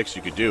have the picks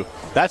you could do.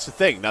 That's the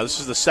thing. Now,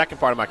 this is the second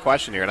part of my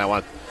question here,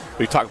 and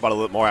we talk about it a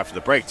little more after the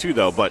break, too,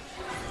 though. But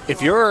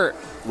if you're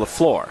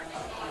LaFleur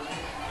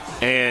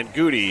and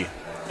Goody,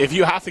 if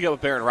you have to get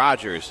with Aaron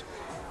Rodgers,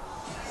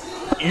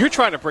 you're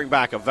trying to bring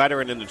back a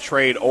veteran in the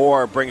trade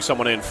or bring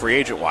someone in free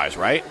agent-wise,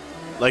 right?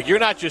 Like, you're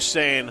not just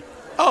saying,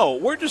 oh,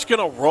 we're just going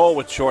to roll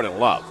with Jordan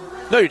Love.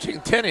 No, you're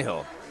taking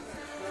Tannehill,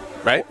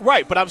 right?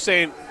 Right, but I'm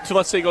saying, so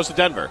let's say he goes to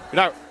Denver.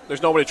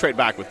 There's nobody to trade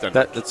back with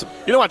Denver. You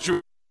don't want Drew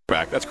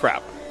back. That's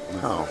crap.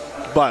 No.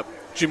 But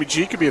Jimmy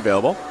G could be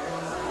available.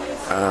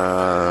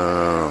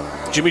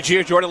 Jimmy G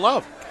or Jordan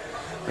Love.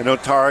 I know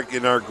Tarek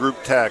in our group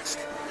text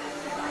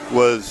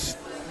was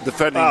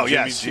defending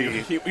Jimmy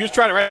G. He was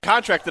trying to write a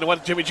contract and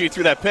went Jimmy G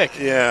through that pick.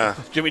 Yeah.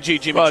 Jimmy G.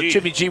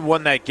 Jimmy G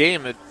won that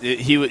game.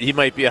 He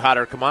might be a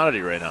hotter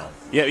commodity right now.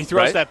 Yeah, he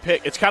throws that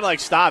pick. It's kind of like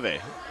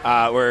Stave,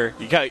 where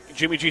you got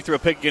Jimmy G threw a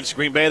pick against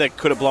Green Bay that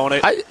could have blown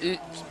it.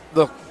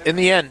 Look, in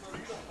the end,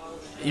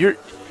 you're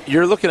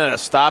looking at a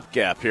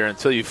stopgap here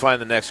until you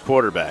find the next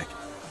quarterback.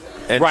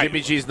 And right. Jimmy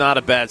G's not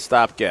a bad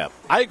stopgap.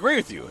 I agree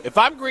with you. If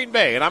I'm Green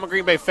Bay and I'm a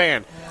Green Bay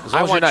fan, as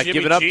long I as want you're not Jimmy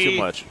giving up G too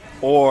much.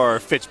 Or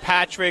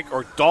Fitzpatrick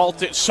or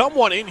Dalton,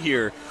 someone in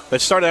here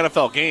that started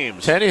NFL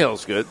games.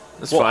 Tannehill's good.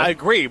 That's fine. I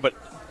agree, but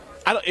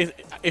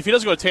if he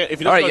doesn't go to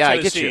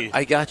Tennessee,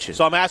 I got you.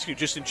 So I'm asking you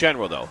just in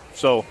general, though.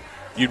 So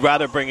you'd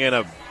rather bring in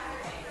would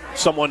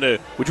you want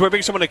to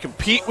bring someone to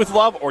compete with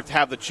Love or to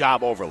have the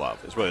job over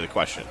Love is really the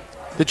question.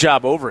 The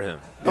job over him.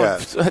 Yeah.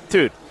 Oh,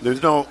 dude.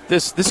 There's no.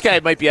 This guy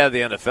might be out of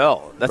the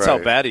NFL. That's how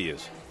bad he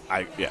is.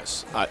 I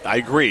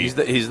agree.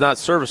 He's not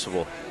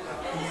serviceable.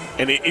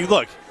 And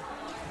look.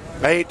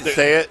 I hate to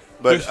say it,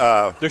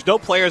 but there's no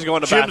players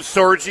going to Jim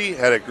Sorgi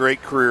had a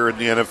great career in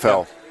the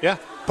NFL. Yeah.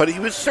 But he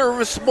was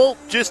serviceable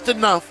just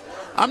enough.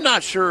 I'm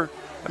not sure.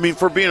 I mean,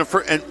 for being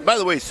and by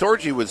the way,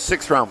 Sorgi was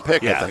 6th-round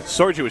pick, I think.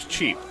 Sorgi was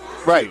cheap.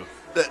 Right.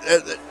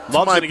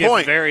 Love's my going to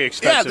point. Get very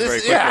expensive very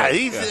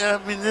quickly.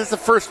 This is a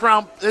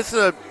first-round. This is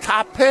a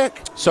top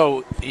pick.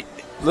 So,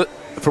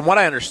 from what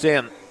I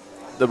understand,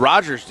 the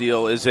Rodgers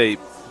deal is a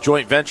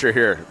joint venture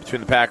here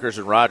between the Packers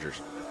and Rodgers.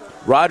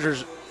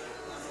 Rodgers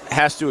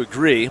has to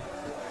agree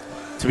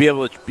to be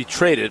able to be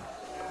traded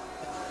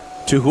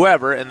to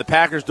whoever, and the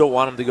Packers don't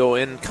want him to go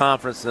in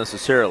conference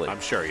necessarily.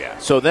 I'm sure, yeah.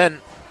 So then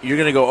you're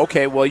going to go,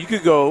 okay, well, you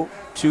could go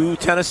to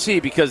Tennessee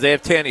because they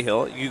have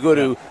Tannehill. You go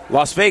to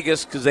Las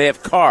Vegas because they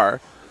have Carr.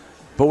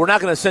 But we're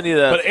not going to send you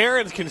to But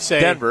Aaron can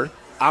say, Denver.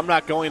 I'm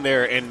not going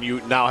there, and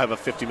you now have a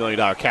 $50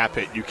 million cap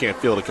hit. You can't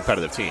field a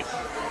competitive team.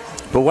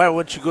 But why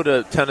wouldn't you go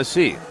to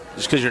Tennessee?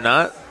 Just because you're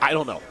not? I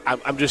don't know.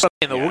 I'm just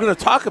We're going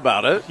to talk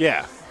about it.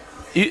 Yeah.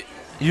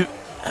 You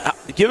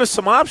give us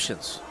some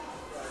options.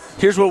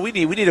 Here's what we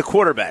need. We need a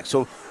quarterback.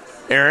 So,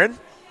 Aaron,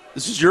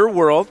 this is your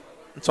world.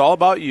 It's all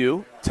about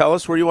you. Tell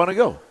us where you want to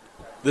go.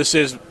 This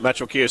is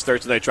Metro Kia's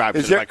Thursday Night Drive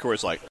presented by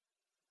Coors Light.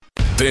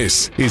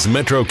 This is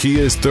Metro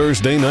Kia's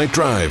Thursday Night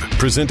Drive,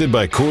 presented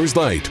by Coors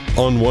Light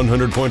on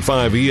 100.5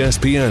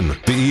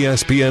 ESPN, the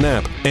ESPN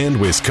app, and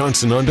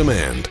Wisconsin On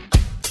Demand.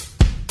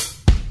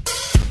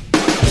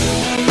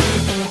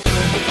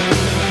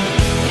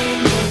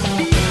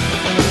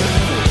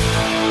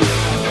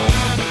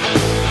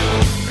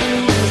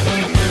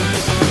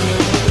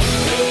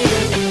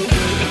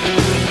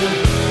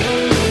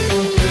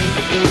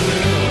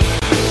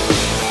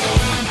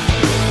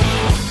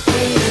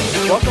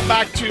 Welcome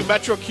back to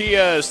Metro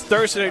Kia's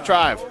Thursday Night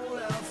Drive,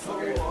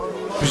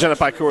 presented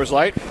by Coors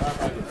Light.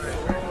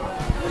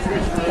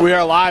 We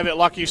are live at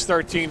Lucky's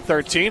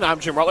 1313. I'm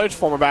Jim Rutledge,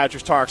 former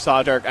Badgers, Tarek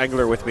Saw, Derek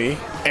Engler with me.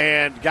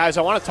 And, guys,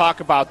 I want to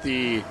talk about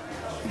the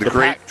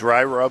great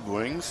dry rub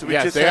wings.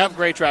 Yes, they have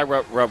great dry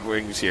rub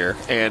wings here.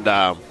 And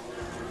I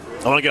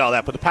want to get all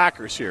that. But the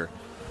Packers here.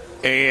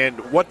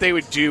 And what they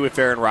would do if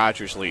Aaron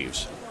Rodgers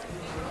leaves.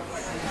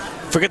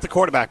 Forget the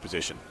quarterback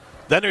position.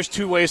 Then there's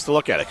two ways to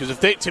look at it. Because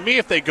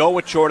if they go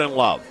with Jordan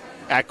Love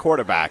at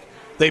quarterback,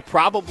 they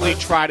probably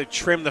try to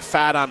trim the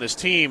fat on this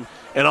team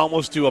and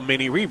almost do a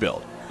mini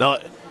rebuild. Now,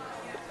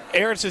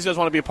 Aaron says he doesn't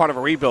want to be a part of a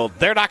rebuild.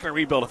 They're not going to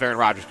rebuild if Aaron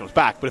Rodgers comes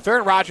back. But if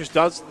Aaron Rodgers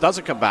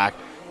doesn't come back,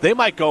 they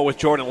might go with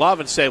Jordan Love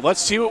and say, let's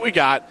see what we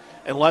got,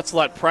 and let's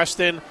let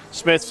Preston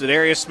Smith,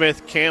 Zadarius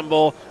Smith,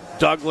 Campbell,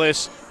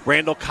 Douglas,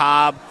 Randall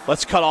Cobb,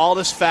 let's cut all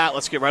this fat.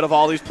 Let's get rid of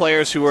all these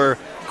players who are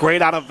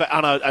great on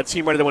a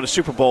team ready to win a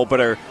Super Bowl but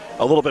are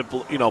a little bit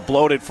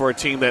bloated for a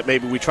team that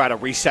maybe we try to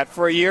reset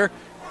for a year,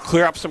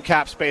 clear up some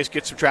cap space,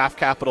 get some draft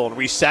capital, and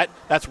reset.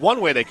 That's one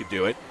way they could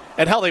do it.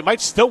 And, hell, they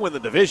might still win the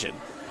division.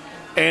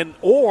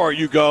 Or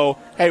you go,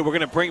 hey, we're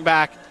going to bring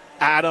back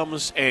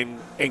Adams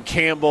and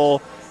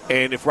Campbell,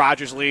 and if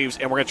Rodgers leaves,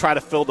 and we're going to try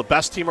to fill the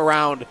best team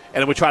around,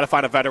 and then we try to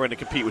find a veteran to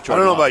compete with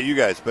Jordan I don't know Love. about you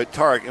guys, but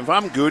Tarek, if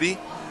I'm Goody,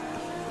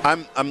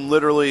 I'm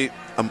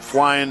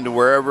flying to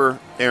wherever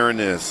Aaron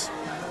is.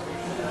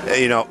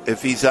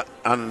 If he's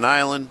on an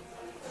island,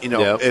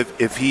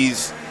 if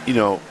he's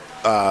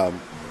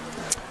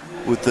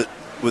with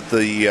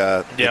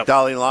the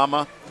Dalai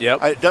Lama,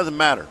 it doesn't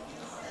matter.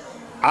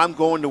 I'm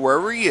going to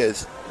wherever he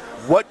is.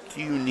 What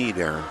do you need,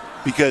 Aaron?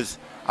 Because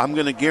I'm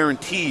going to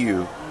guarantee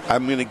you,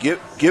 I'm going to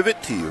give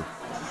it to you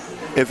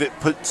if it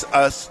puts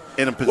us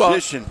in a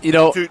position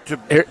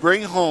to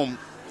bring home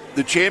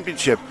the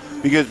championship.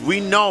 Because we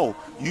know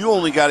you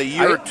only got a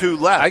year or two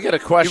left. I got a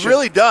question. It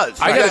really does.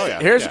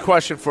 Here's a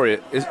question for you.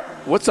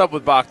 What's up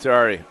with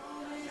Bakhtiari?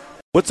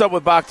 What's up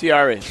with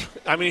Bakhtiari?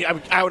 I mean,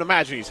 I would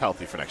imagine he's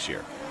healthy for next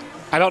year.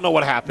 I don't know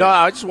what happened. No,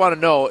 I just want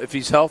to know if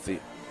he's healthy.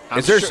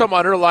 Is there some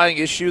underlying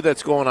issue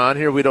that's going on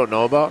here we don't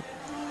know about?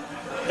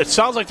 It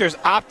sounds like there's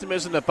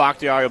optimism that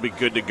Bakhtiari will be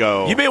good to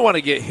go. You may want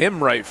to get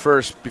him right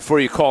first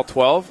before you call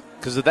 12,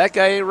 because if that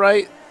guy ain't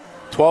right,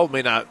 12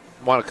 may not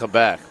want to come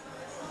back.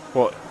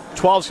 Well,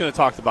 12's going to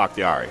talk to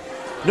Bakhtiari.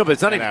 No, but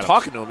it's not even Adams.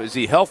 talking to him. Is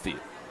he healthy?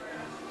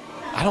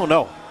 I don't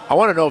know. I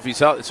want to know if he's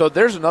healthy. So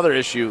there's another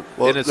issue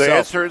in itself. The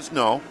answer is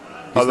no.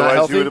 He's not Otherwise,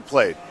 healthy? he would have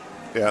played.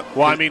 Yeah.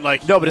 Well, I mean,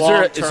 like, no, but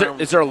long-term,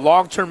 is there a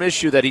long-term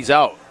issue that he's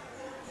out?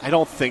 I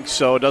don't think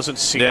so. It doesn't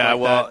seem like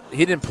that.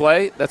 He didn't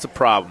play. That's a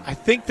problem. I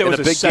think there was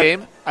a big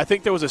game. I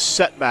think there was a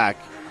setback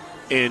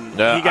in.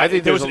 I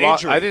think there was an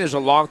injury. I think there's a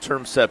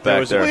long-term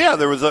setback there. Well, yeah,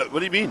 there was a. What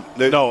do you mean?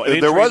 There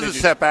was a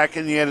setback,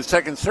 and he had a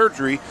second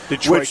surgery,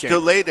 which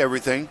delayed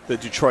everything. The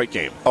Detroit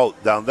game. Oh,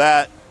 down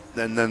that.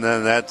 Then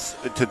that's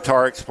to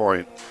Tarek's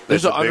point.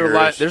 There's an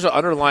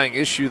underlying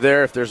issue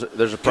there. If there's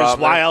a problem.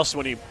 Why else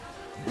when he.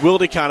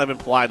 Wilde kind of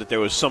implied that there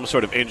was some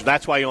sort of injury.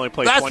 That's why he only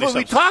played 20 That's what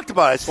we talked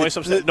about.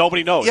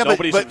 Nobody knows. Yeah,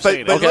 Nobody's but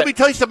saying it. let me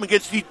tell you something.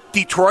 Against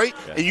Detroit,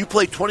 and you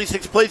played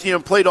 26 plays, and you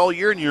haven't played all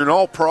year, and you're an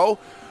all-pro,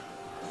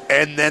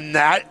 and then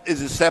that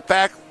is a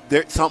setback,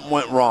 something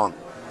went wrong.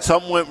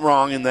 Something went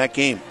wrong in that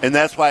game. And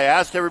that's why I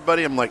asked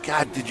everybody, I'm like,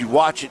 God, did you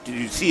watch it? Did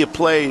you see a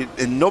play?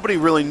 And nobody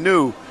really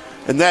knew.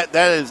 And that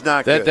is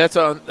not good. That's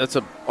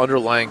an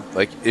underlying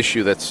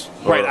issue that's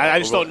right. I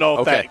just don't know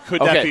if that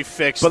could be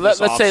fixed. But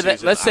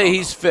let's say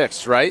he's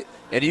fixed, right?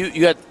 And you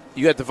got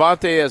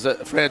Devontae as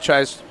a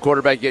franchise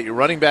quarterback. You get your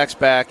running backs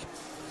back.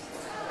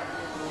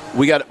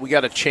 We got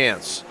a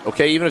chance.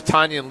 Okay, even if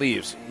Tanyan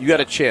leaves, you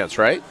got a chance,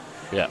 right?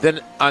 Yeah.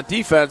 Then on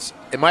defense,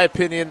 in my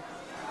opinion,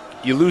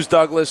 you lose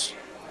Douglas.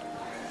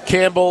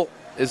 Campbell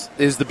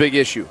is the big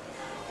issue.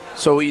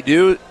 So what you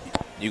do,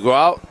 you go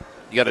out.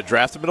 You got to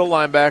draft a middle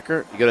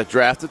linebacker. You got to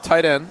draft a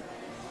tight end.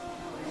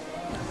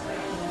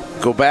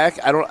 Go back.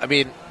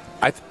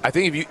 I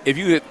think if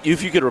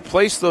you could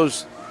replace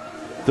those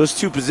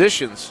two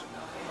positions,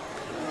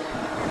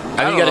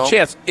 I think you got a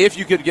chance if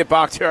you could get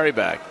Bakhtiari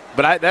back.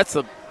 But that's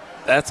a big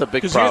problem.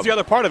 Because here's the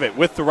other part of it.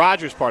 With the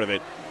Rodgers part of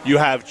it, you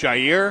have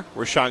Jair,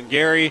 Rashawn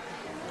Gary,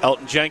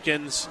 Elton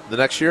Jenkins. The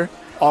next year?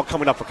 All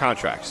coming up for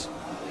contracts.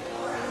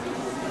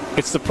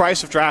 It's the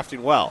price of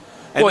drafting well.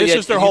 And this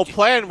is their whole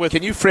plan with...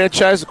 Can you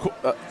franchise...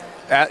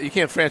 you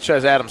can't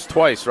franchise Adams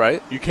twice,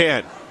 right? You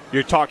can.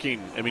 You're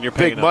talking... I mean, you're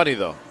paying big money,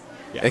 though.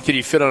 Yeah. And can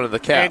you fit under the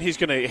cap? And he's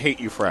going to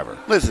hate you forever.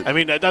 Listen. I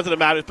mean, that doesn't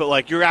matter,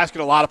 but, you're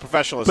asking a lot of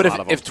professionals.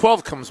 But if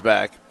 12 comes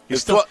back...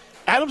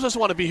 Adams doesn't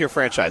want to be here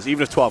franchised,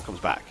 even if 12 comes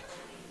back.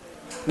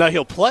 Now,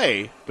 he'll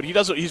play, but he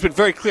doesn't. He's been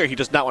very clear he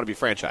does not want to be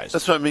franchised.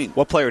 That's what I mean.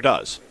 What player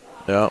does?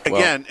 Yeah.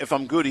 Again, if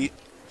I'm Goody,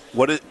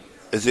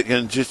 is it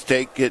going to just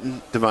take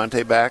getting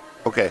Devontae back?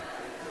 Okay.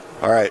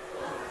 All right.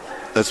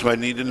 That's what I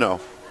need to know.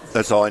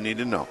 That's all I need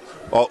to know.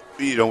 Well,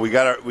 we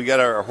got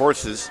our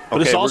horses. Okay,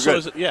 but it's also,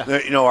 we're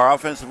good. Our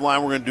offensive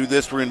line, we're going to do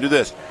this, we're going to do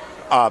this.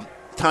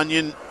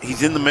 Tunyon,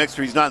 he's in the mix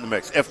or he's not in the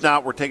mix. If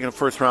not, we're taking a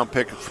first-round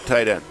pick for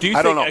tight end.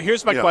 I don't know.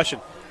 Here's my question.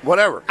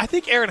 Whatever. I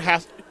think Aaron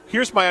has –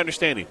 here's my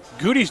understanding.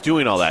 Goody's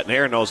doing all that, and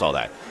Aaron knows all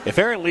that. If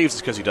Aaron leaves,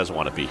 it's because he doesn't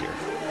want to be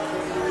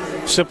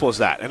here. Simple as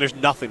that. And there's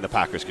nothing the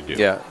Packers can do.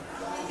 Yeah,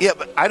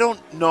 but I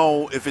don't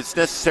know if it's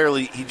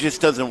necessarily he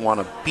just doesn't want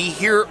to be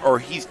here or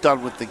he's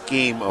done with the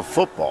game of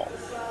football.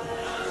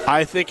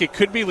 I think it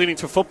could be leaning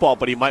to football,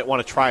 but he might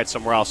want to try it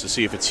somewhere else to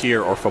see if it's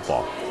here or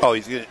football. Oh,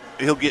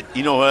 he'll get –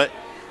 you know what?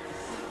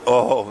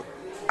 Oh,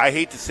 I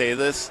hate to say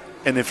this,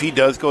 and if he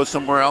does go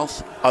somewhere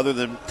else other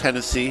than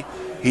Tennessee,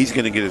 he's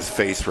going to get his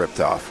face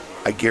ripped off.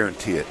 I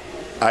guarantee it.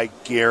 I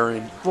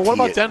guarantee it. Well, what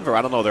about Denver?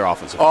 I don't know their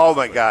offensive. Oh,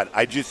 my God.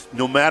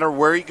 No matter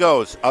where he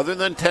goes, other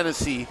than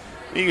Tennessee,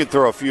 you can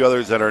throw a few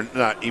others that are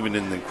not even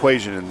in the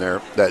equation in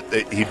there that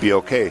he'd be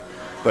okay.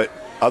 But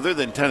other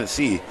than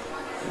Tennessee,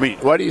 I mean,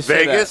 why do you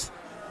say Vegas,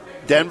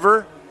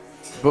 Denver,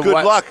 but good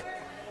luck.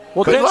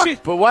 Well, good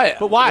luck. But why?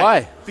 But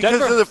why? Because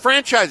Denver? of the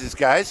franchises,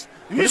 guys.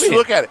 You just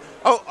look at it.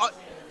 Oh,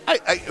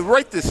 I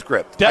write this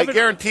script. Denver, I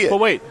guarantee it. But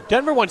wait,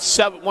 Denver won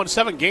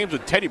seven games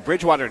with Teddy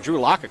Bridgewater and Drew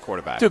Lock at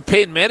quarterback. Dude,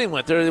 Peyton Manning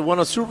went there. They won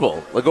a Super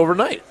Bowl like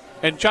overnight.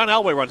 And John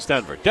Elway runs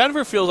Denver.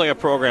 Denver feels like a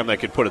program that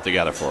could put it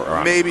together for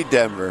around. Maybe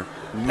Denver.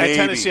 Maybe. And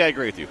Tennessee, I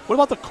agree with you. What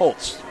about the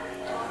Colts?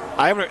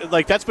 I haven't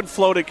that's been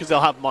floated because they'll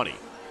have money.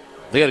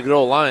 They got a good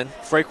old line.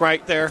 Frank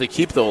Reich there. They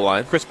keep the old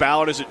line. Chris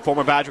Ballard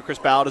former Badger. Chris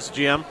Ballard is the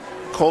GM.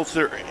 Colts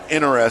are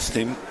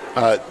interesting.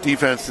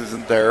 Defense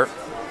isn't there.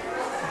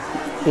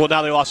 Well,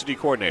 now they lost a D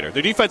coordinator.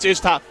 Their defense is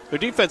top. Their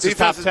defense is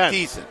top 10.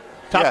 Decent.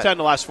 Top 10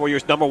 the last 4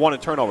 years. Number 1 in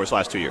turnovers the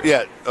last 2 years.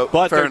 Yeah,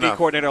 but fair their enough. D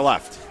coordinator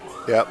left.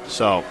 Yep.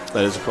 So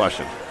that is a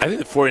question. I think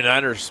the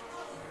 49ers,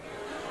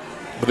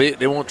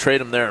 they won't trade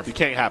him there. It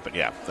can't happen.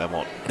 Yeah, that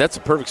won't. That's a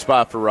perfect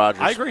spot for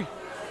Rodgers. I agree.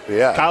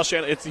 Yeah. Kyle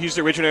Shanahan, he's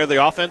the originator of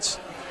the offense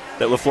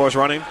that LaFleur's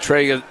running.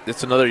 Trey,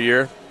 it's another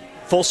year.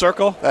 Full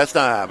circle. That's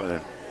not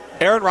happening.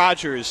 Aaron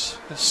Rodgers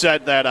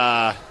said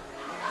that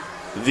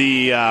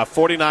the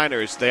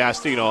 49ers, they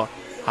asked,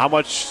 how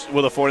much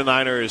will the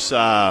 49ers,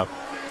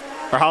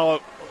 or how,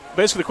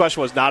 basically the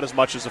question was not as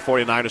much as the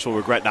 49ers will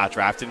regret not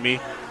drafting me.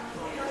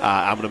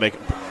 I'm going to make,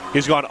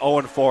 he's gone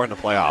 0-4 in the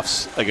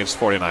playoffs against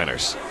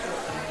 49ers.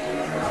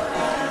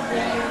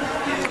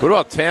 What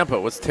about Tampa?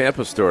 What's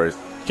Tampa's story?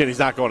 Again, he's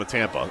not going to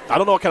Tampa. I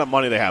don't know what kind of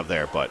money they have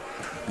there, but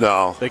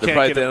no, they're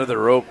probably at the end of the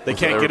rope. They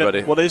can't everybody.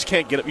 get it. Well, they just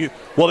can't get it.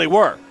 Well, they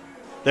were.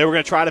 They were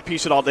going to try to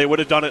piece it all. They would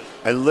have done it.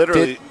 I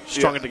literally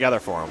strung it together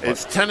for them.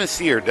 It's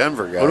Tennessee or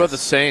Denver, guys. What about the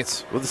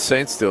Saints? What are the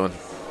Saints doing?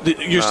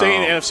 You're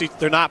saying NFC.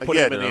 They're not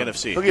putting him in the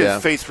NFC. He'll get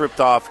his face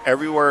ripped off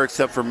everywhere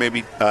except for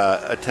maybe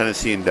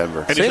Tennessee and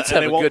Denver. And Saints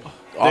have a good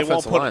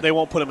offensive line. They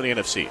won't put him in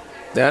the NFC.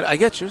 I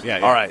get you. Yeah.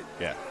 All right.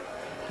 Yeah.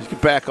 You can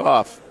back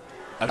off.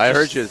 I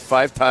heard you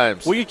 5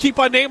 times. Well, you keep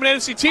on naming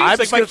NFC teams. I'm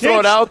just going to throw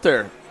it out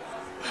there.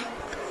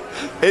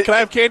 Can I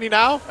have candy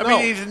now? I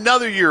mean, he's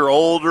another year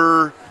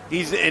older.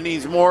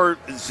 He's more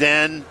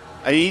zen.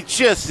 I mean, he's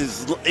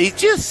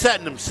just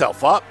setting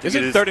himself up. Is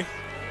it 30?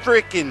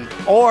 Freaking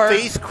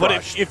face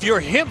crushed. But if you're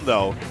him,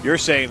 though, you're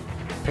saying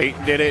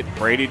Peyton did it,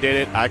 Brady did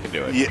it, I can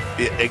do it.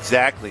 Yeah,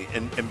 exactly.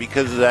 And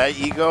because of that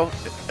ego,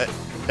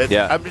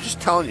 I'm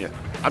just telling you.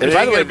 It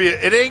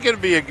ain't going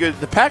to be a good.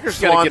 The Packers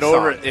got to get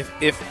over it.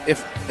 If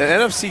an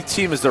NFC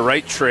team is the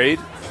right trade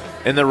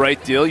and the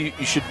right deal, you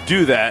should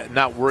do that and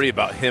not worry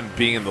about him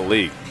being in the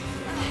league.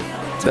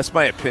 That's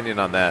my opinion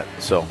on that.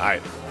 So I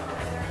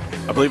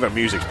believe our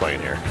music's playing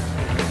here.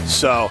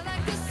 So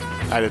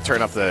I had to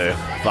turn up the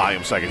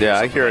volume so I could hear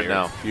I hear it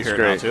now. You hear it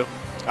now, too?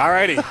 All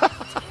righty.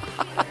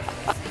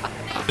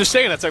 Just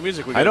saying, that's our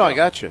music. I know, I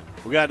got you.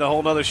 We got a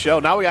whole other show.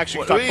 Now we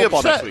actually talk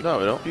football next week. No,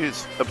 we don't.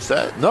 He's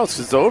upset. No,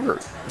 it's over.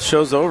 The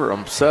show's over.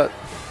 I'm upset.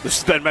 This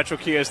has been Metro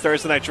Kia's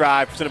Thursday Night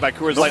Drive, presented by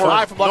Coors No Light.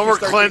 Live from more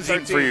Lucky's cleansing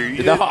 1313. for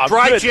you. No,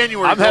 Dry good.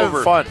 January. I'm having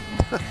over. fun.